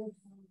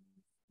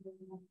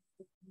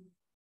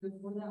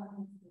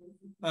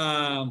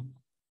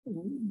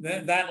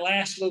 That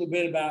last little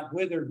bit about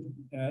withered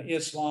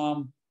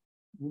Islam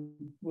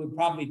would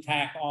probably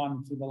tack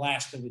on to the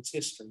last of its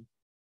history.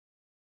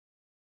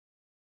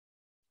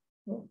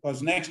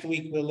 Because next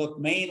week we'll look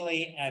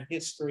mainly at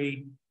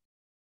history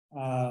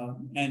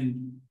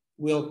and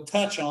we'll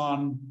touch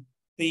on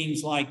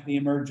themes like the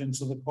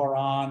emergence of the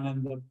Quran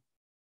and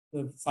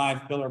the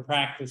 5 pillar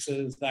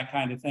practices, that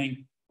kind of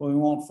thing, but we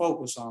won't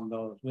focus on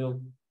those.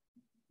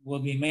 We'll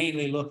be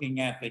mainly looking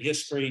at the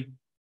history.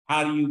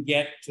 How do you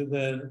get to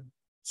the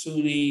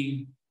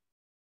Sunni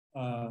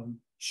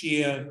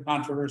Shia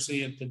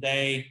controversy of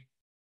today,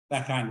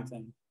 that kind of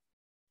thing.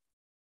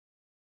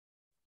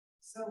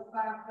 So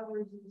 5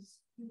 pillars is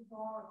too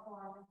far?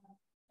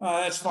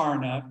 That's far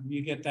enough.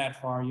 You get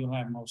that far, you'll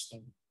have most of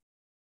it.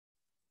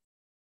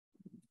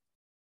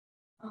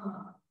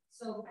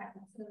 So back to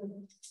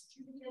Judaism, so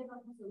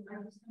I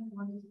just kind of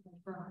wanted to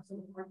confirm. So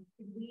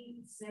could we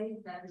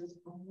say that there's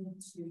only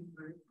 2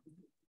 groups?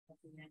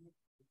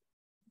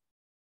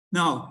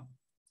 No.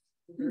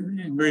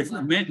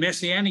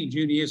 Messianic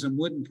Judaism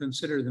wouldn't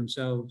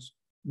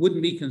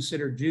be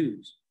considered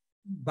Jews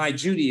by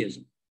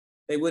Judaism.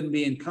 They wouldn't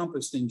be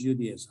encompassed in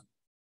Judaism.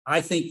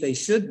 I think they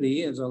should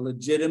be as a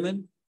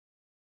legitimate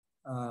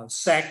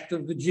sect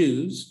of the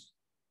Jews.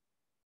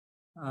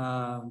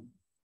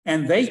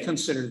 And they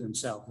consider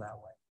themselves that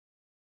way.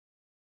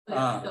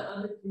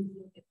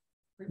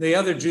 The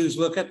other Jews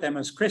look at them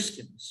as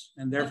Christians,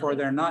 and therefore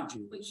they're not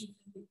Jews.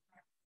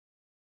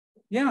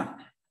 Yeah,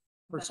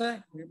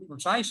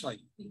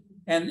 precisely.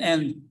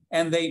 And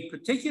they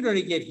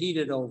particularly get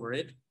heated over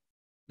it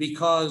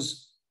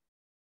because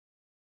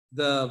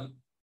the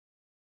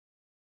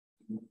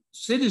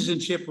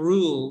citizenship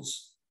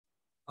rules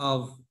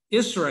of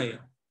Israel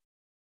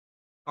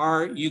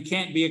are you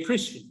can't be a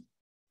Christian.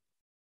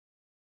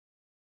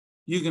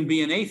 You can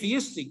be an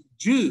atheistic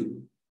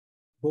Jew,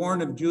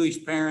 born of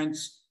Jewish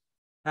parents,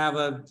 have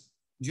a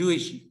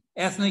Jewish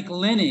ethnic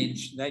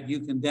lineage that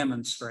you can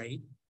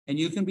demonstrate, and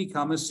you can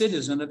become a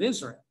citizen of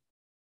Israel.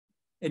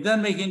 It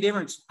doesn't make any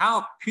difference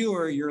how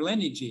pure your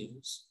lineage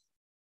is.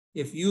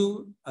 If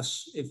you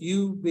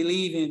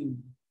believe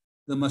in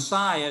the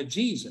Messiah,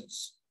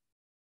 Jesus,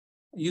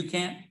 you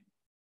can't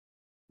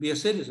be a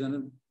citizen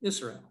of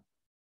Israel.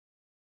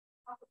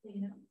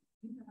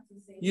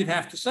 You'd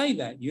have to say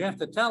that. You have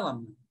to tell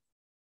them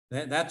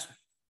that's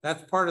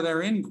part of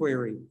their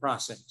inquiry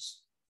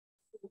process.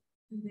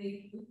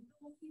 They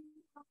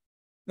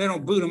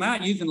don't boot them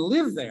out. You can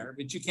live there,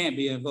 but you can't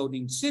be a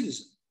voting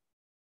citizen.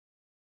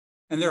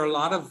 And there are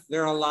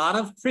a lot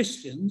of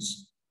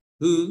Christians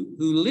who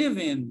live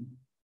in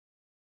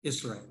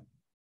Israel.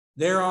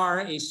 There are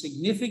a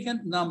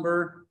significant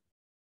number,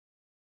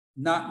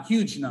 not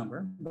huge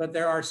number, but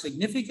there are a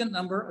significant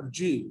number of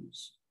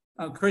Jews,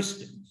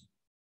 Christians,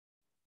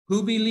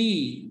 who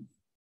believe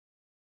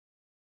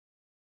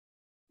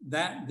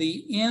that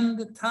the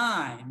end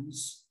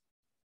times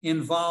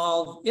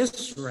involve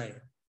Israel.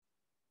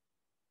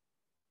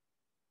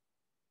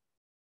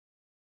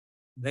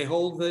 They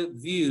hold the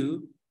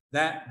view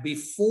that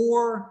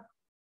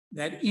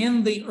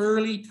in the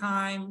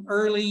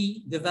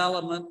early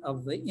development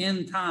of the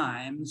end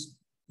times,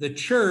 the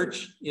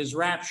church is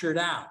raptured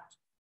out.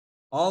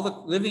 All the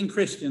living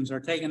Christians are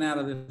taken out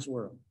of this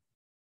world.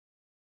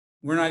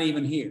 We're not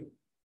even here.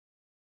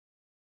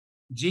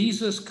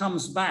 Jesus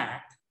comes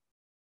back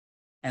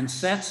and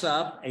sets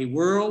up a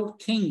world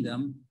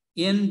kingdom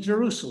in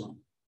Jerusalem.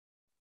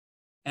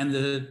 And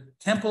the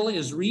temple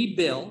is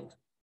rebuilt.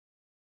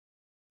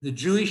 The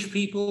Jewish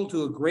people,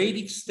 to a great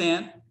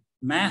extent,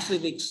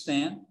 massive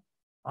extent,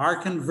 are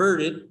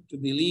converted to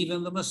believe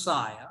in the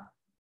Messiah.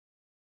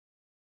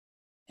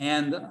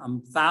 And a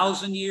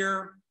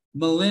 1,000-year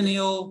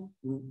millennial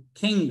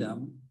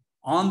kingdom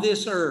on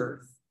this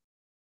earth,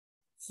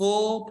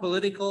 full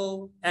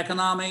political,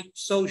 economic,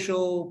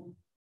 social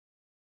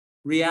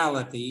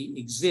reality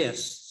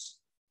exists.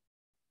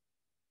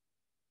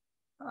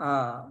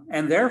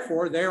 And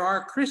therefore, there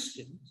are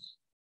Christians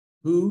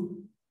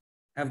who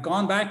have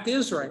gone back to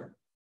Israel,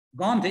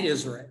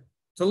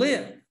 to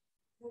live.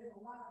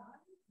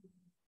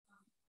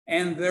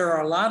 And there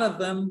are a lot of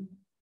them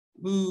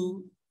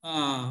who,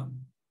 and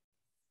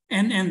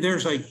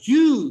there's a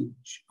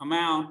huge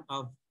amount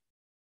of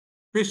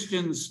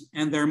Christians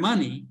and their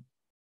money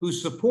who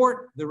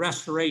support the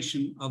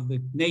restoration of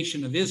the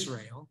nation of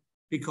Israel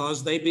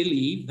because they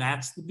believe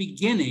that's the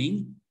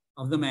beginning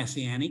of the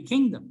Messianic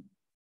kingdom.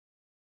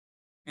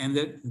 And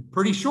that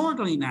pretty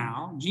shortly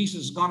now,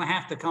 Jesus is going to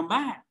have to come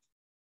back,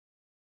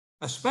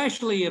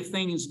 especially if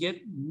things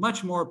get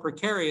much more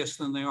precarious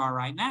than they are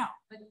right now.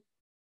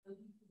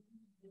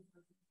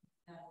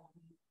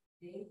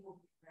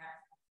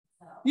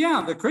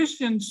 Yeah, the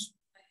Christians,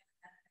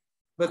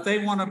 but they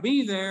want to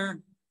be there.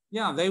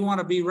 Yeah, they want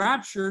to be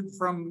raptured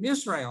from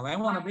Israel. They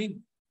want to be,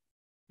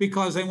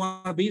 because they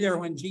want to be there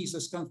when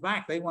Jesus comes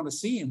back. They want to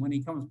see him when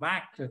he comes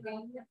back.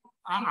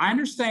 I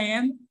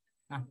understand.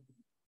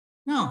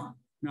 No.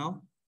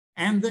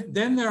 And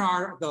then there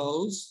are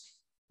those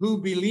who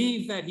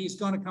believe that he's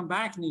going to come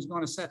back and he's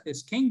going to set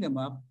this kingdom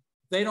up.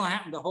 They don't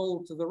happen to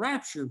hold to the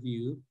rapture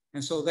view.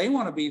 And so they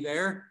want to be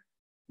there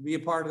to be a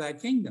part of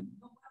that kingdom.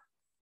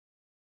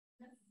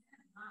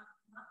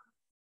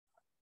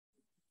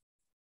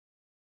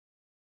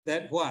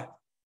 That what?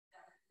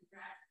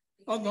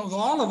 Oh, no,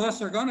 all of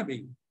us are going to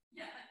be.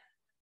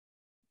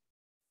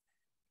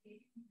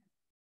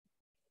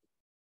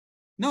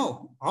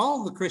 No,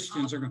 all the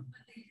Christians are going to.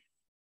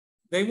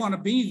 They want to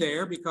be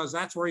there because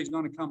that's where he's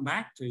going to come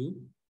back to.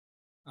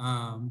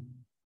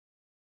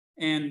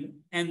 And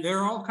there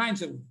are all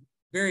kinds of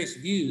various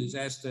views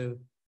as to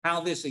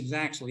how this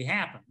exactly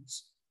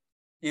happens,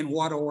 in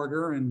what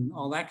order, and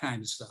all that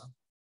kind of stuff.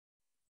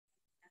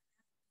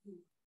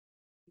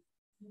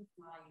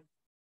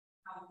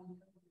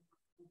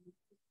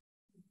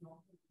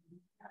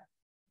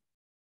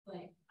 But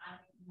I'm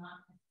not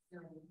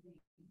necessarily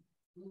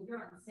thinking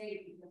you're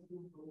unsaved because you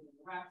don't believe in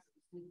the rapture.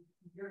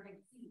 You're going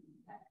to see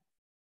that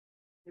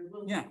there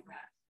will be a rapture.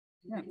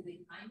 Is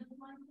it kind of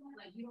like that?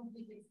 Like you don't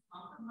think it's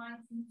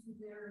compromising to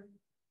their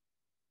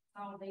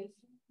salvation?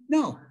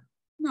 No.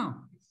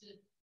 It's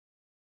just...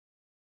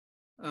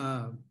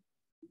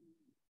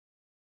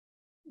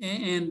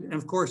 and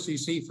of course, you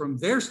see, from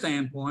their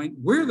standpoint,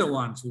 we're the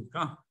ones who've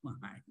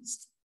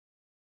compromised.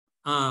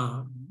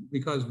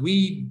 Because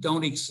we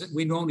don't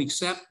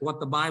accept what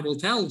the Bible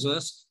tells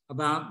us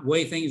about the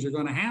way things are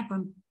going to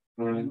happen,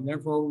 and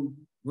therefore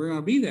we're going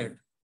to be there.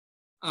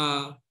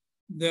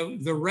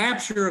 The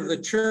rapture of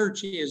the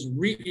church is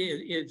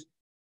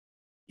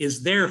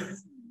there,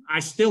 I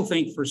still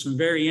think, for some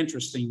very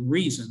interesting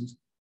reasons,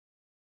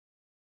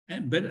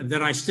 but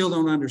that I still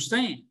don't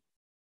understand,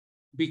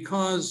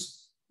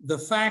 because the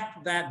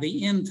fact that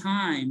the end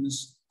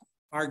times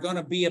are going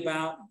to be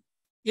about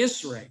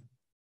Israel,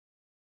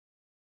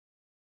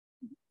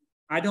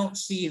 I don't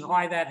see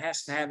why that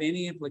has to have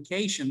any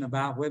implication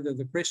about whether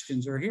the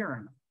Christians are here or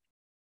not.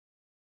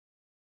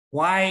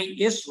 Why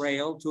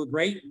Israel, to a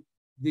great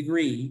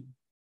degree,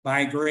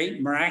 by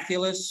great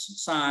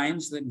miraculous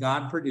signs that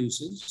God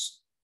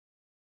produces,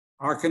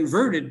 are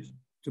converted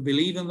to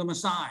believe in the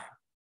Messiah,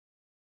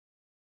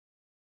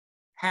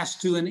 has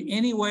to in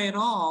any way at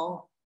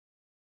all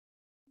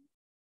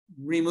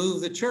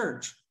remove the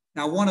church.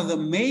 Now, one of the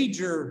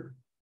major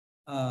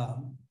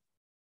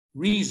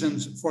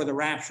reasons for the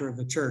rapture of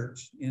the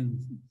church in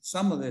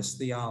some of this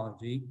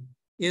theology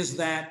is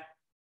that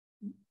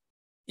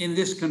in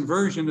this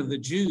conversion of the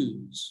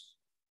Jews,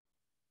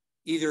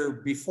 either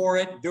before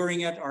it,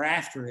 during it, or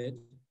after it,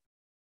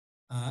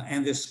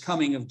 and this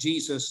coming of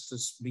Jesus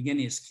to begin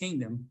his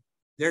kingdom,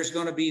 there's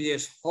going to be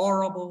this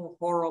horrible,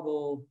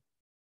 horrible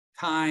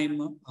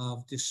time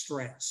of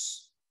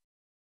distress.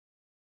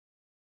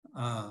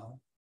 Now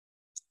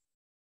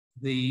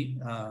the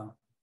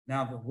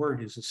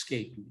word is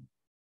escaping me.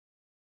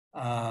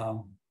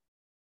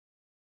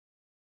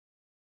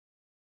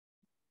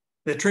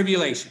 The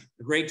tribulation,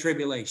 the great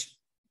tribulation.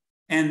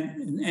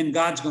 And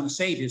God's going to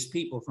save his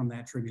people from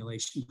that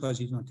tribulation because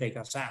he's going to take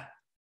us out.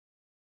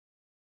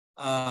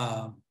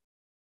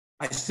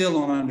 I still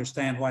don't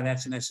understand why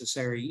that's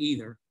necessary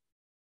either,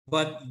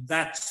 but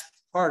that's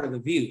part of the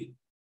view,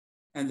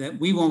 and that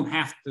we won't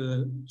have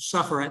to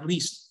suffer at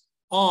least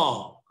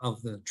all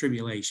of the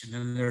tribulation.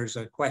 And there's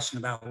a question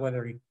about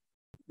whether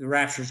the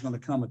rapture is going to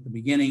come at the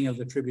beginning of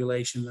the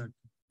tribulation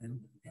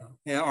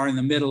or in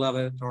the middle of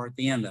it or at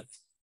the end of it.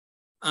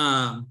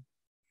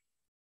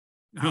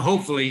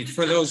 Hopefully,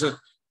 for those of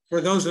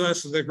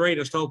us with the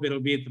greatest hope, it'll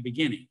be at the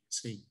beginning.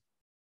 See,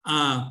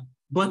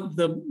 but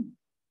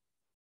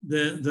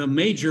the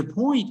major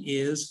point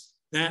is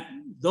that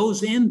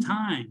those end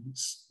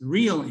times,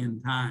 real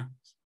end times,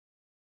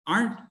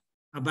 aren't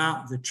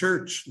about the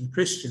church and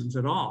Christians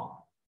at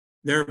all.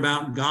 They're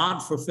about God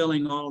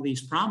fulfilling all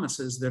these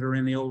promises that are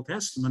in the Old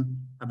Testament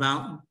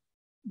about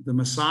the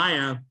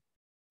Messiah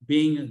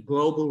being a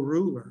global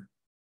ruler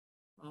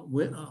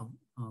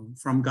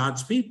from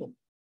God's people.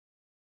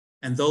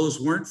 And those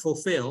weren't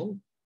fulfilled.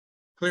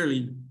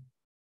 Clearly,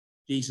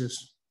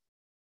 Jesus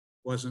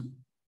wasn't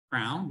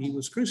crowned, he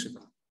was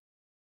crucified.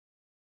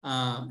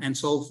 And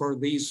so for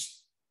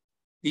these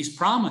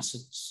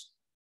promises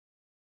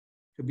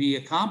to be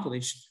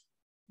accomplished,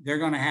 they're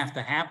going to have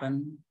to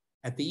happen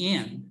at the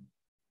end.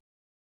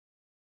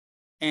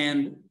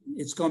 And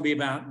it's going to be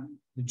about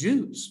the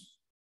Jews.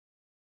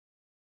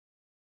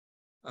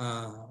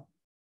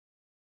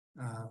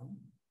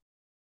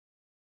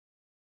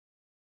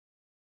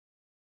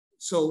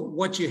 So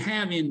what you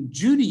have in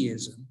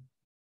Judaism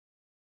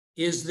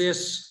is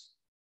this,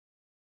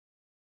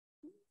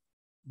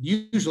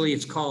 usually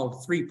it's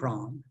called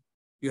three-pronged.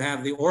 You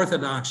have the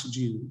Orthodox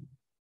Jew,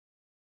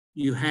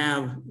 you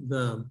have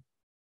the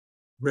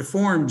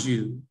Reformed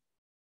Jew,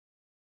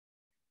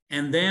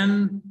 and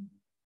then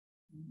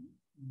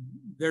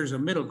there's a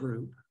middle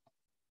group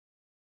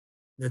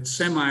that's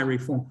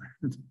semi-Reformed,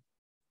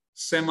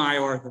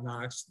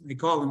 semi-Orthodox. They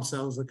call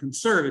themselves the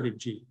conservative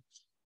Jews.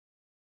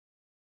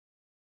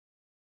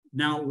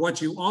 Now,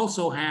 what you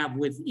also have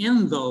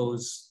within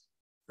those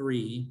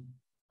three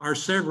are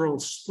several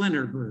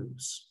splinter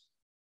groups.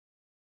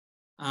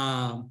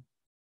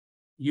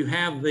 You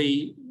have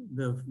the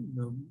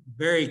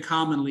very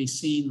commonly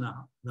seen,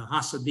 the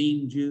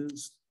Hasidim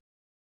Jews.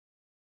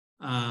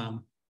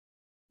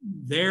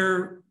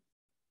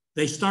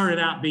 They started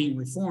out being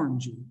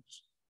Reformed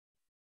Jews.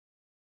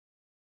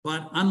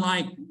 But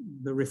unlike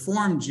the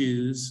Reformed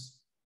Jews,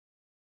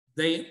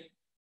 they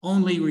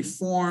only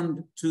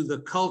reformed to the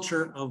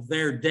culture of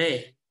their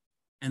day,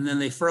 and then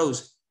they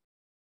froze it.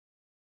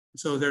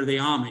 So they're the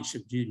Amish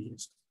of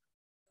Judaism.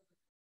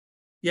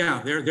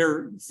 Yeah,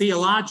 they're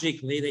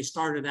theologically, they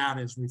started out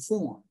as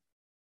Reformed,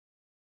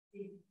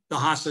 the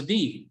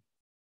Hasidim.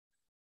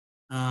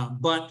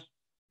 But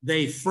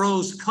they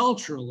froze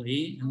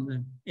culturally in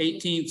the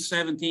 18th,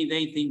 17th,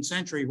 18th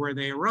century where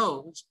they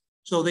arose.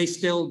 So they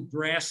still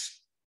dress,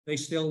 they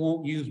still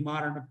won't use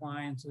modern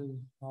appliances,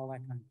 all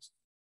that kind of stuff.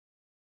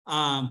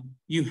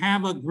 You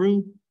have a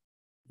group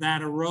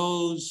that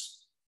arose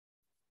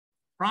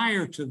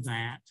prior to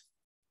that.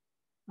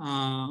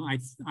 I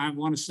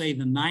want to say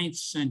the 9th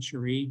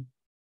century.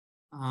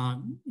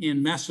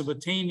 In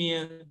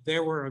Mesopotamia,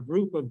 there were a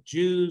group of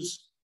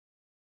Jews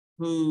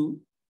who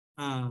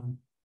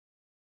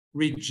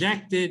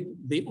rejected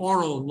the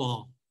oral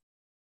law,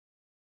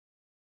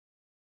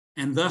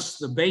 and thus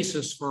the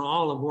basis for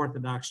all of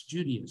Orthodox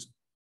Judaism.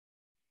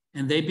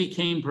 And they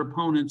became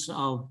proponents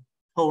of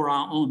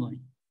Torah only.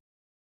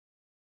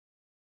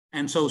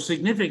 And so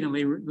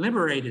significantly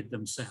liberated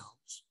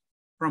themselves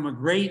from a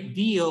great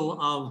deal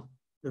of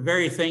the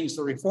very things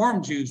the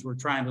Reformed Jews were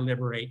trying to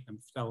liberate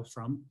themselves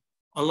from.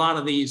 A lot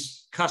of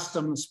these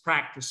customs,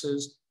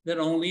 practices that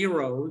only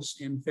arose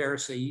in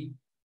Pharisee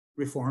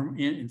Reform,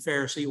 in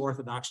Pharisee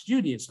Orthodox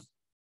Judaism.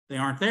 They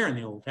aren't there in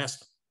the Old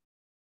Testament.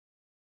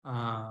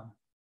 A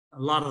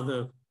lot of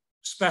the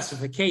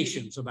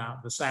specifications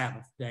about the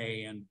Sabbath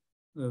day and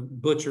the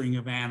butchering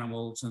of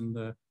animals and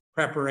the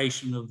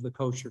preparation of the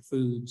kosher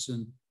foods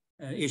and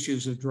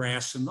issues of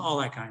dress and all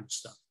that kind of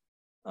stuff.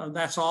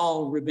 That's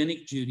all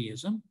Rabbinic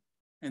Judaism,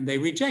 and they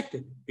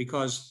rejected it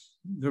because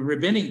the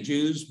Rabbinic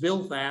Jews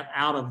built that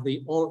out of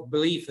the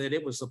belief that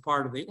it was a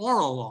part of the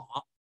oral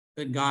law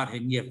that God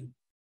had given.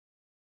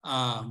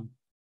 And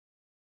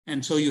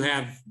so you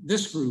have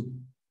this group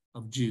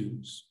of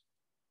Jews.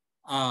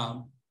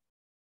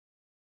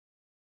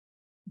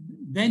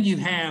 Then you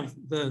have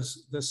the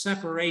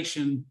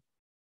separation,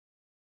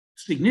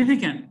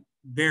 significant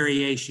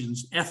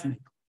variations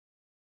ethnically.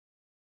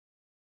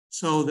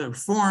 So the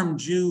Reformed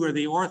Jew or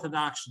the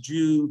Orthodox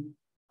Jew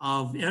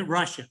of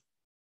Russia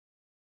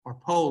or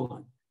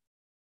Poland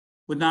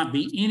would not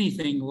be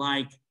anything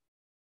like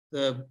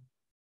the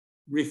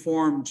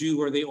Reformed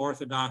Jew or the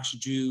Orthodox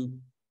Jew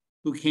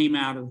who came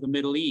out of the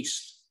Middle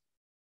East,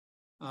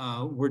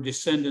 were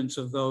descendants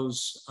of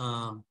those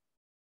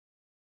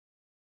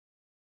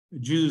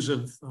Jews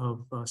of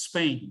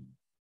Spain.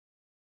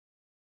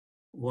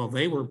 Well,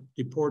 they were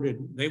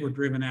deported, they were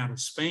driven out of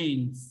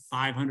Spain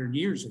 500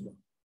 years ago.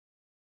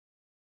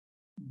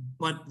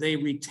 But they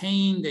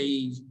retained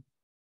a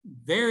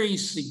very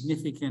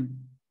significant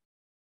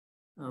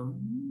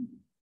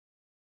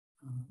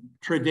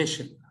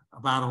tradition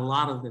about a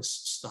lot of this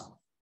stuff.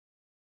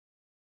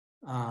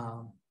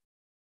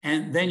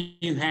 And then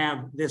you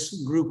have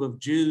this group of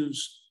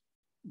Jews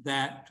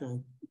that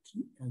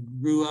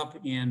grew up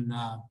in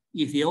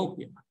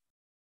Ethiopia.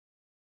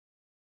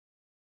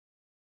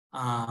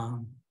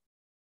 And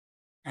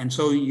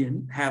so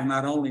you have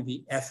not only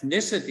the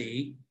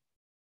ethnicity,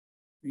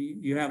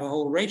 you have a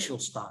whole racial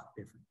stock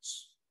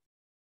difference.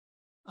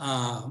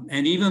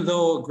 And even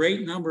though a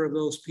great number of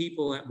those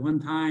people at one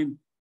time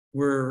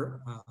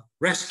were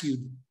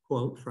rescued,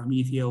 quote, from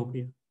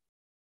Ethiopia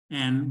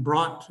and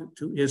brought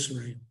to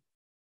Israel,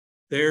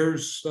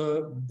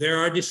 there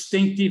are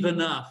distinctive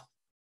enough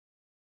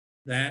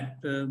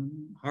that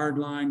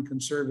hardline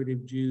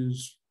conservative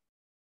Jews,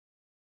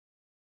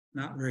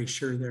 not very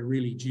sure they're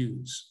really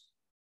Jews.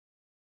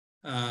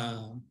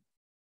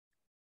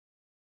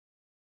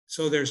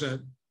 So there's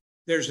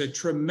a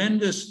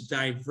tremendous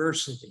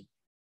diversity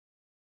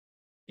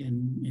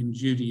in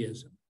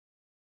Judaism.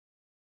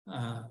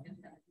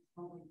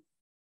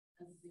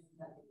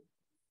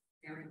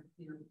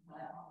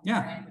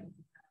 Yeah.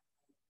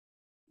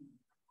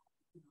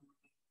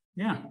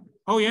 Yeah.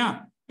 Oh,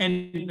 yeah.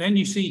 And then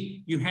you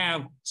see, you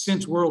have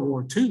since World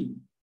War II,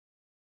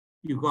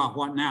 you've got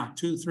what now,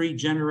 2-3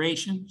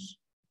 generations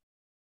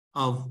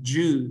of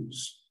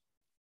Jews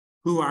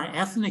who are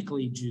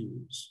ethnically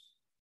Jews,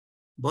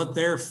 but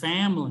their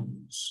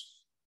families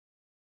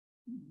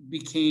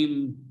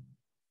became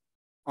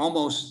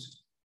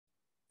almost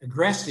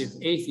aggressive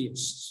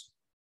atheists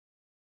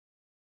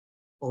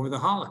over the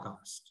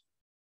Holocaust.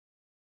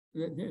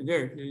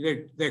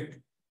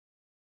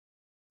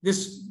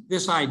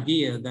 This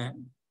idea that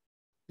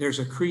there's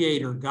a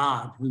creator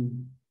God who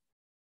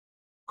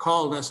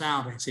called us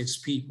out as his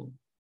people,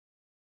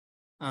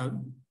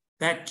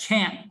 that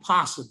can't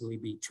possibly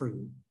be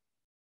true.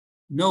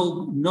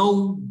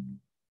 No,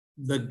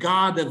 the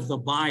God of the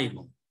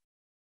Bible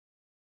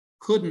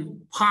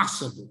couldn't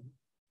possibly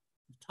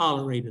have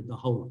tolerated the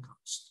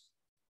Holocaust.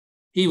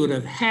 He would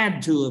have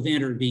had to have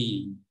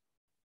intervened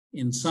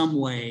in some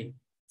way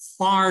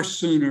far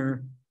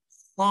sooner,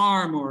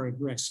 far more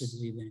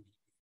aggressively than he did.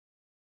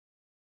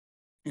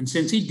 And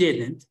since he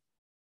didn't,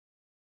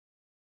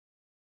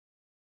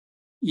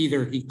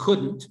 either he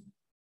couldn't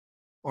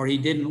or he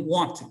didn't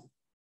want to.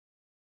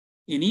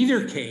 In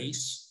either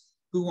case,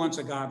 who wants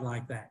a God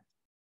like that?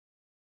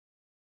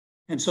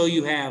 And so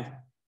you have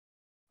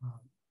a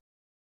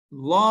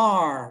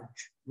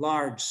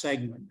large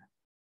segment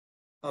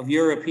of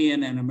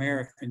European and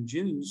American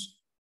Jews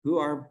who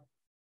are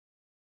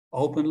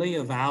openly,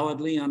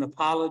 avowedly,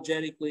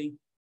 unapologetically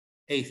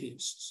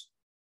atheists.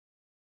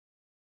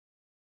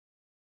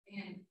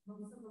 And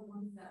most of the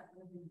ones that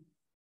live in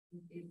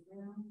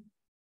Israel,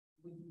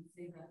 would you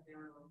say that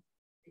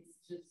it's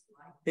just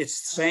like?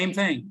 It's the same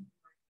thing.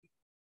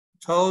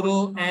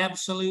 Total,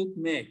 absolute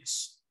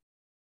mix.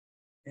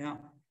 Yeah.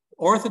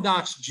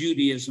 Orthodox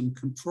Judaism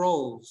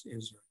controls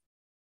Israel.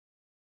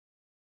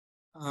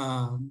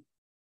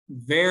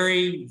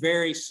 Very,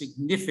 very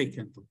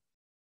significantly.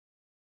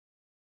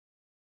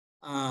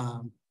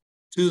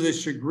 To the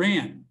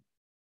chagrin,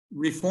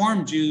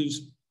 Reform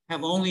Jews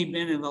have only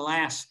been in the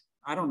last,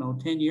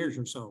 10 years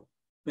or so,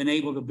 been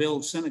able to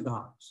build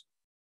synagogues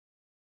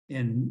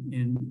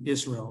in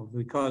Israel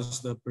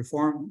because the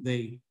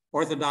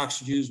Orthodox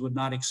Jews would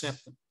not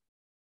accept them.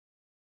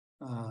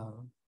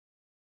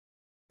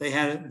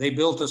 They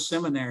built a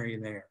seminary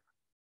there,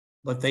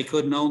 but they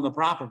couldn't own the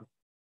property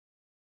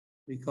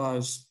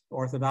because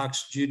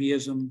Orthodox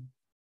Judaism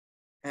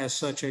has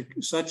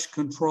such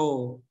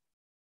control.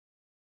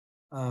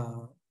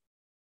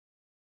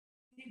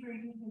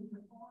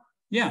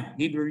 Yeah,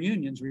 Hebrew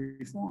Union's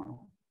reform.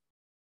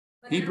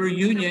 Hebrew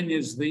Union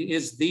is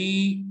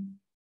the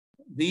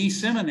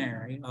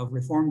seminary of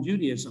Reform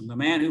Judaism. The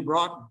man who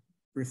brought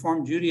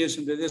Reform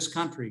Judaism to this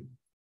country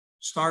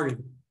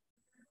started.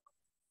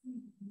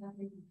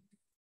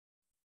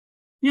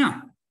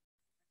 Yeah.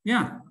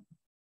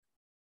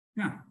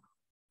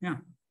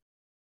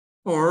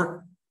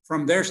 Or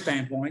from their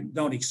standpoint,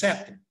 don't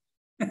accept it.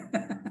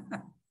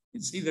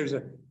 You see, there's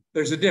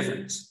a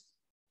difference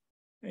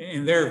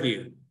in their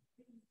view.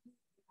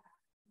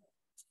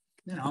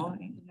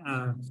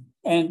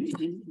 And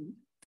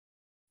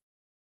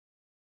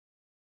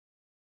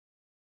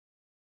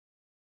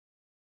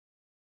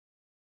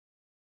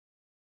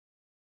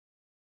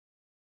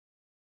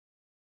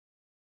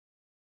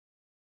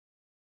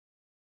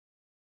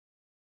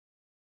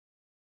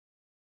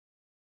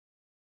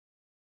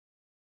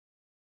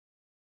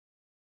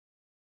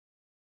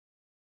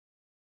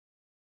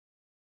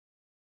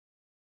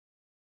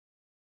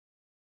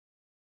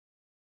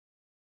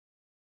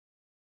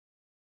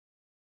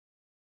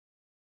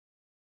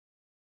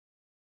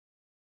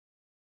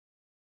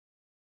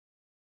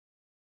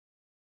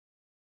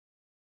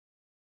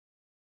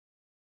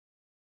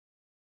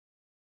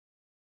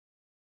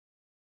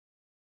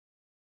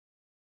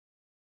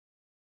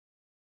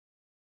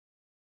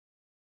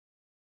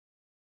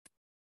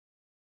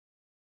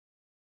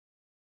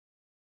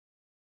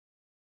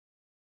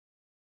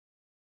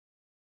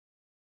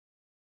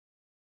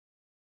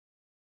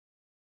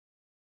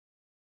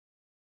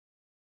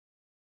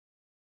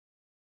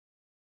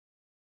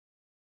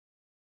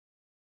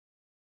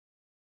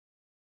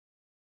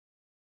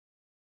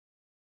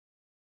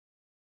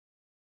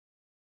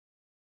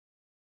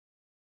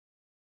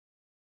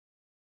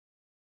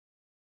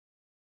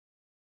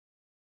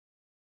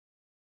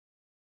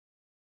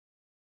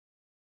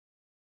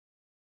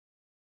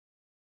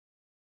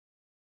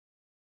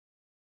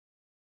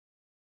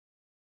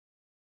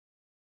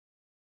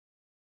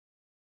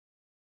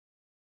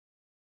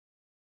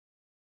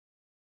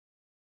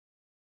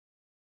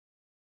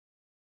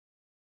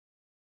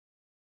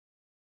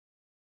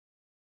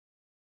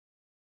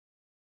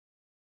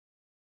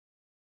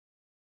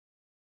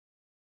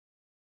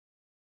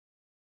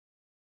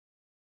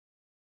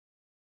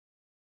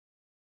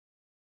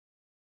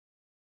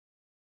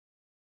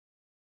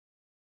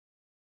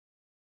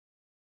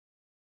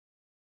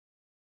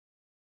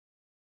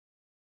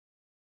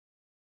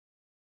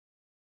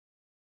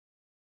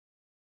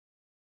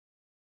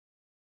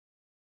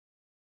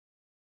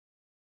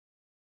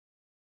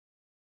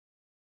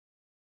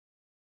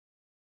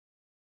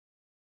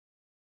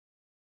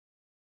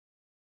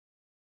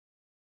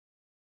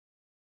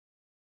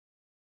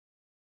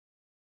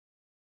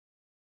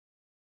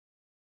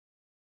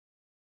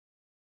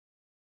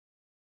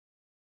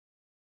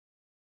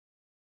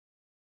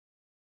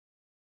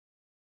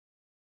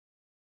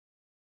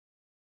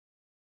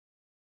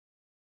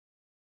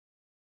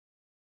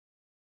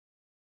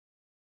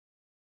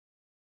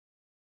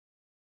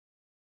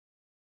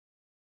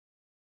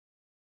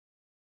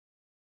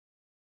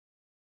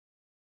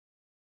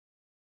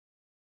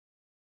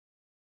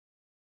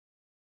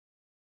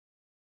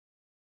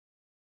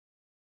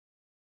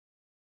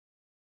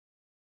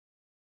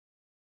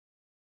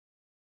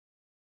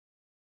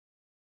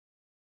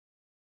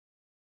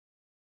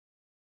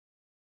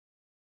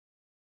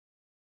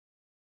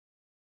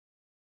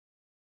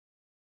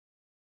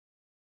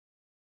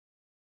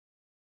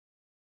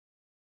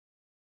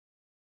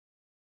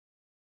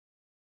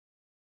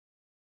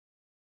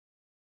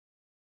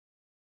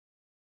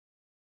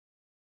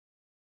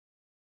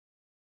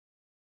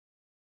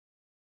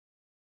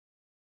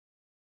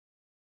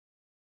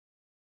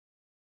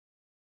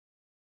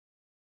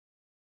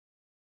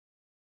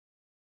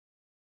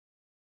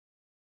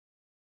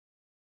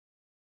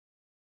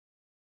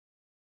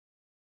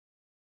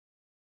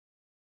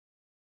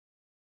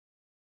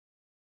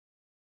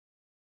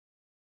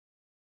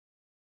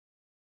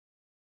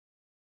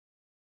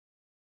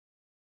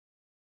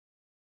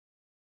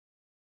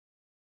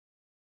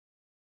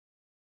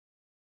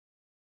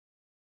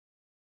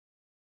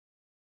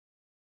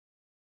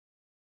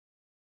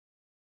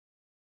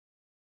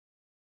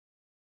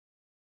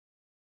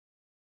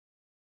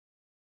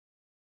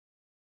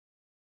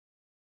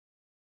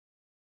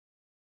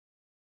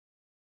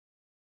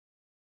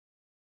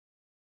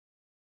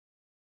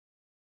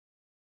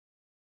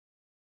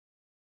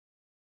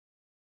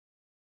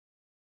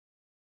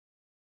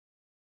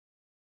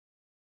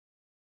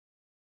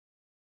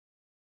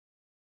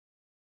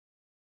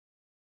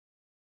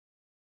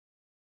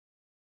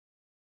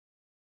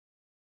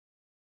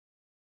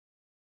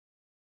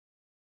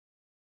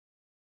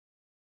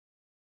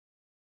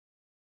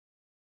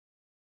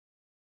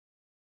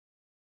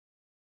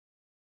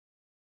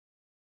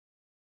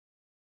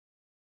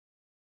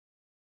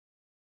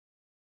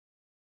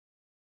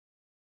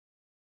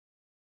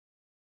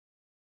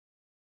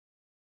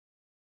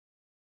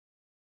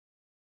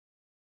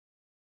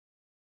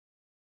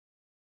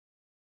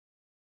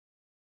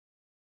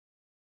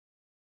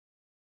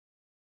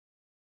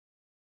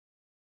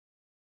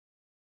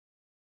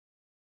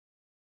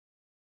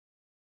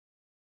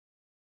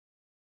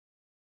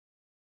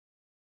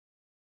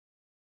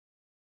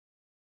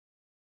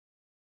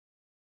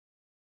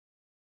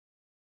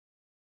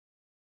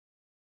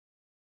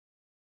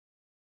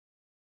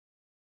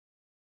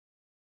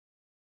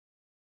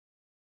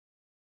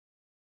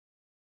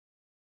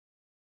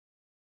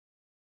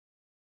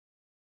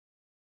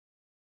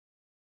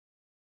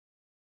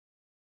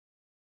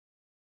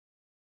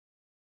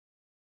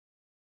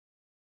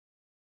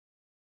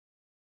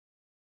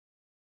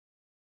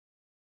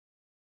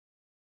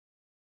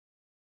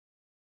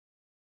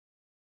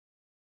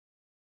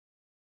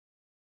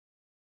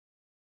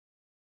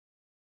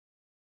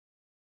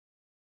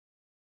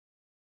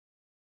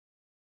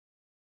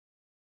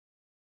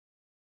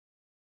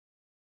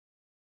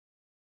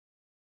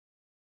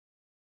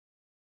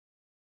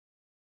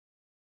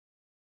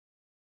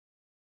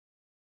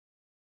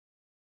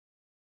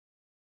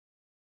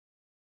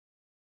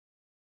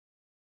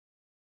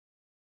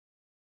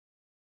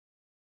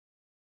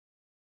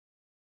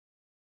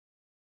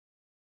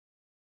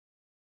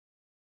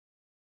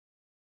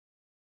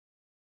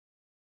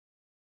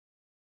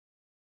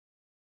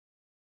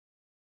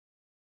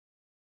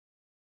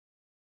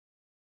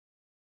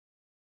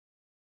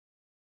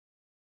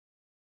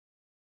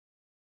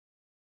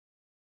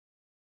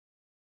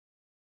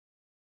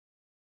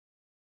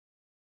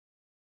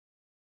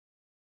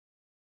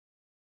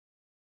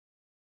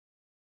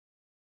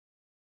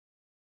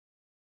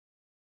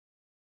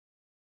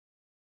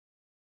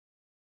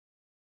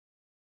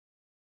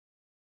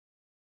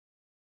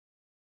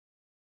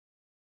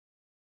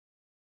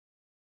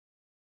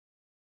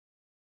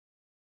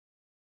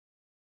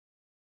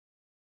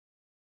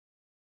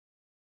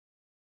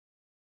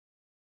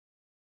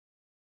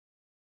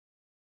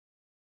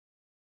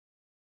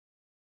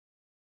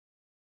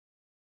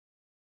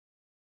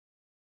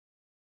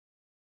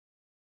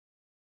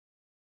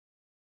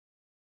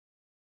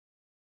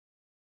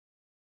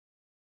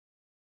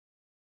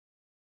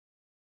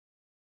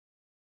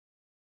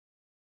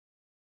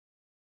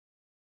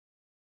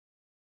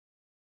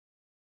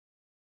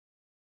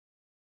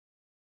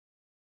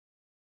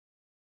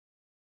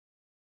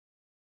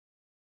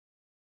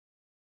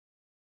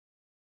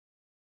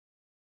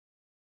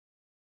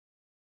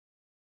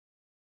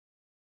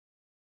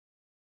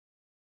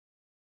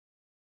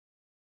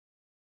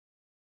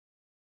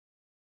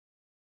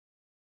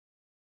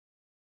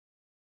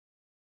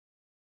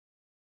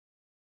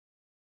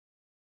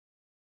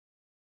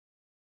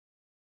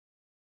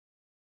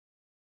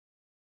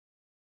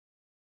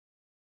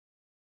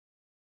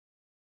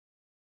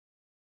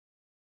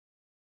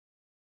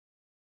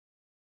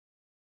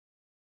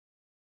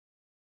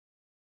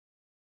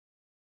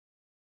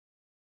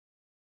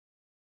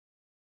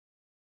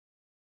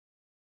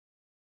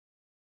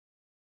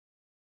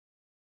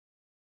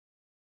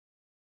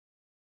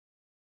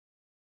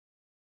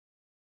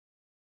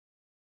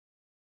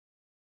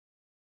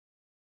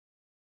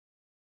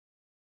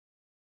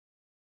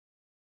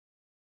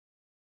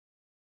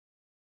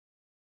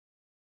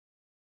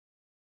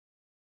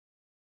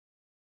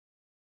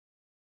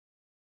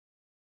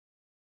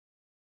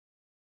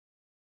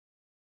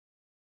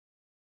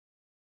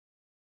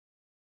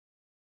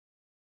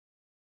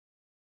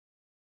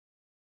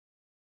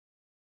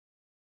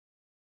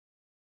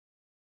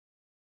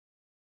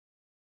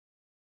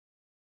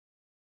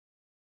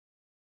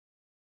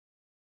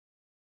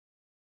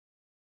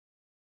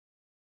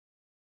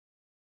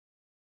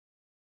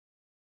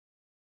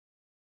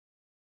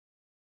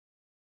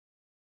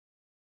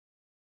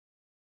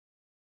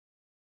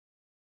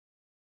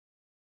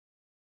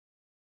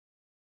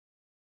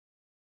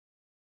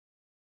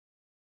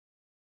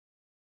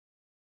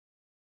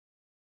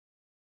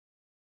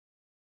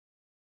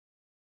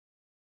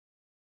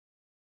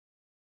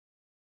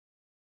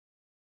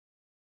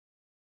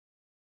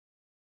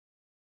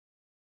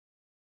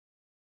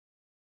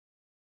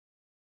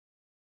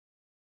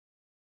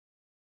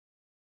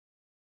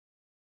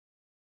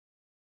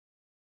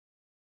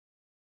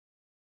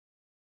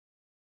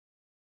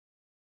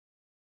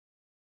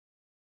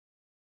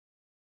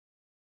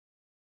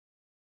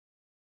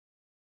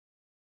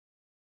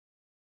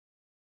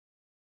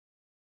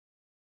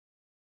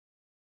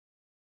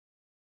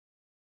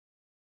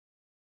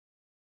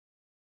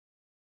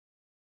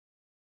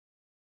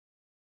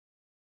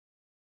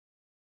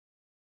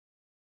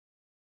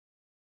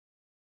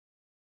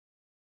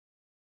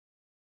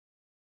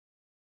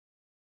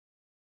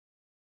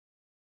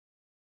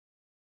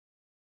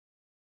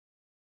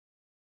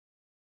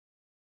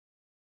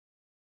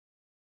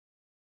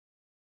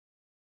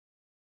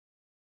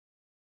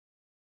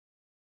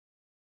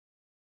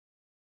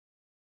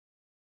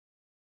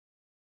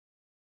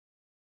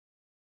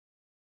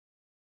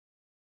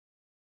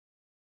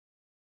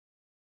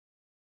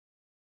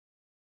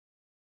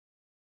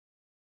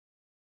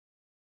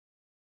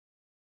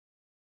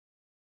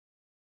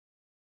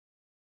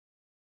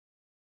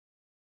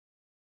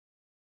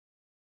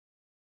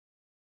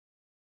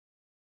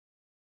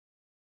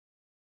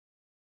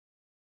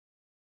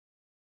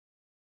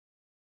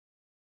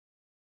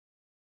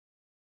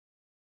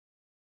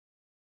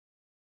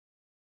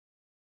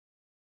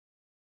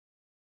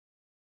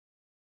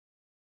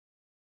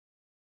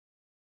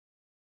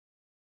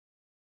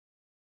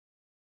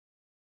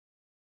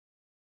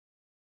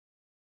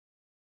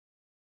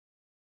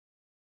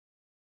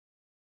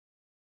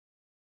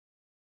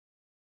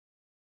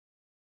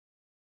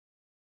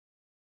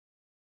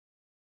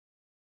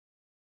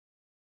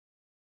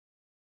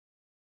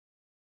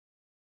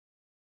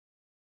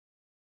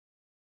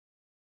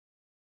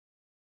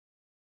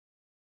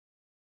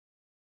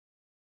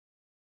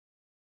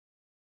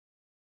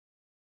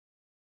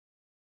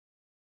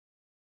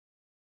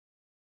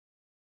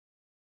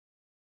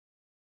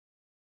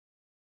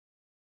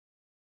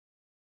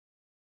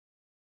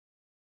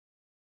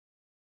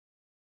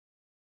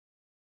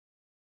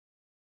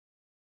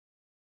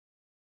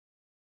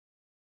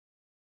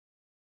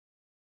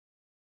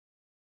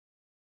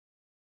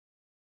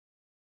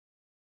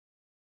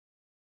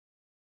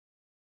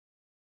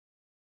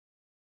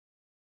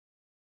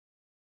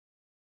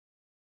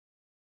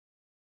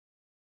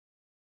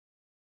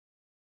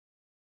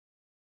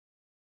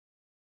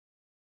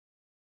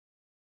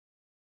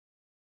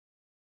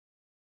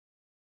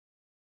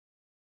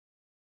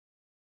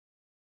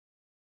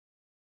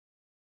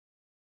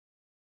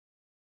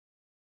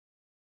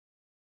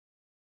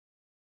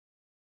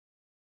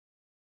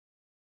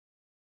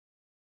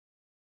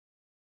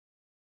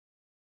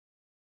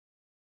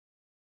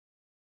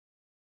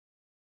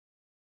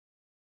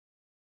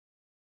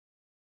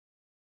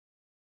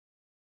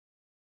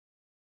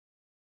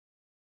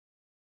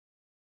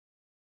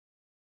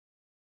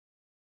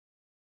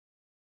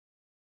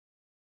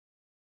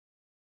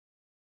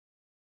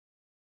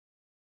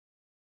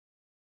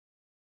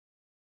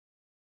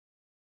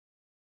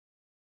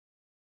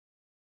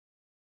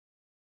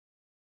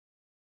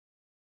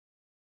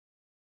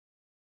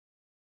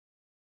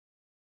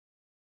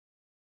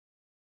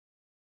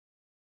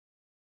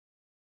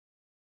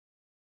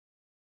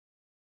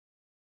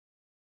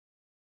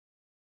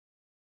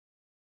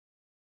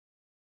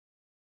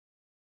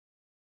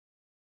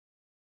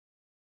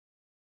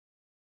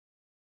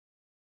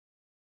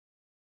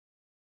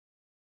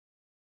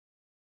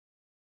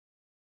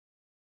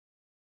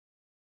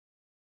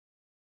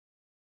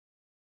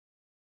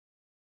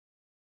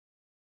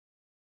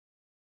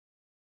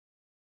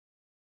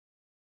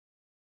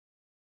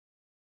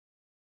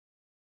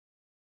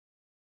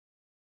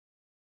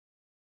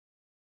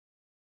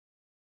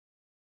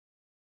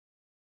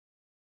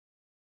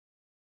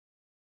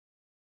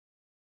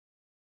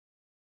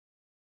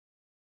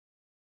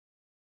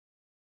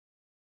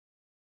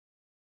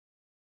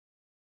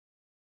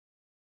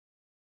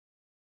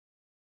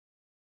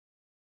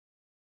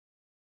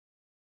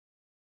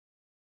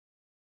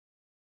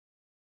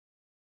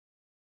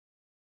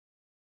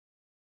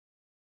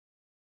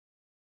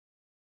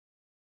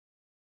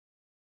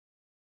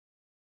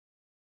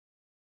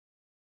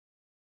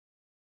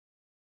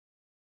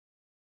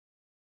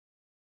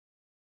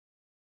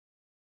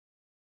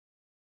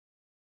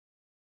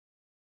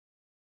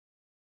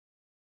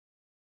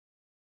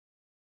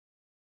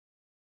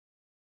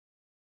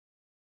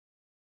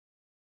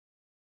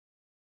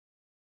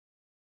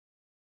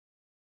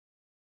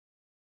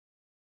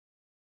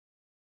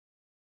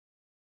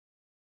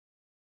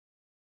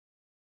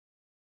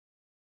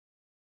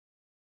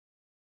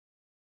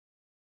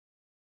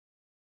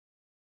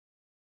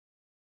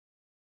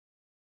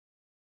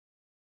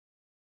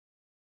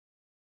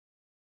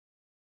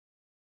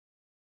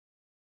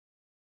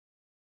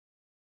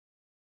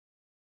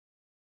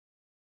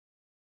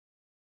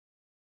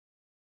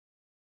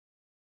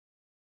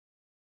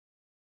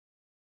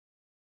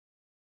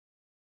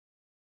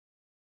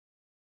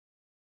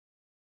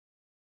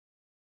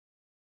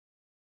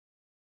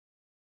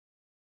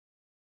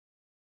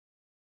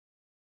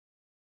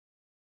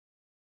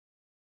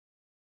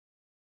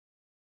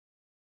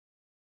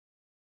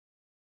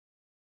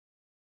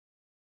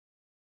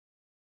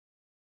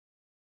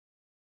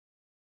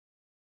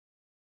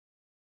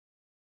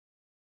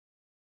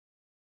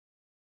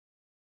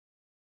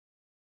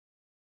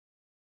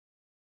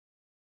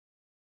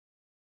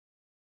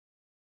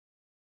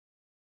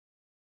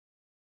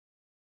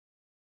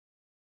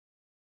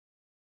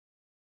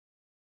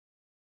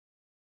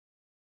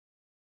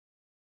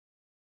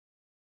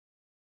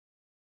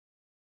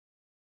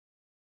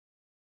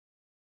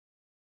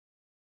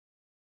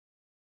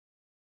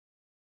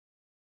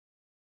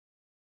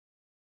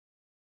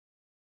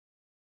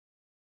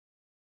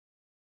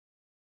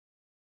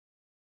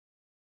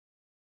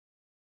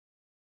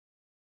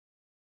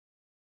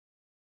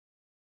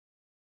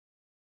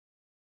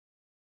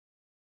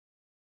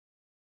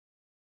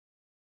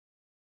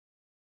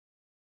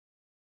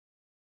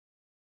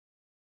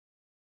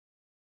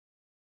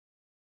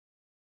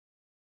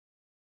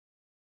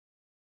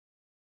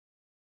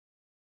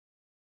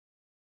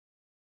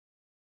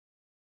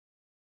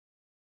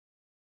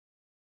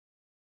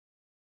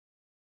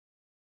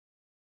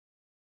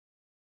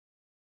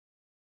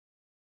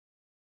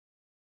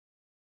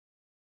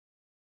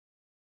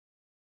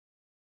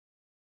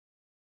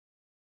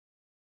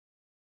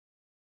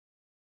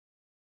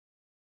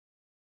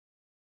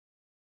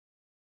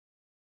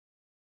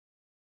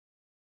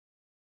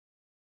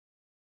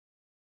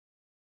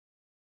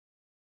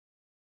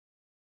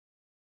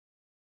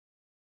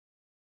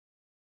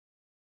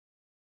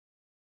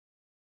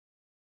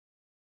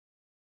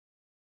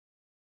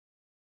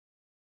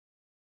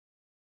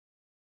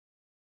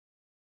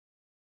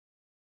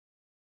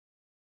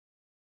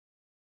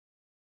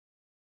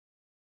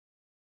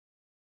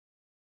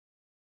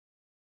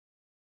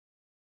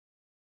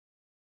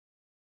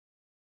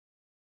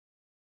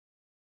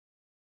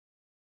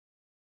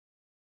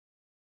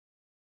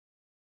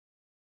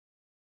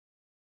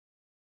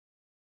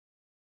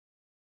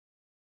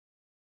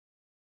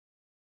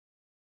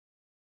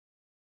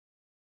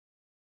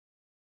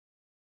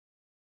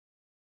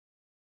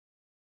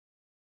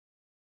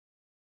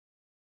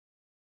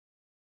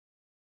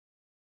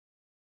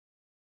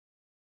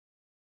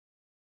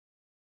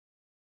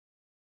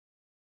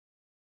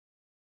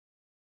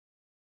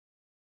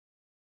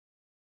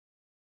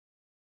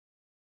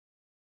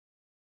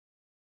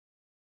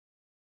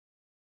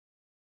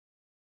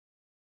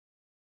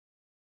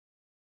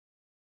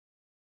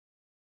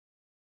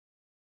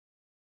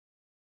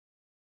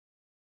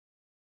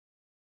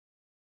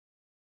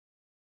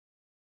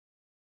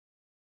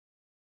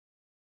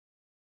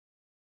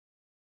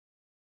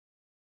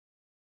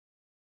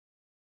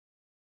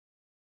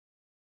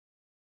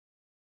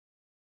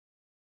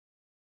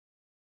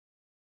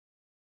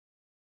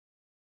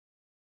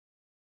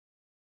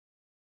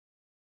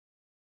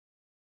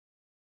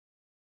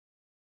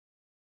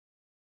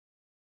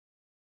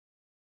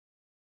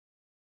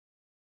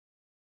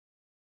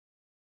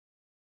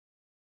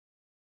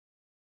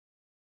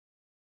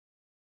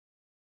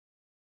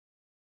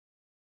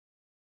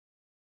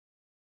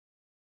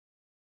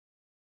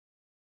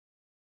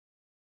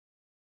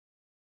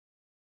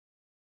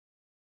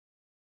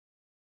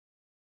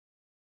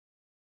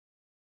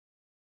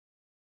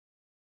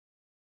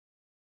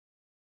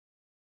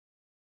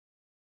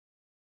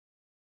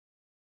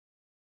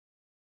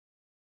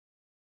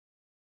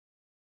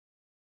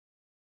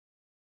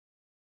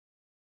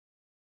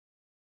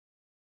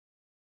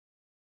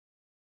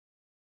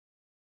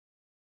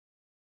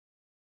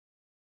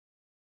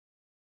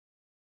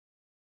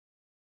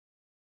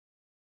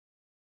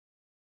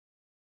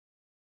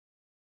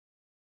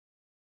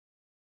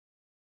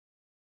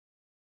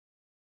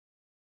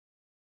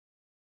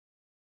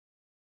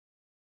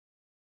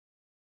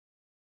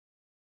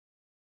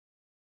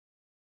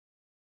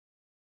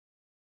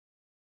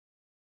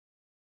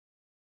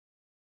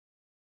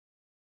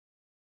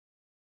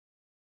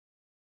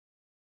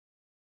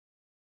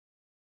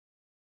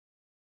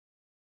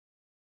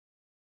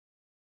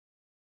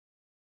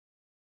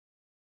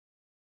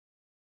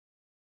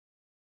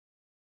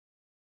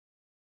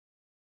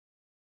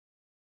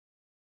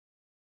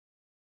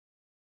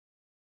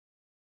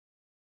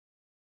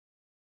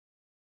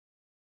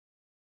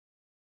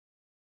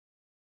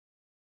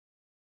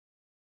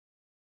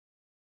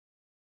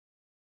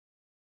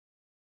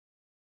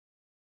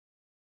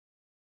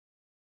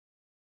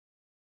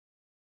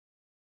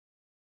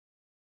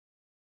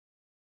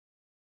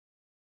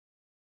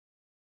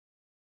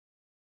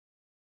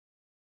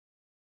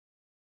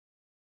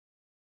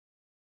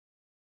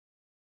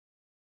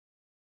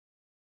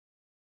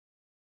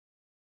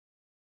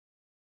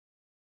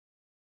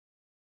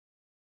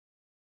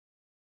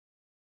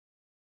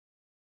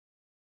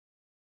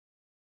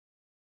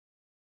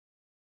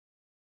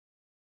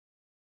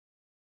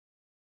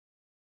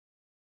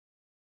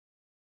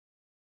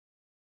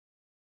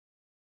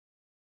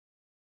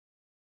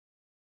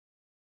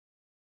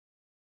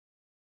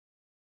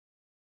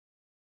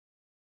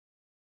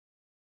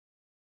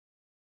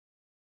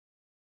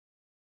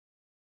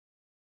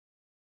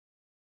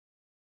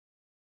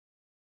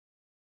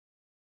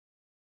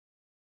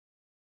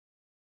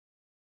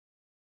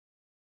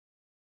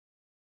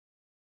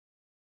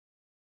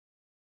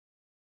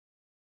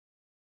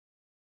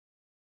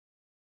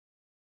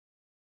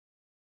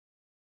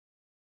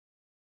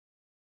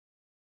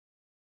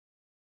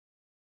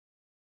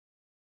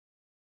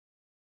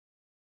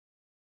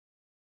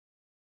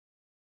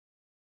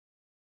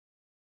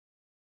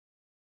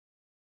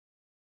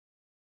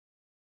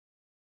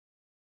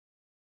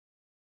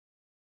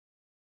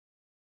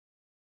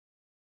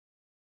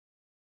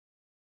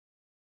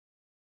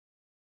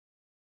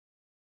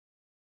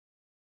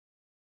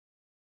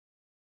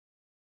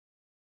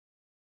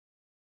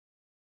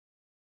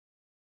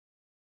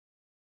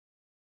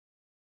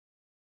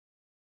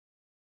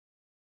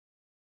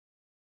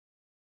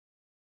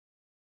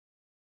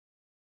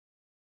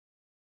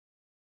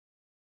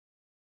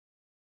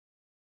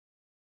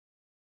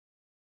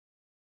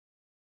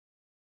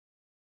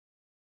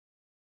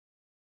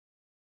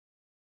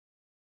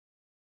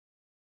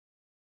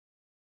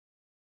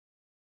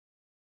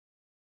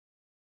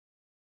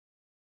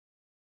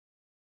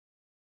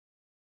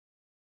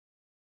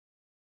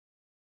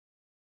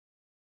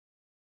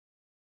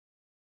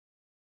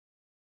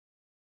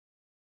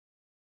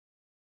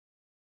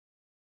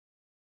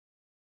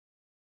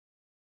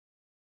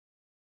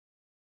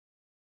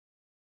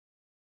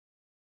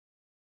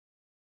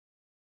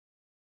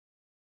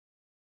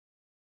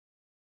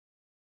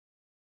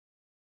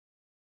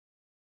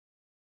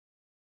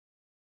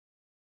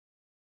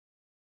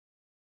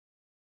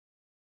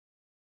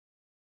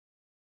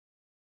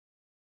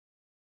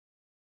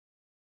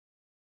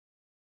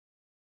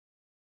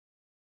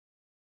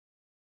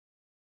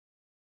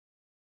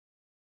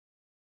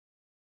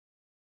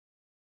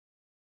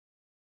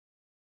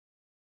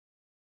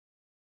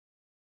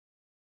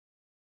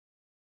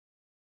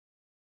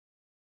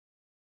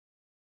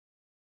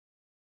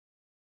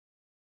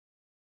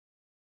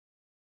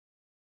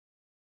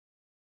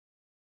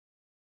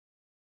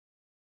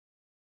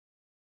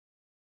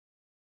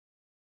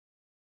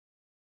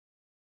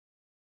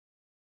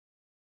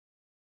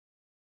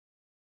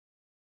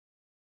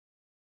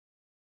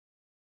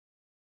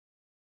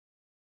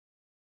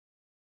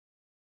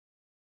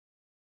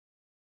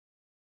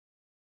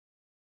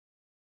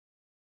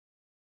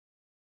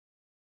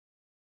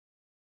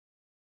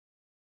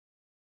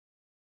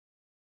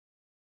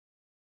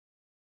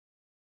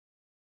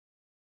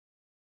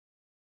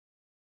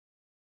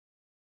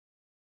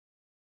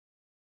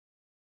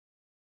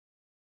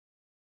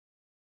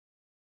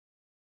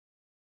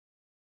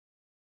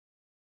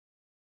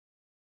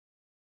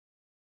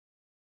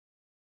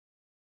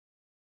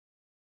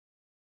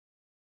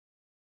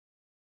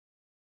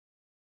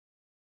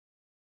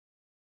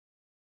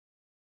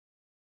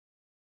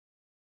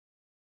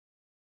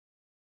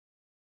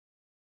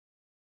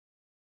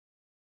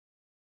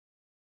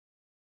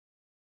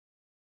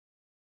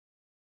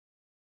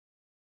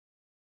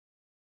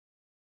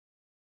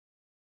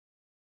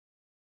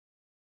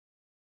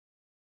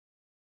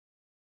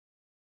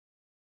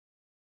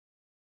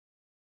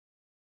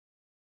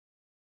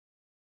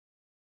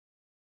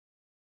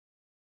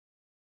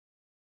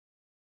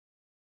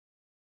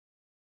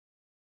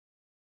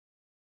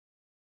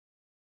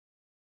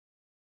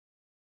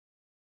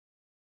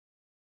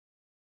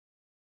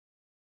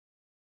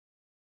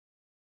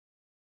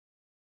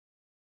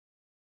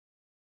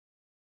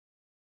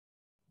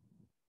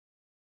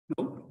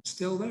Nope,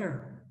 still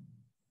there.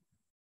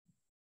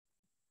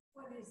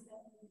 What is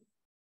that?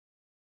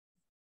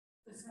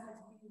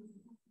 Besides being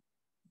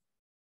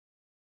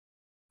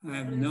I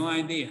have no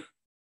idea.